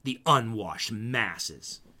 The unwashed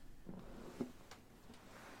masses.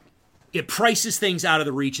 It prices things out of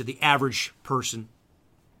the reach of the average person.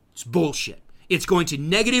 It's bullshit. It's going to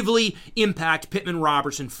negatively impact Pittman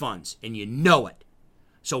Robertson funds, and you know it.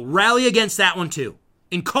 So rally against that one too,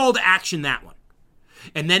 and call to action that one.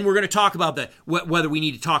 And then we're going to talk about whether we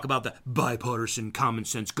need to talk about the bipartisan common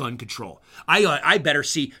sense gun control. I better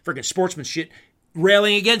see freaking sportsman shit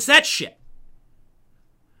railing against that shit.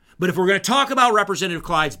 But if we're going to talk about Representative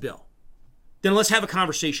Clyde's bill, then let's have a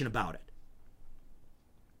conversation about it.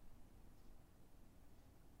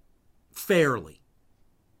 Fairly,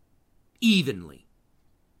 evenly.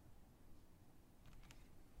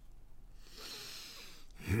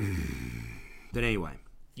 But anyway,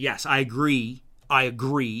 yes, I agree,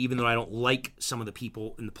 even though I don't like some of the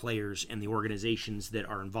people and the players and the organizations that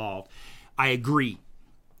are involved. I agree.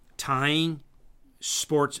 Tying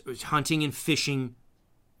sports, hunting and fishing,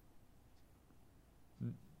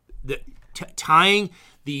 tying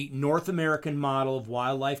the North American model of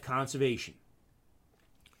wildlife conservation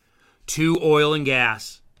to oil and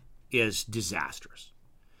gas is disastrous,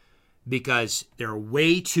 because there are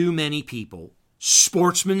way too many people,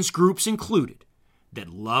 sportsmen's groups included, that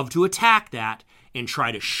love to attack that and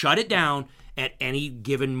try to shut it down at any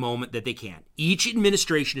given moment that they can. Each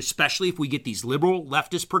administration, especially if we get these liberal,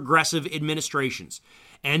 leftist, progressive administrations,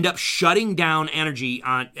 end up shutting down energy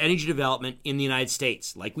development in the United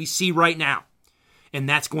States, like we see right now. And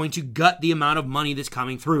that's going to gut the amount of money that's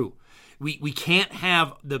coming through. We can't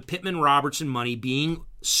have the Pittman-Robertson money being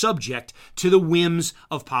subject to the whims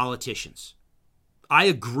of politicians. I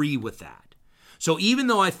agree with that. So even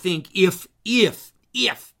though I think if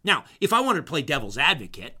I wanted to play devil's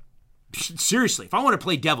advocate, seriously, if I want to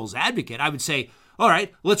play devil's advocate, I would say, all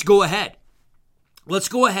right, let's go ahead. Let's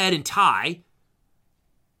go ahead and tie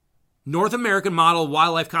North American model of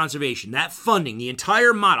wildlife conservation, that funding, the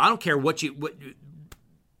entire model. I don't care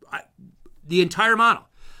the entire model.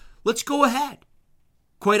 Let's go ahead.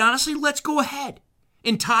 Quite honestly, let's go ahead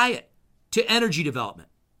and tie it to energy development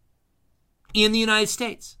in the United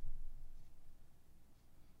States.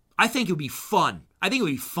 I think it would be fun. I think it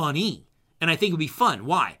would be funny. And I think it would be fun.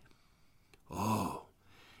 Why? Oh,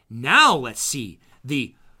 now let's see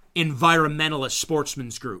the environmentalist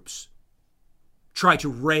sportsmen's groups try to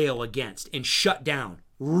rail against and shut down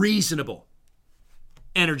reasonable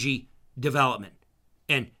energy development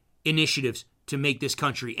and initiatives to make this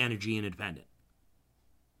country energy independent.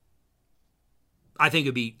 I think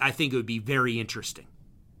it would be very interesting.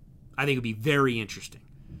 I think it would be very interesting.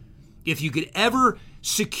 If you could ever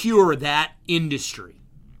secure that industry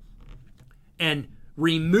and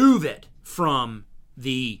remove it from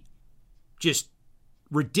the just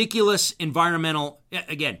ridiculous environmental,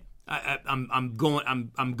 again, I'm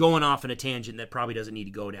going off on a tangent that probably doesn't need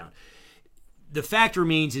to go down. The fact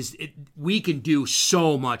remains is we can do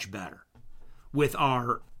so much better with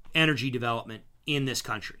our energy development in this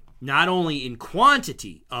country. Not only in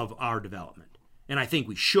quantity of our development, and I think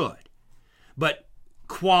we should, but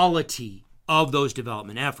quality of those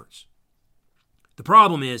development efforts. The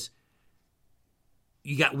problem is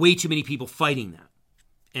you got way too many people fighting that,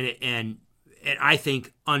 and I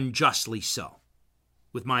think unjustly so,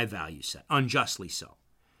 with my value set, unjustly so.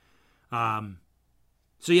 So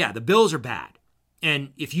yeah, the bills are bad,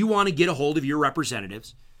 and if you want to get a hold of your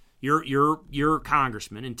representatives, your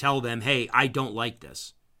congressman, and tell them, hey, I don't like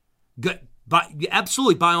this. Good,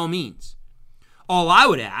 absolutely, by all means. All I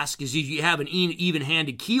would ask is if you have an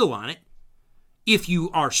even-handed keel on it, if you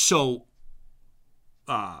are so,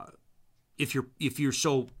 if you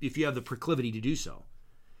have the proclivity to do so,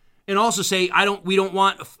 and also say we don't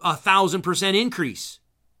want 1,000% increase.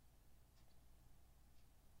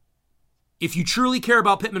 If you truly care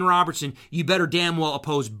about Pittman-Robertson, you better damn well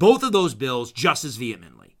oppose both of those bills just as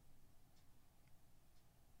vehemently.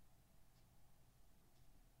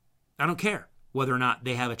 I don't care whether or not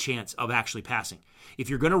they have a chance of actually passing. If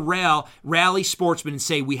you're going to rally sportsmen and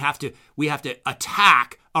say we have to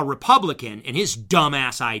attack a Republican and his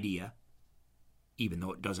dumbass idea, even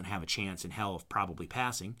though it doesn't have a chance in hell of probably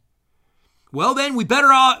passing, well then we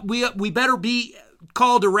better be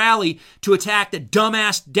called to rally to attack the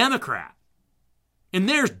dumbass Democrat and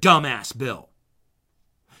their dumbass bill,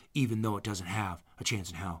 even though it doesn't have a chance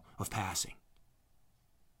in hell of passing.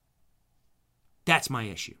 That's my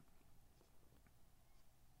issue.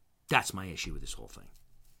 That's my issue with this whole thing.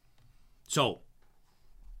 So,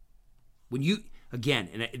 when you, again,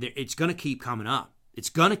 and it's going to keep coming up. It's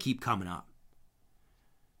going to keep coming up.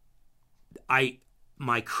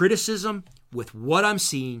 My criticism with what I'm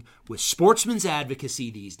seeing with sportsmen's advocacy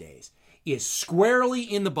these days is squarely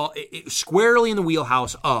in the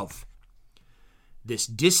wheelhouse of this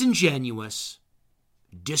disingenuous,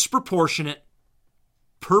 disproportionate,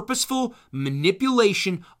 purposeful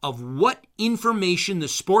manipulation of what information the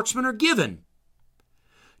sportsmen are given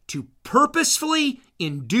to purposefully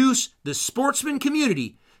induce the sportsman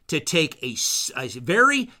community to take a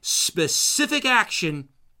very specific action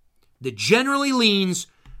that generally leans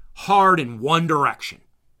hard in one direction.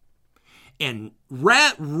 And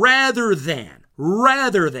rather than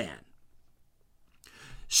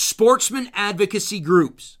sportsman advocacy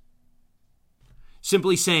groups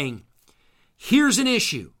simply saying, here's an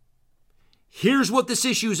issue. Here's what this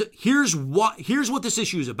issue is. Here's what this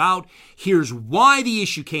issue is about. Here's why the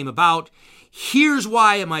issue came about. Here's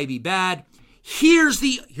why it might be bad. Here's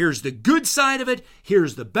the good side of it.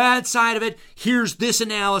 Here's the bad side of it. Here's this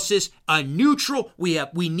analysis. A neutral. We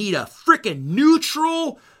need a frickin'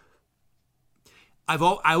 neutral. I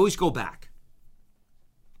always go back.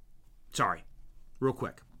 Sorry, real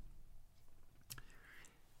quick.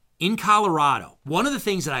 in Colorado, one of the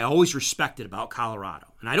things that I always respected about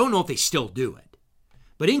Colorado, and I don't know if they still do it,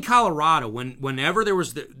 but in Colorado, whenever there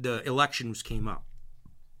was the elections came up,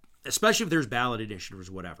 especially if there's ballot initiatives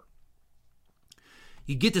or whatever,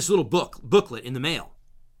 you get this little booklet in the mail.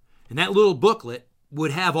 And that little booklet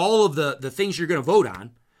would have all of the things you're going to vote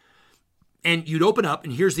on. And you'd open up,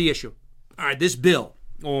 and here's the issue. All right, this bill,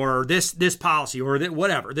 or this policy, or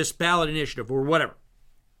whatever, this ballot initiative, or whatever.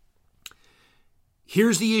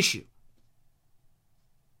 Here's the issue.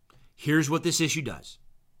 Here's what this issue does.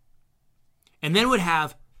 And then it would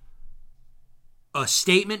have a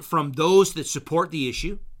statement from those that support the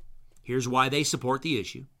issue. Here's why they support the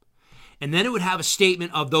issue. And then it would have a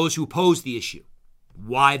statement of those who oppose the issue,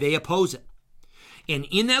 why they oppose it. And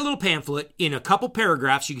in that little pamphlet, in a couple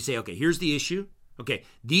paragraphs, you can say, okay, here's the issue. Okay,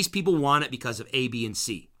 these people want it because of A, B, and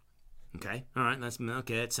C. Okay, all right,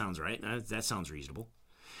 that sounds right. That sounds reasonable.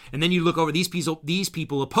 And then you look over, these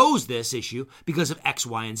people oppose this issue because of X,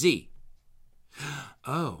 Y, and Z.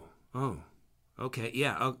 Oh, okay,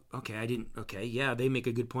 yeah, okay, yeah, they make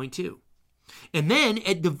a good point too. And then,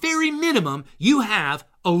 at the very minimum, you have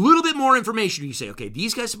a little bit more information. You say, okay,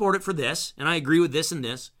 these guys support it for this, and I agree with this and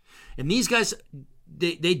this. And these guys,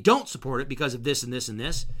 they don't support it because of this and this and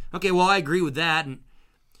this. Okay, well, I agree with that. And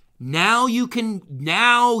now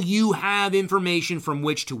you have information from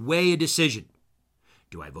which to weigh a decision.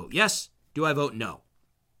 Do I vote yes? Do I vote no?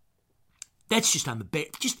 That's just on the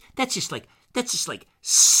that's just like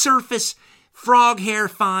surface frog hair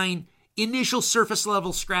fine, initial surface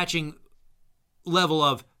level scratching level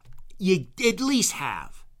of you at least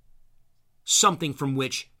have something from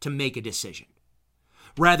which to make a decision.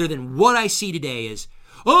 Rather than what I see today is,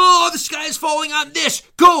 oh, the sky is falling on this.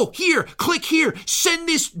 Go here, click here, send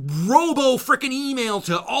this robo freaking email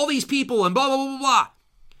to all these people and blah, blah, blah, blah, blah.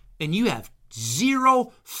 And you have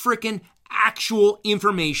zero freaking actual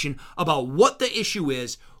information about what the issue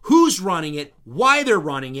is, who's running it, why they're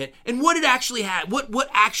running it, and what it actually had, what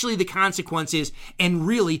actually the consequence is, and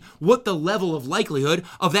really what the level of likelihood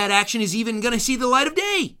of that action is even going to see the light of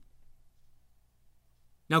day.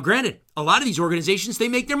 Now, granted, a lot of these organizations, they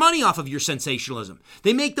make their money off of your sensationalism.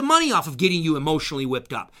 They make the money off of getting you emotionally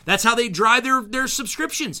whipped up. That's how they drive their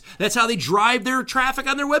subscriptions. That's how they drive their traffic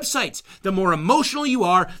on their websites. The more emotional you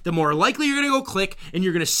are, the more likely you're going to go click, and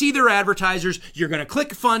you're going to see their advertisers. You're going to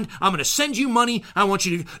click fund. I'm going to send you money. I want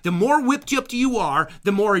you to, the more whipped up you are,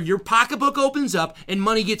 the more your pocketbook opens up, and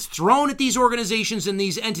money gets thrown at these organizations and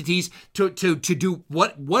these entities to do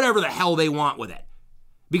whatever the hell they want with it.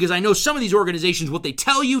 Because I know some of these organizations, what they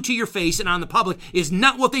tell you to your face and on the public is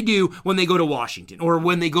not what they do when they go to Washington or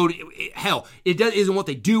when they go to, hell, isn't what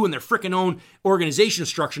they do in their freaking own organization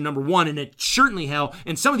structure, number one, and it's certainly, hell,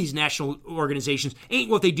 and some of these national organizations ain't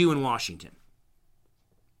what they do in Washington.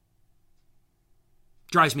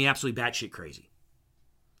 Drives me absolutely batshit crazy.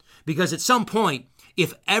 Because at some point,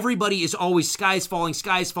 if everybody is always skies falling,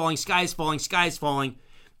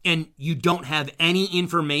 and you don't have any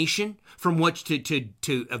information from which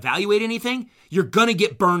to evaluate anything, you're going to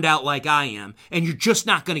get burned out like I am, and you're just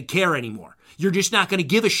not going to care anymore. You're just not going to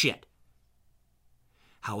give a shit.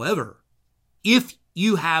 However, if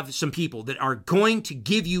you have some people that are going to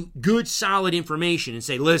give you good, solid information and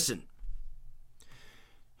say, listen,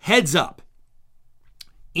 heads up,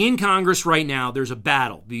 in Congress right now, there's a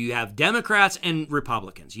battle. You have Democrats and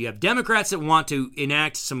Republicans. You have Democrats that want to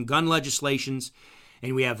enact some gun legislations,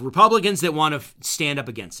 and we have Republicans that want to stand up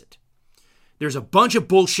against it. There's a bunch of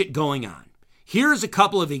bullshit going on. Here's a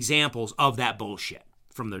couple of examples of that bullshit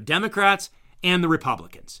from the Democrats and the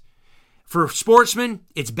Republicans. For sportsmen,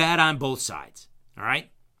 it's bad on both sides. All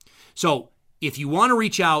right? So if you want to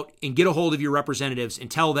reach out and get a hold of your representatives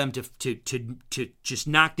and tell them to just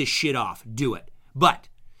knock this shit off, do it. But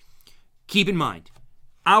keep in mind,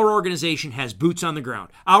 our organization has boots on the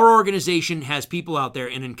ground. Our organization has people out there,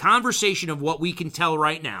 and in conversation of what we can tell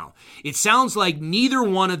right now, it sounds like neither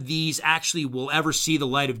one of these actually will ever see the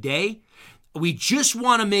light of day. We just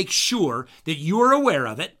want to make sure that you are aware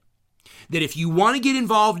of it, that if you want to get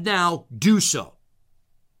involved now, do so.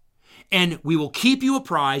 And we will keep you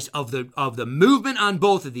apprised of the movement on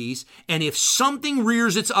both of these, and if something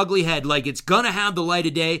rears its ugly head like it's going to have the light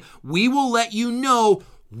of day, we will let you know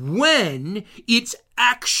when it's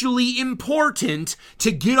actually important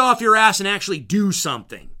to get off your ass and actually do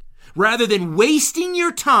something, rather than wasting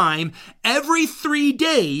your time every 3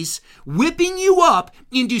 days whipping you up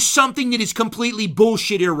into something that is completely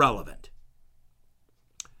bullshit irrelevant.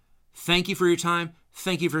 Thank you for your time.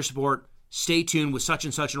 Thank you for your support. Stay tuned with such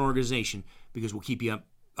and such an organization because we'll keep you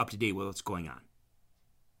up to date with what's going on.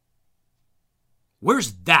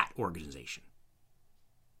 Where's that organization?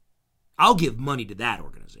 I'll give money to that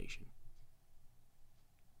organization.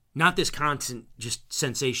 Not this constant just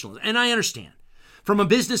sensational. And I understand. From a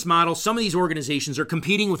business model, some of these organizations are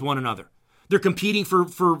competing with one another. They're competing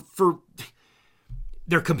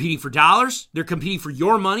they're competing for dollars. They're competing for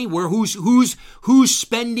your money. Who's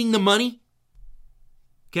spending the money?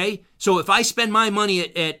 Okay? So if I spend my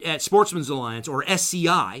money at Sportsman's Alliance or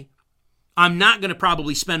SCI, I'm not going to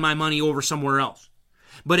probably spend my money over somewhere else.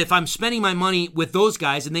 But if I'm spending my money with those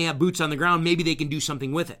guys and they have boots on the ground, maybe they can do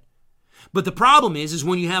something with it. But the problem is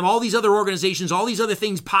when you have all these other organizations, all these other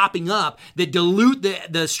things popping up that dilute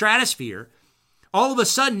the stratosphere, all of a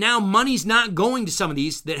sudden now money's not going to some of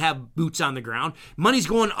these that have boots on the ground. Money's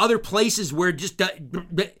going to other places where just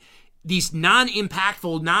these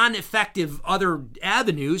non-impactful, non-effective other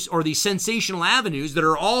avenues or these sensational avenues that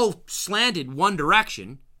are all slanted one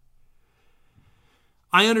direction.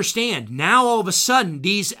 I understand. Now all of a sudden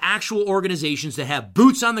these actual organizations that have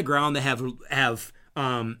boots on the ground, that have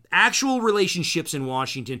actual relationships in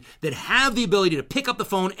Washington, that have the ability to pick up the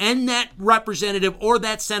phone, and that representative or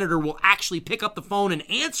that senator will actually pick up the phone and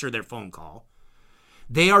answer their phone call,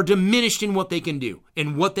 they are diminished in what they can do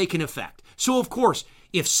and what they can affect. So of course,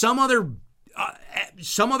 if some other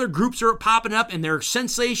groups are popping up and they're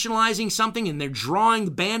sensationalizing something and they're drawing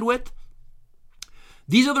the bandwidth,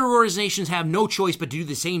 these other organizations have no choice but to do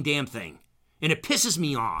the same damn thing. And it pisses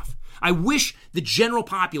me off. I wish the general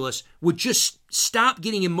populace would just stop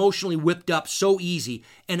getting emotionally whipped up so easy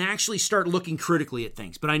and actually start looking critically at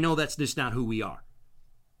things. But I know that's just not who we are.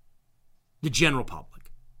 The general public.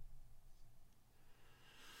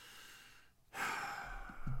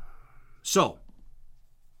 So,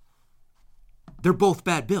 they're both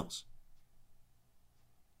bad bills.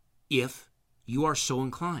 If you are so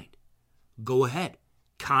inclined, go ahead.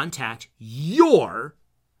 Contact your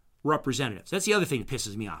representatives. That's the other thing that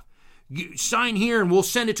pisses me off. You sign here and we'll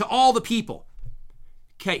send it to all the people.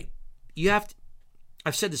 Okay,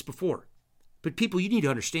 I've said this before, but people, you need to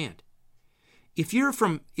understand. If you're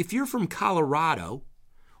from Colorado,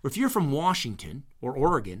 or if you're from Washington or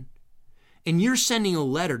Oregon, and you're sending a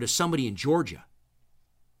letter to somebody in Georgia,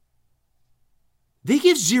 they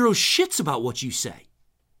give zero shits about what you say.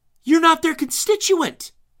 You're not their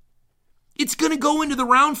constituent. It's going to go into the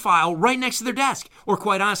round file right next to their desk. Or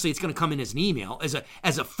quite honestly, it's going to come in as an email,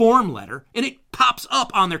 as a form letter, and it pops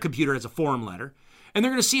up on their computer as a form letter. And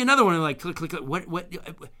they're going to see another one and like, click, what?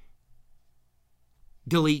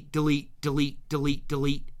 Delete.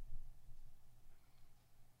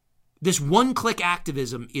 This one-click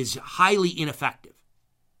activism is highly ineffective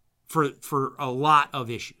for a lot of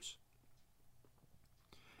issues.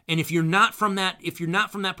 And if you're not from that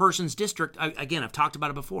person's district, again, I've talked about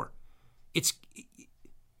it before.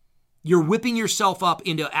 You're whipping yourself up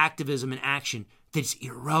into activism and action that's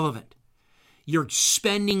irrelevant. You're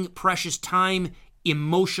spending precious time,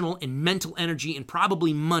 emotional and mental energy, and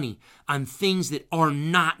probably money on things that are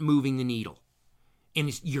not moving the needle.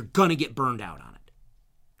 And you're going to get burned out on it.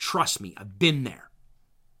 Trust me, I've been there.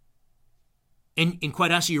 And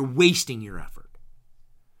quite honestly, you're wasting your effort.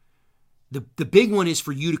 The big one is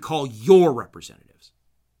for you to call your representatives.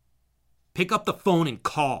 Pick up the phone and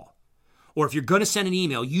call. Or if you're going to send an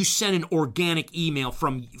email, you send an organic email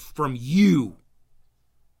from you.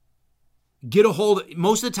 Get a hold of,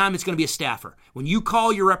 most of the time it's going to be a staffer. When you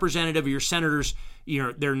call your representative or your senators,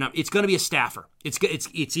 it's going to be a staffer.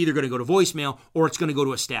 It's either going to go to voicemail or it's going to go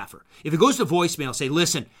to a staffer. If it goes to voicemail, say,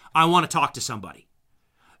 listen, I want to talk to somebody.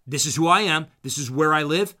 This is who I am. This is where I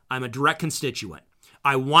live. I'm a direct constituent.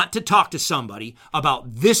 I want to talk to somebody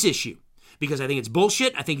about this issue because I think it's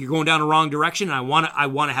bullshit. I think you're going down the wrong direction, and I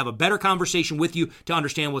want to have a better conversation with you to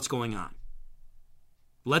understand what's going on.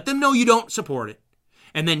 Let them know you don't support it,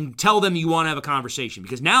 and then tell them you want to have a conversation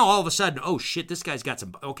because now all of a sudden, oh shit, this guy's got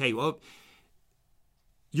some. Okay, well,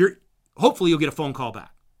 hopefully you'll get a phone call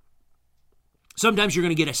back. Sometimes you're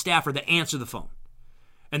going to get a staffer that answer the phone.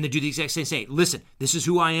 And they do the exact same thing. Listen, this is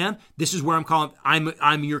who I am. This is where I'm calling.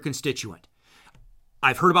 I'm your constituent.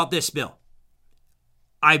 I've heard about this bill.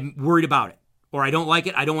 I'm worried about it. Or I don't like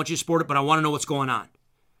it. I don't want you to support it, but I want to know what's going on.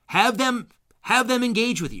 Have them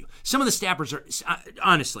engage with you. Some of the staffers are,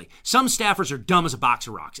 honestly, some staffers are dumb as a box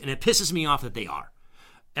of rocks. And it pisses me off that they are.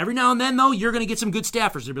 Every now and then, though, you're going to get some good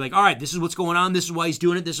staffers. They'll be like, all right, this is what's going on. This is why he's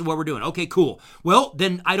doing it. This is what we're doing. Okay, cool. Well,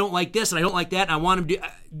 then I don't like this and I don't like that. And I want him to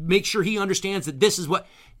make sure he understands that this is what.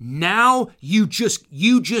 Now you just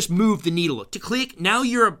move the needle. To click, now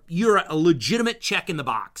you're a legitimate check in the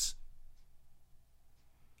box.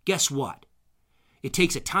 Guess what? It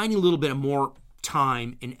takes a tiny little bit of more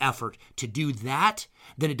time and effort to do that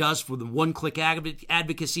than it does for the one-click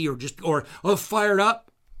advocacy or fired up.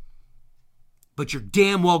 but you're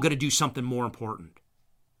damn well going to do something more important.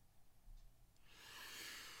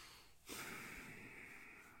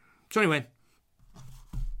 So anyway,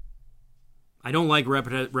 I don't like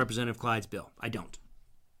Representative Clyde's bill. I don't.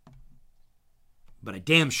 But I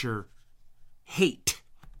damn sure hate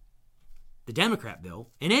the Democrat bill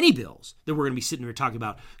and any bills that we're going to be sitting here talking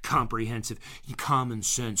about comprehensive, common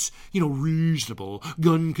sense, reasonable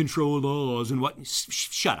gun control laws and what.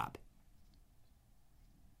 Shut up.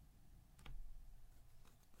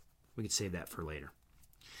 We could save that for later.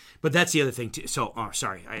 But that's the other thing too. So,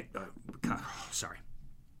 sorry. Sorry.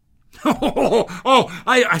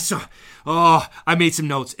 I saw. I made some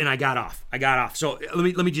notes and I got off. So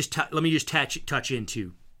let me just touch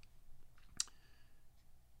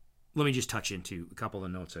into a couple of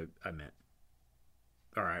notes I meant.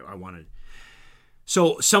 All right, I wanted.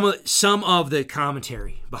 So some of the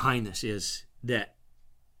commentary behind this is that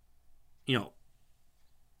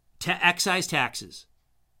excise taxes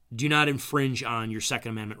do not infringe on your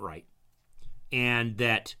Second Amendment right, and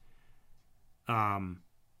that that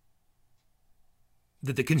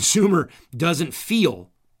the consumer doesn't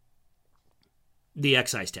feel the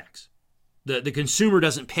excise tax. The consumer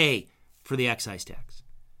doesn't pay for the excise tax.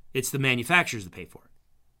 It's the manufacturers that pay for it.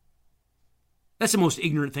 That's the most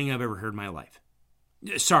ignorant thing I've ever heard in my life.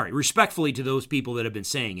 Sorry, respectfully to those people that have been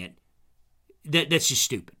saying it, that's just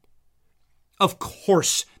stupid. Of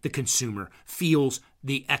course the consumer feels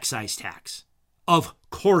the excise tax. Of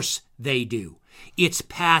course they do. It's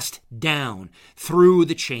passed down through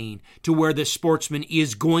the chain to where the sportsman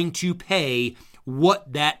is going to pay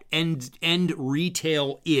what that end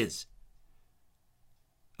retail is.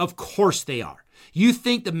 Of course they are. You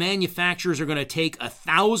think the manufacturers are going to take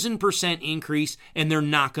 1,000% increase and they're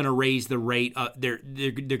not going to raise the rate? They're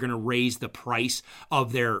going to raise the price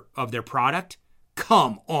of their product?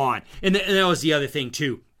 Come on! And that was the other thing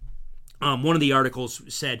too. One of the articles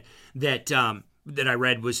said that that I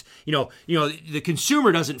read was, the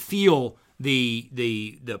consumer doesn't feel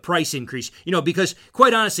the price increase, because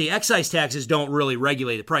quite honestly, excise taxes don't really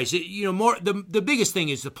regulate the price. The biggest thing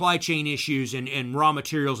is supply chain issues and raw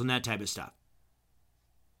materials and that type of stuff.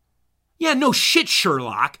 Yeah, no shit,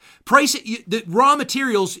 Sherlock. The raw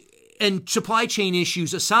materials and supply chain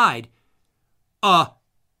issues aside,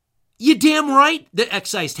 you damn right that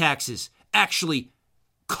excise taxes actually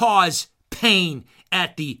cause pain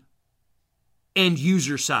at the end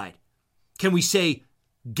user side. Can we say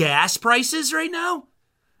gas prices right now?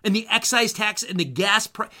 And the excise tax and the gas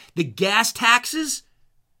taxes?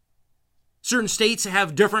 Certain states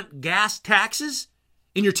have different gas taxes,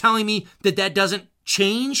 and you're telling me that doesn't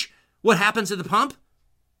change what happens at the pump?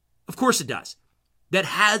 Of course it does.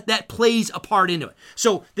 That plays a part into it.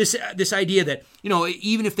 So this idea that,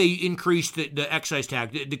 even if they increase the excise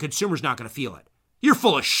tax, the consumer's not going to feel it. You're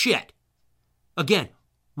full of shit. Again,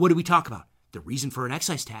 what do we talk about? The reason for an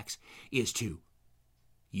excise tax is to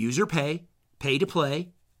user pay to play,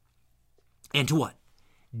 and to what?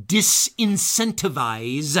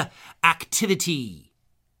 Disincentivize activity.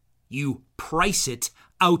 You price it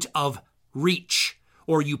out of reach,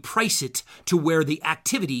 or you price it to where the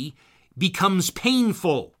activity becomes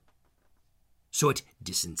painful. So it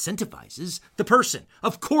disincentivizes the person.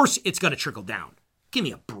 Of course it's going to trickle down. Give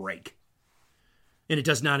me a break. And it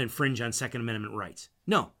does not infringe on Second Amendment rights.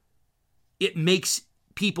 No. It makes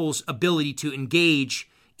people's ability to engage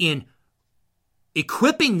in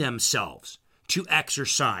equipping themselves to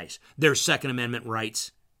exercise their Second Amendment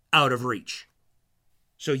rights out of reach.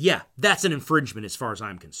 So yeah, that's an infringement as far as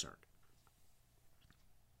I'm concerned.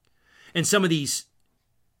 And some of these,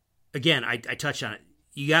 again, I touched on it.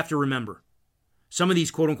 You have to remember, some of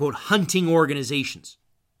these quote-unquote hunting organizations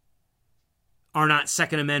are not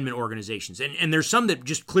Second Amendment organizations. And there's some that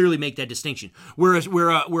just clearly make that distinction. We're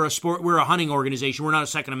a hunting organization. We're not a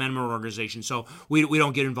Second Amendment organization, so we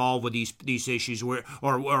don't get involved with these issues.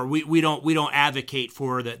 We don't advocate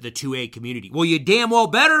for the 2A community. Well, you damn well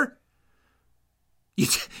better.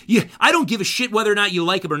 I don't give a shit whether or not you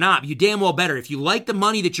like them or not. But you damn well better. If you like the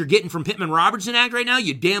money that you're getting from Pittman Robertson Act right now,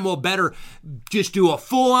 you damn well better just do a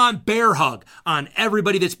full-on bear hug on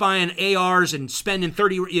everybody that's buying ARs and spending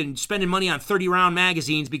money on 30-round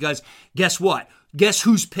magazines, because guess what? Guess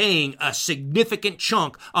who's paying a significant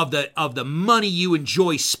chunk of the money you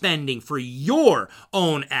enjoy spending for your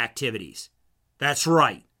own activities? That's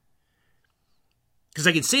right. Because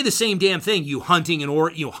I can say the same damn thing, you hunting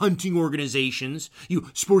organizations, you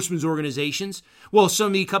sportsmen's organizations. Well,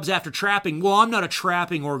 somebody comes after trapping. Well, I'm not a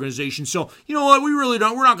trapping organization, so you know what? We're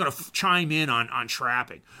not going to chime in on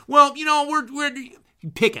trapping. Well, we're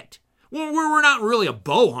pick it. Well, we're not really a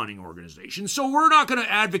bow hunting organization, so we're not going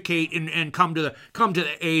to advocate and come to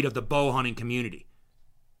the aid of the bow hunting community.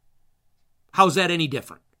 How's that any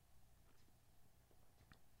different?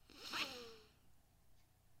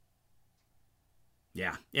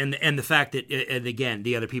 Yeah, and the fact that, and again,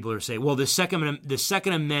 the other people are saying, well, the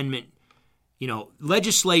Second Amendment,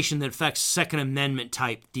 legislation that affects Second Amendment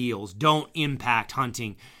type deals don't impact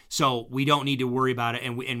hunting, so we don't need to worry about it.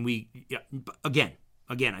 And we again,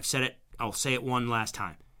 I've said it. I'll say it one last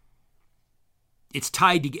time. It's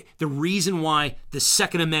tied to the reason why the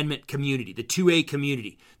Second Amendment community, the 2A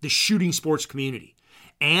community, the shooting sports community,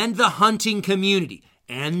 and the hunting community,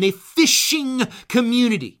 and the fishing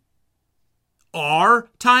community are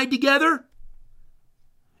tied together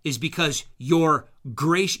is because your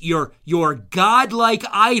godlike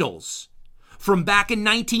idols from back in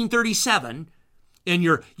 1937 and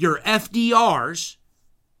your FDRs,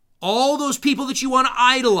 all those people that you want to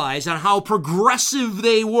idolize on how progressive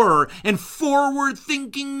they were and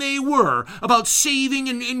forward-thinking they were about saving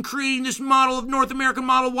and creating this model of North American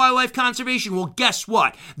model wildlife conservation. Well, guess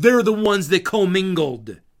what? They're the ones that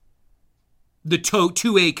commingled the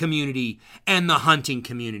 2A community and the hunting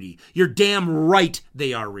community. You're damn right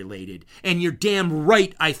they are related. And you're damn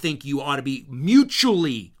right I think you ought to be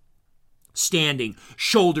mutually standing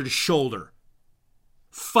shoulder to shoulder,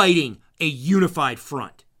 fighting a unified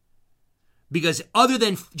front. Because other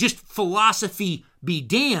than just philosophy be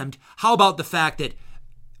damned, how about the fact that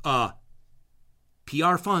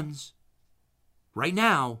PR funds right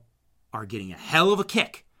now are getting a hell of a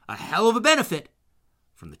kick, a hell of a benefit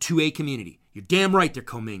from the 2A community. You're damn right they're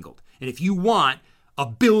commingled. And if you want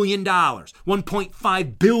 $1 billion,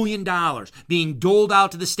 $1.5 billion being doled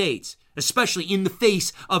out to the states, especially in the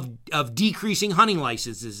face of decreasing hunting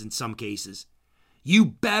licenses in some cases, you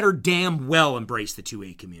better damn well embrace the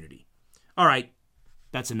 2A community. All right,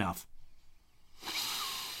 that's enough.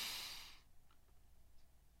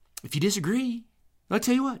 If you disagree, I'll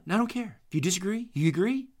tell you what, I don't care. If you disagree, you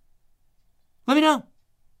agree, let me know.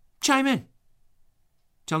 Chime in.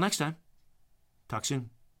 Till next time, talk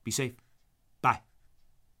soon. Be safe. Bye.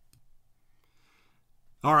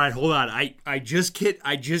 All right, hold on. I just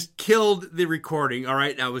killed the recording. All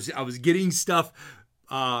right, I was getting stuff.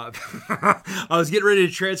 I was getting ready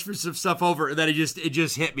to transfer some stuff over, and then it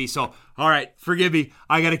just hit me. So, all right, forgive me.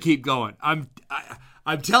 I got to keep going. I'm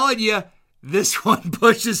telling you, this one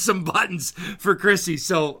pushes some buttons for Chrissy.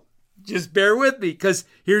 So just bear with me, because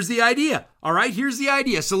here's the idea. All right, here's the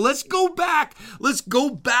idea. So let's go back. Let's go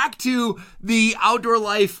back to the Outdoor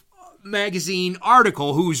Life magazine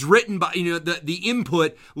article, who's written by, the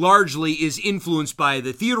input largely is influenced by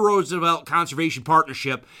the Theodore Roosevelt Conservation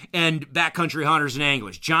Partnership and Backcountry Hunters and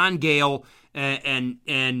Anglers, John Gale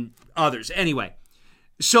and others. Anyway,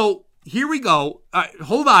 so here we go.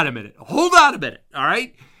 Hold on a minute. All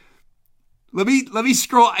right. Let me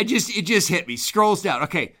scroll. It just hit me. Scrolls down.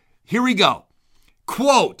 Okay, here we go.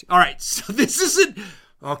 Quote. All right. So this isn't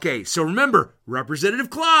okay. So remember, Representative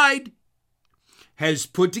Clyde has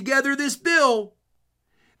put together this bill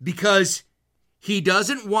because he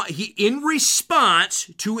doesn't want, in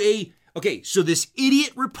response to so this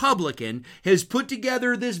idiot Republican has put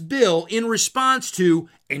together this bill in response to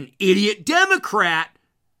an idiot Democrat,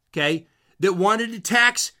 that wanted to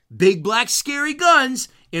tax big black scary guns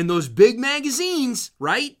in those big magazines,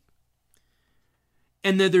 right?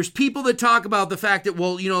 And then there's people that talk about the fact that,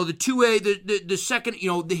 well, the 2A, the second,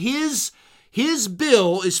 his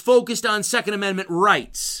bill is focused on Second Amendment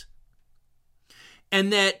rights,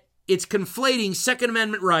 and that it's conflating Second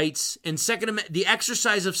Amendment rights and the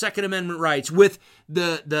exercise of Second Amendment rights with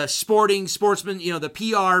the sportsman, the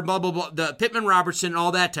PR, blah, blah, blah, the Pittman Robertson,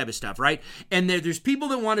 all that type of stuff, right? And there's people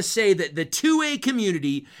that want to say that the 2A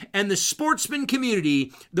community and the sportsman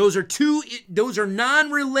community, those are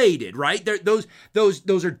non-related, right?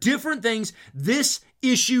 Those are different things. This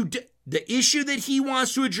issue, the issue that he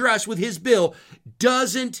wants to address with his bill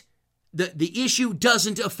the issue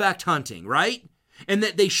doesn't affect hunting, right? And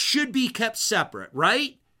that they should be kept separate,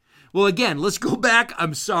 right? Well, again, let's go back.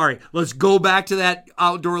 Let's go back to that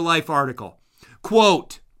Outdoor Life article.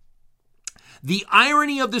 Quote, the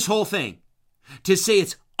irony of this whole thing, to say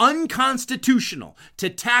it's unconstitutional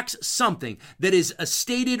to tax something that is a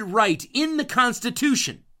stated right in the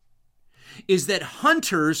Constitution, is that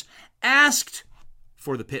hunters asked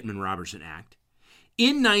for the Pittman-Robertson Act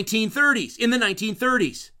in the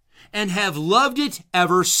 1930s, and have loved it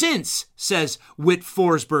ever since, says Whit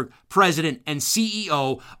Forsberg, president and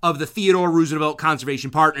CEO of the Theodore Roosevelt Conservation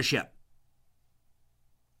Partnership.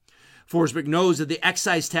 Forsberg knows that the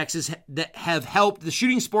excise taxes that have helped the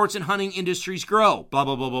shooting sports and hunting industries grow. Blah,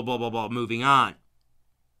 blah, blah, blah, blah, blah, blah. Moving on.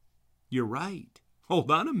 You're right.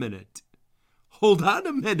 Hold on a minute. Hold on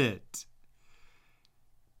a minute.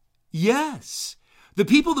 Yes, the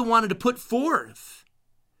people that wanted to put forth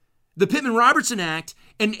the Pittman-Robertson Act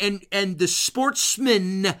and the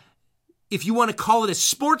sportsman, if you want to call it a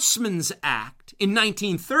sportsman's act in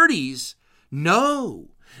 1930s,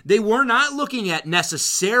 no, they were not looking at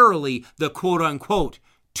necessarily the quote-unquote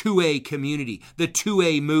 2A community, the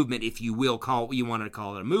 2A movement, if you will, you wanted to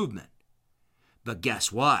call it a movement. But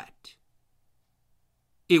guess what?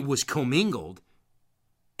 It was commingled,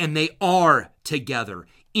 and they are together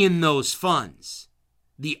in those funds.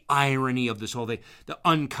 The irony of this whole thing, the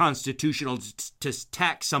unconstitutional to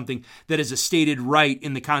tax something that is a stated right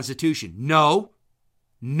in the Constitution. No.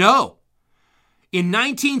 In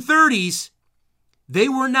 1930s, they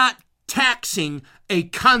were not taxing a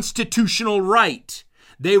constitutional right.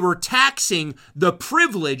 They were taxing the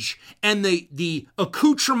privilege and the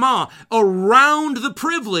accoutrement around the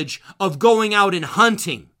privilege of going out and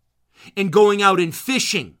hunting and going out and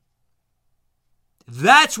fishing.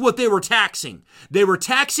 That's what they were taxing. They were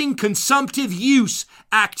taxing consumptive use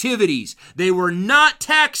activities. They were not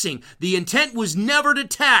taxing. The intent was never to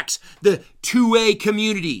tax the 2A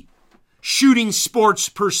community, shooting sports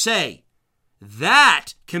per se.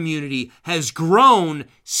 That community has grown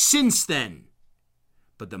since then.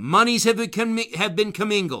 But the monies have been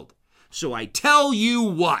commingled. So I tell you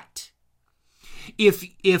what,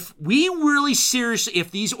 if we really seriously,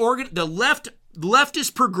 if these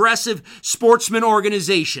leftist progressive sportsman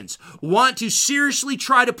organizations want to seriously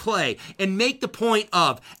try to play and make the point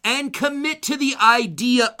of and commit to the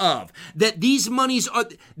idea of that these monies are,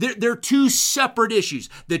 they're two separate issues.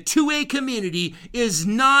 The 2A community is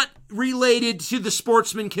not related to the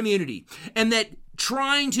sportsman community, and that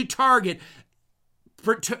trying to target,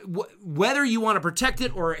 whether you want to protect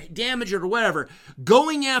it or damage it or whatever,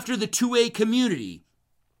 going after the 2A community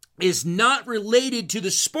is not related to the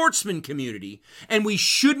sportsman community, and we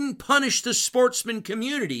shouldn't punish the sportsman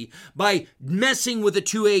community by messing with the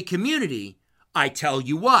 2A community. I tell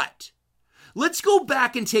you what. Let's go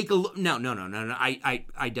back and take a look. No.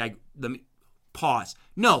 Let me pause.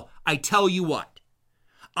 No, I tell you what.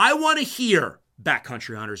 I want to hear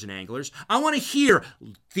Backcountry Hunters and Anglers. I want to hear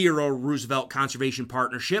Theodore Roosevelt Conservation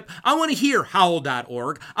Partnership. I want to hear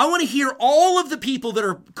Howl.org. I want to hear all of the people that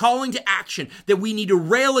are calling to action that we need to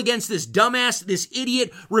rail against this dumbass, this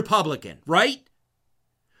idiot Republican, right?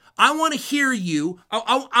 I want to hear you.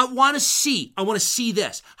 I want to see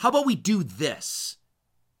this. How about we do this?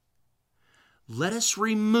 Let us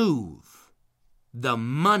remove the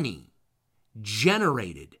money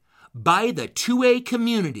generated by the 2A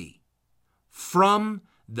community from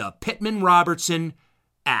the Pittman-Robertson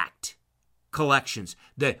Act collections,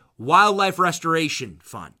 the Wildlife Restoration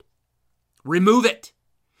Fund. Remove it.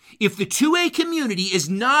 If the 2A community is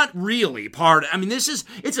not really part,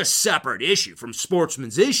 it's a separate issue from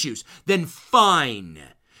sportsmen's issues, then fine.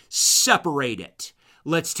 Separate it.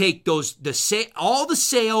 Let's take all the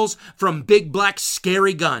sales from Big Black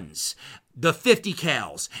Scary Guns, the 50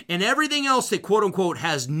 cals, and everything else that quote-unquote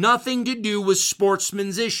has nothing to do with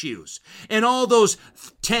sportsmen's issues, and all those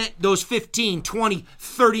 15, 20,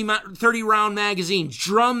 30 round magazines,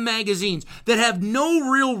 drum magazines that have no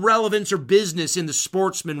real relevance or business in the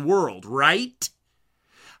sportsman world, right?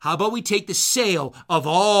 How about we take the sale of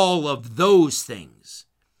all of those things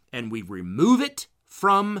and we remove it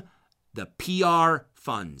from the PR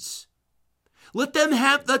funds? Let the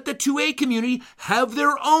 2A community have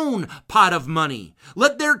their own pot of money.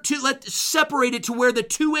 Let separate it to where the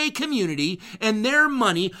 2A community and their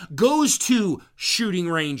money goes to shooting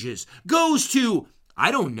ranges, goes to,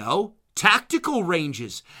 I don't know, tactical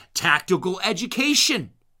ranges, tactical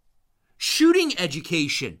education, shooting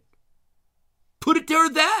education. Put it there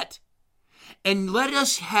that. And let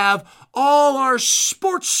us have all our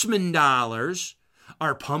sportsman dollars,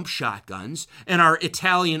 our pump shotguns, and our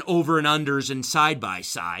Italian over and unders and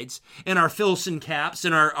side-by-sides, and our Filson caps,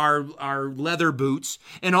 and our leather boots,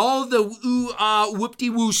 and all the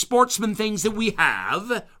whoop-de-woo sportsman things that we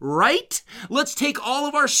have, right? Let's take all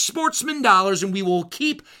of our sportsman dollars and we will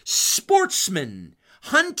keep sportsman,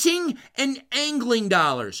 hunting and angling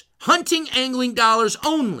dollars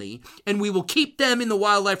only, and we will keep them in the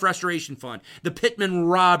Wildlife Restoration Fund, the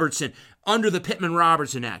Pittman-Robertson, under the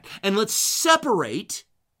Pittman-Robertson Act. And let's separate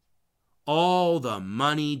all the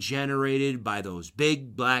money generated by those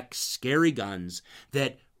big, black, scary guns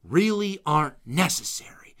that really aren't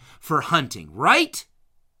necessary for hunting, right?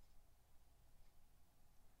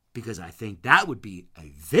 Because I think that would be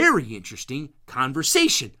a very interesting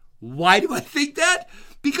conversation. Why do I think that?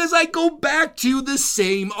 Because I go back to the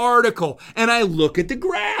same article and I look at the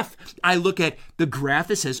graph. I look at the graph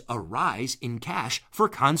that says a rise in cash for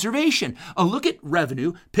conservation. A look at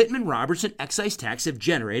revenue Pittman-Robertson excise tax have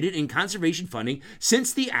generated in conservation funding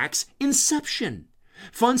since the act's inception.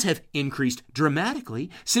 Funds have increased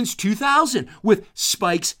dramatically since 2000 with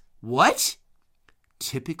spikes, what?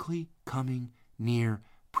 Typically coming near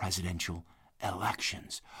presidential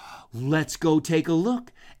elections. Let's go take a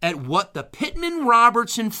look at what the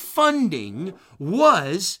Pittman-Robertson funding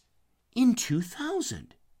was in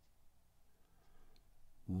 2000.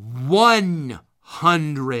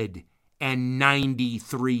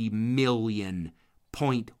 $193.1 million.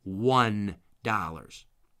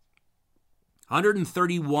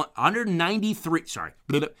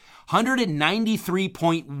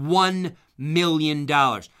 $193.1 million.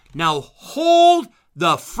 Now hold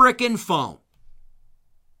the frickin' phone.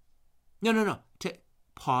 No.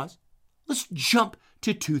 Pause. Let's jump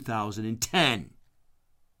to 2010.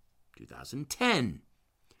 2010.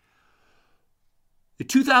 The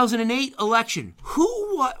 2008 election.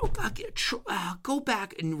 Go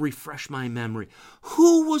back and refresh my memory.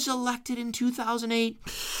 Who was elected in 2008?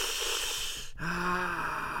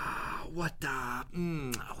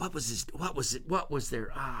 What was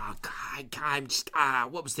their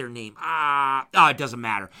name? It doesn't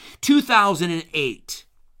matter. 2008.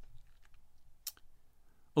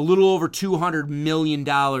 A little over $200 million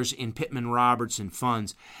in Pittman-Robertson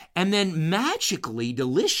funds. And then magically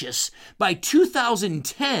delicious, by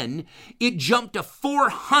 2010, it jumped to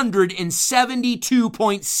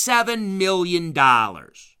 $472.7 million.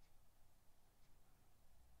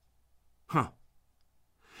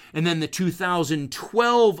 And then the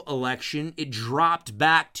 2012 election, it dropped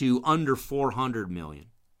back to under $400 million.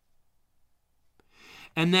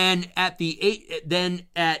 And then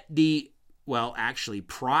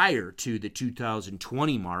prior to the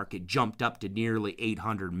 2020 mark, it jumped up to nearly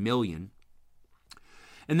 $800 million.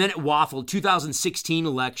 And then it waffled. 2016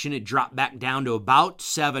 election, it dropped back down to about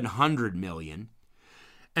 $700 million.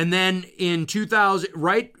 And then in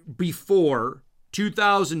right before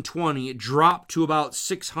 2020, it dropped to about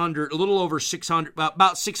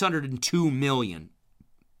 $602 million.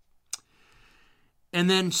 And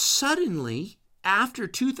then suddenly, after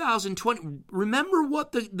 2020, remember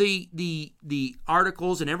what the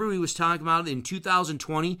articles and everybody was talking about in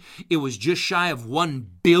 2020? It was just shy of $1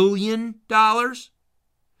 billion.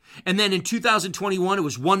 And then in 2021, it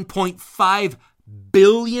was $1.5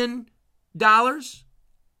 billion.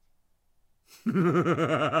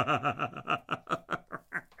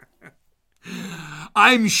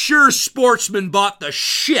 I'm sure Sportsman bought the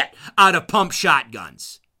shit out of pump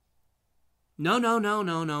shotguns. No,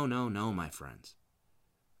 my friends.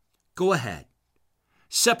 Go ahead.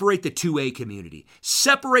 Separate the 2A community.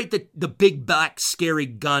 Separate the big, black, scary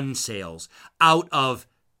gun sales out of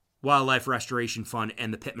Wildlife Restoration Fund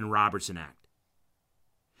and the Pittman-Robertson Act.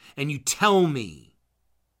 And you tell me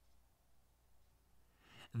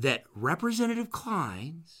that Representative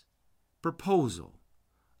Klein's proposal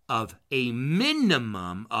of a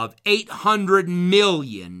minimum of $800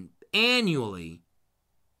 million annually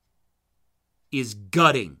is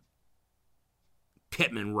gutting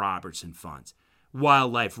Pittman-Robertson funds,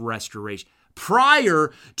 wildlife restoration,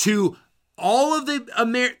 prior to all of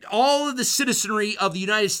the citizenry of the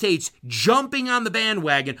United States jumping on the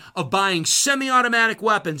bandwagon of buying semi-automatic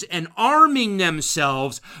weapons and arming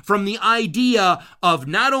themselves from the idea of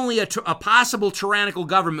not only a possible tyrannical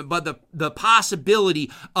government, but the possibility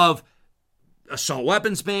of assault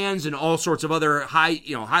weapons bans and all sorts of other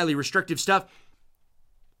highly restrictive stuff.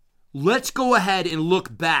 Let's go ahead and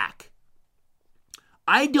look back.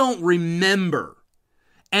 I don't remember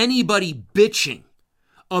anybody bitching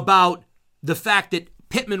about the fact that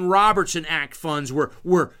Pittman-Robertson Act funds were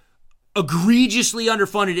egregiously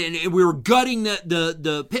underfunded, and we were gutting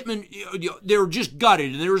the Pittman. They were just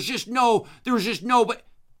gutted, and there was just no. But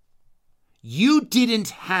you didn't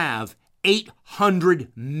have $800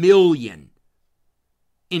 million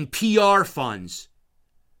in PR funds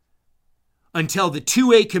until the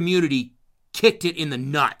 2A community kicked it in the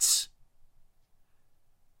nuts.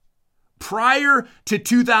 Prior to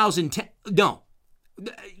 2010, no.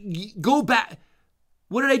 Go back.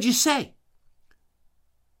 What did I just say?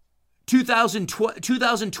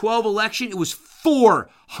 2012 election, it was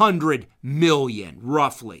 $400 million,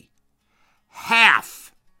 roughly.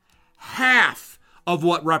 Half of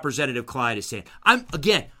what Representative Clyde is saying. I'm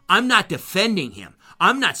I'm not defending him.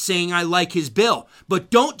 I'm not saying I like his bill, but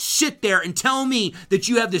don't sit there and tell me that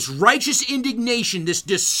you have this righteous indignation, this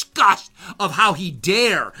disgust of how he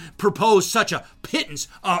dare propose such a pittance.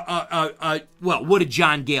 Well, what did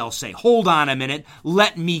John Gale say? Hold on a minute.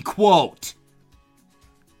 Let me quote.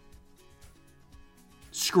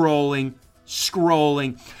 Scrolling.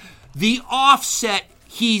 The offset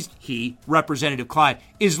he, Representative Clyde,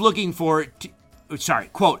 is looking for...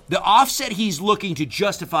 quote, the offset he's looking to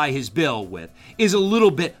justify his bill with is a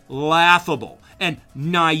little bit laughable and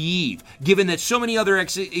naive, given that so many other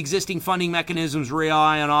existing funding mechanisms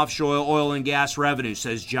rely on offshore oil and gas revenue,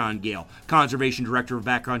 says John Gale, Conservation Director of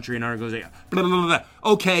Backcountry and Arkansas. Blah, blah, blah.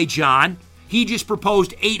 Okay, John, he just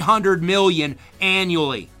proposed $800 million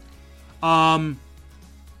annually.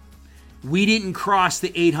 We didn't cross the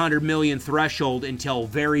 $800 million threshold until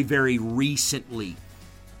very, very recently.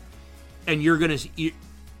 And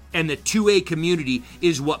and the 2A community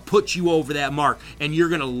is what puts you over that mark. And you're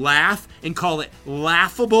going to laugh and call it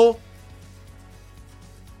laughable?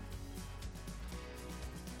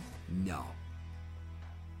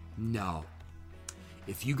 No.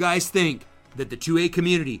 If you guys think that the 2A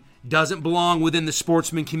community doesn't belong within the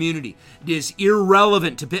sportsman community, it is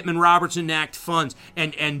irrelevant to Pittman-Robertson Act funds,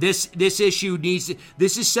 and this issue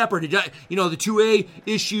this is separate. The 2A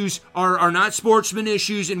issues are not sportsman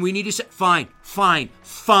issues, and we need to fine.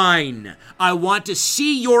 I want to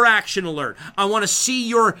see your action alert. I want to see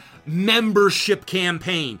your membership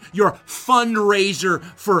campaign, your fundraiser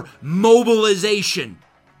for mobilization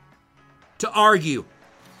to argue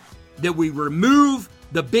that we remove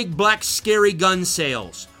the big black scary gun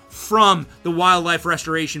sales from the Wildlife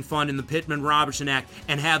Restoration Fund and the Pittman-Robertson Act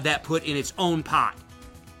and have that put in its own pot.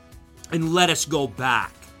 And let us go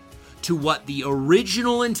back to what the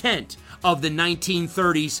original intent of the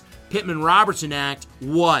 1930s Pittman-Robertson Act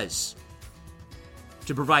was: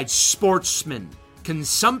 to provide sportsmen,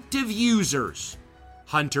 consumptive users,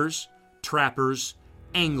 hunters, trappers,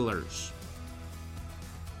 anglers,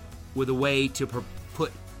 with a way to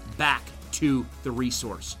put back to the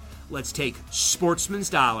resource. Let's take sportsmen's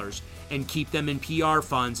dollars and keep them in PR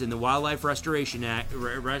funds in the Wildlife Restoration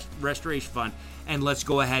Fund, and let's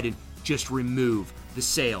go ahead and just remove the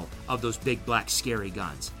sale of those big black scary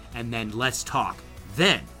guns. And then let's talk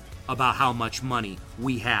then about how much money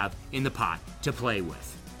we have in the pot to play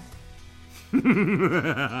with.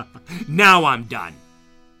 Now I'm done.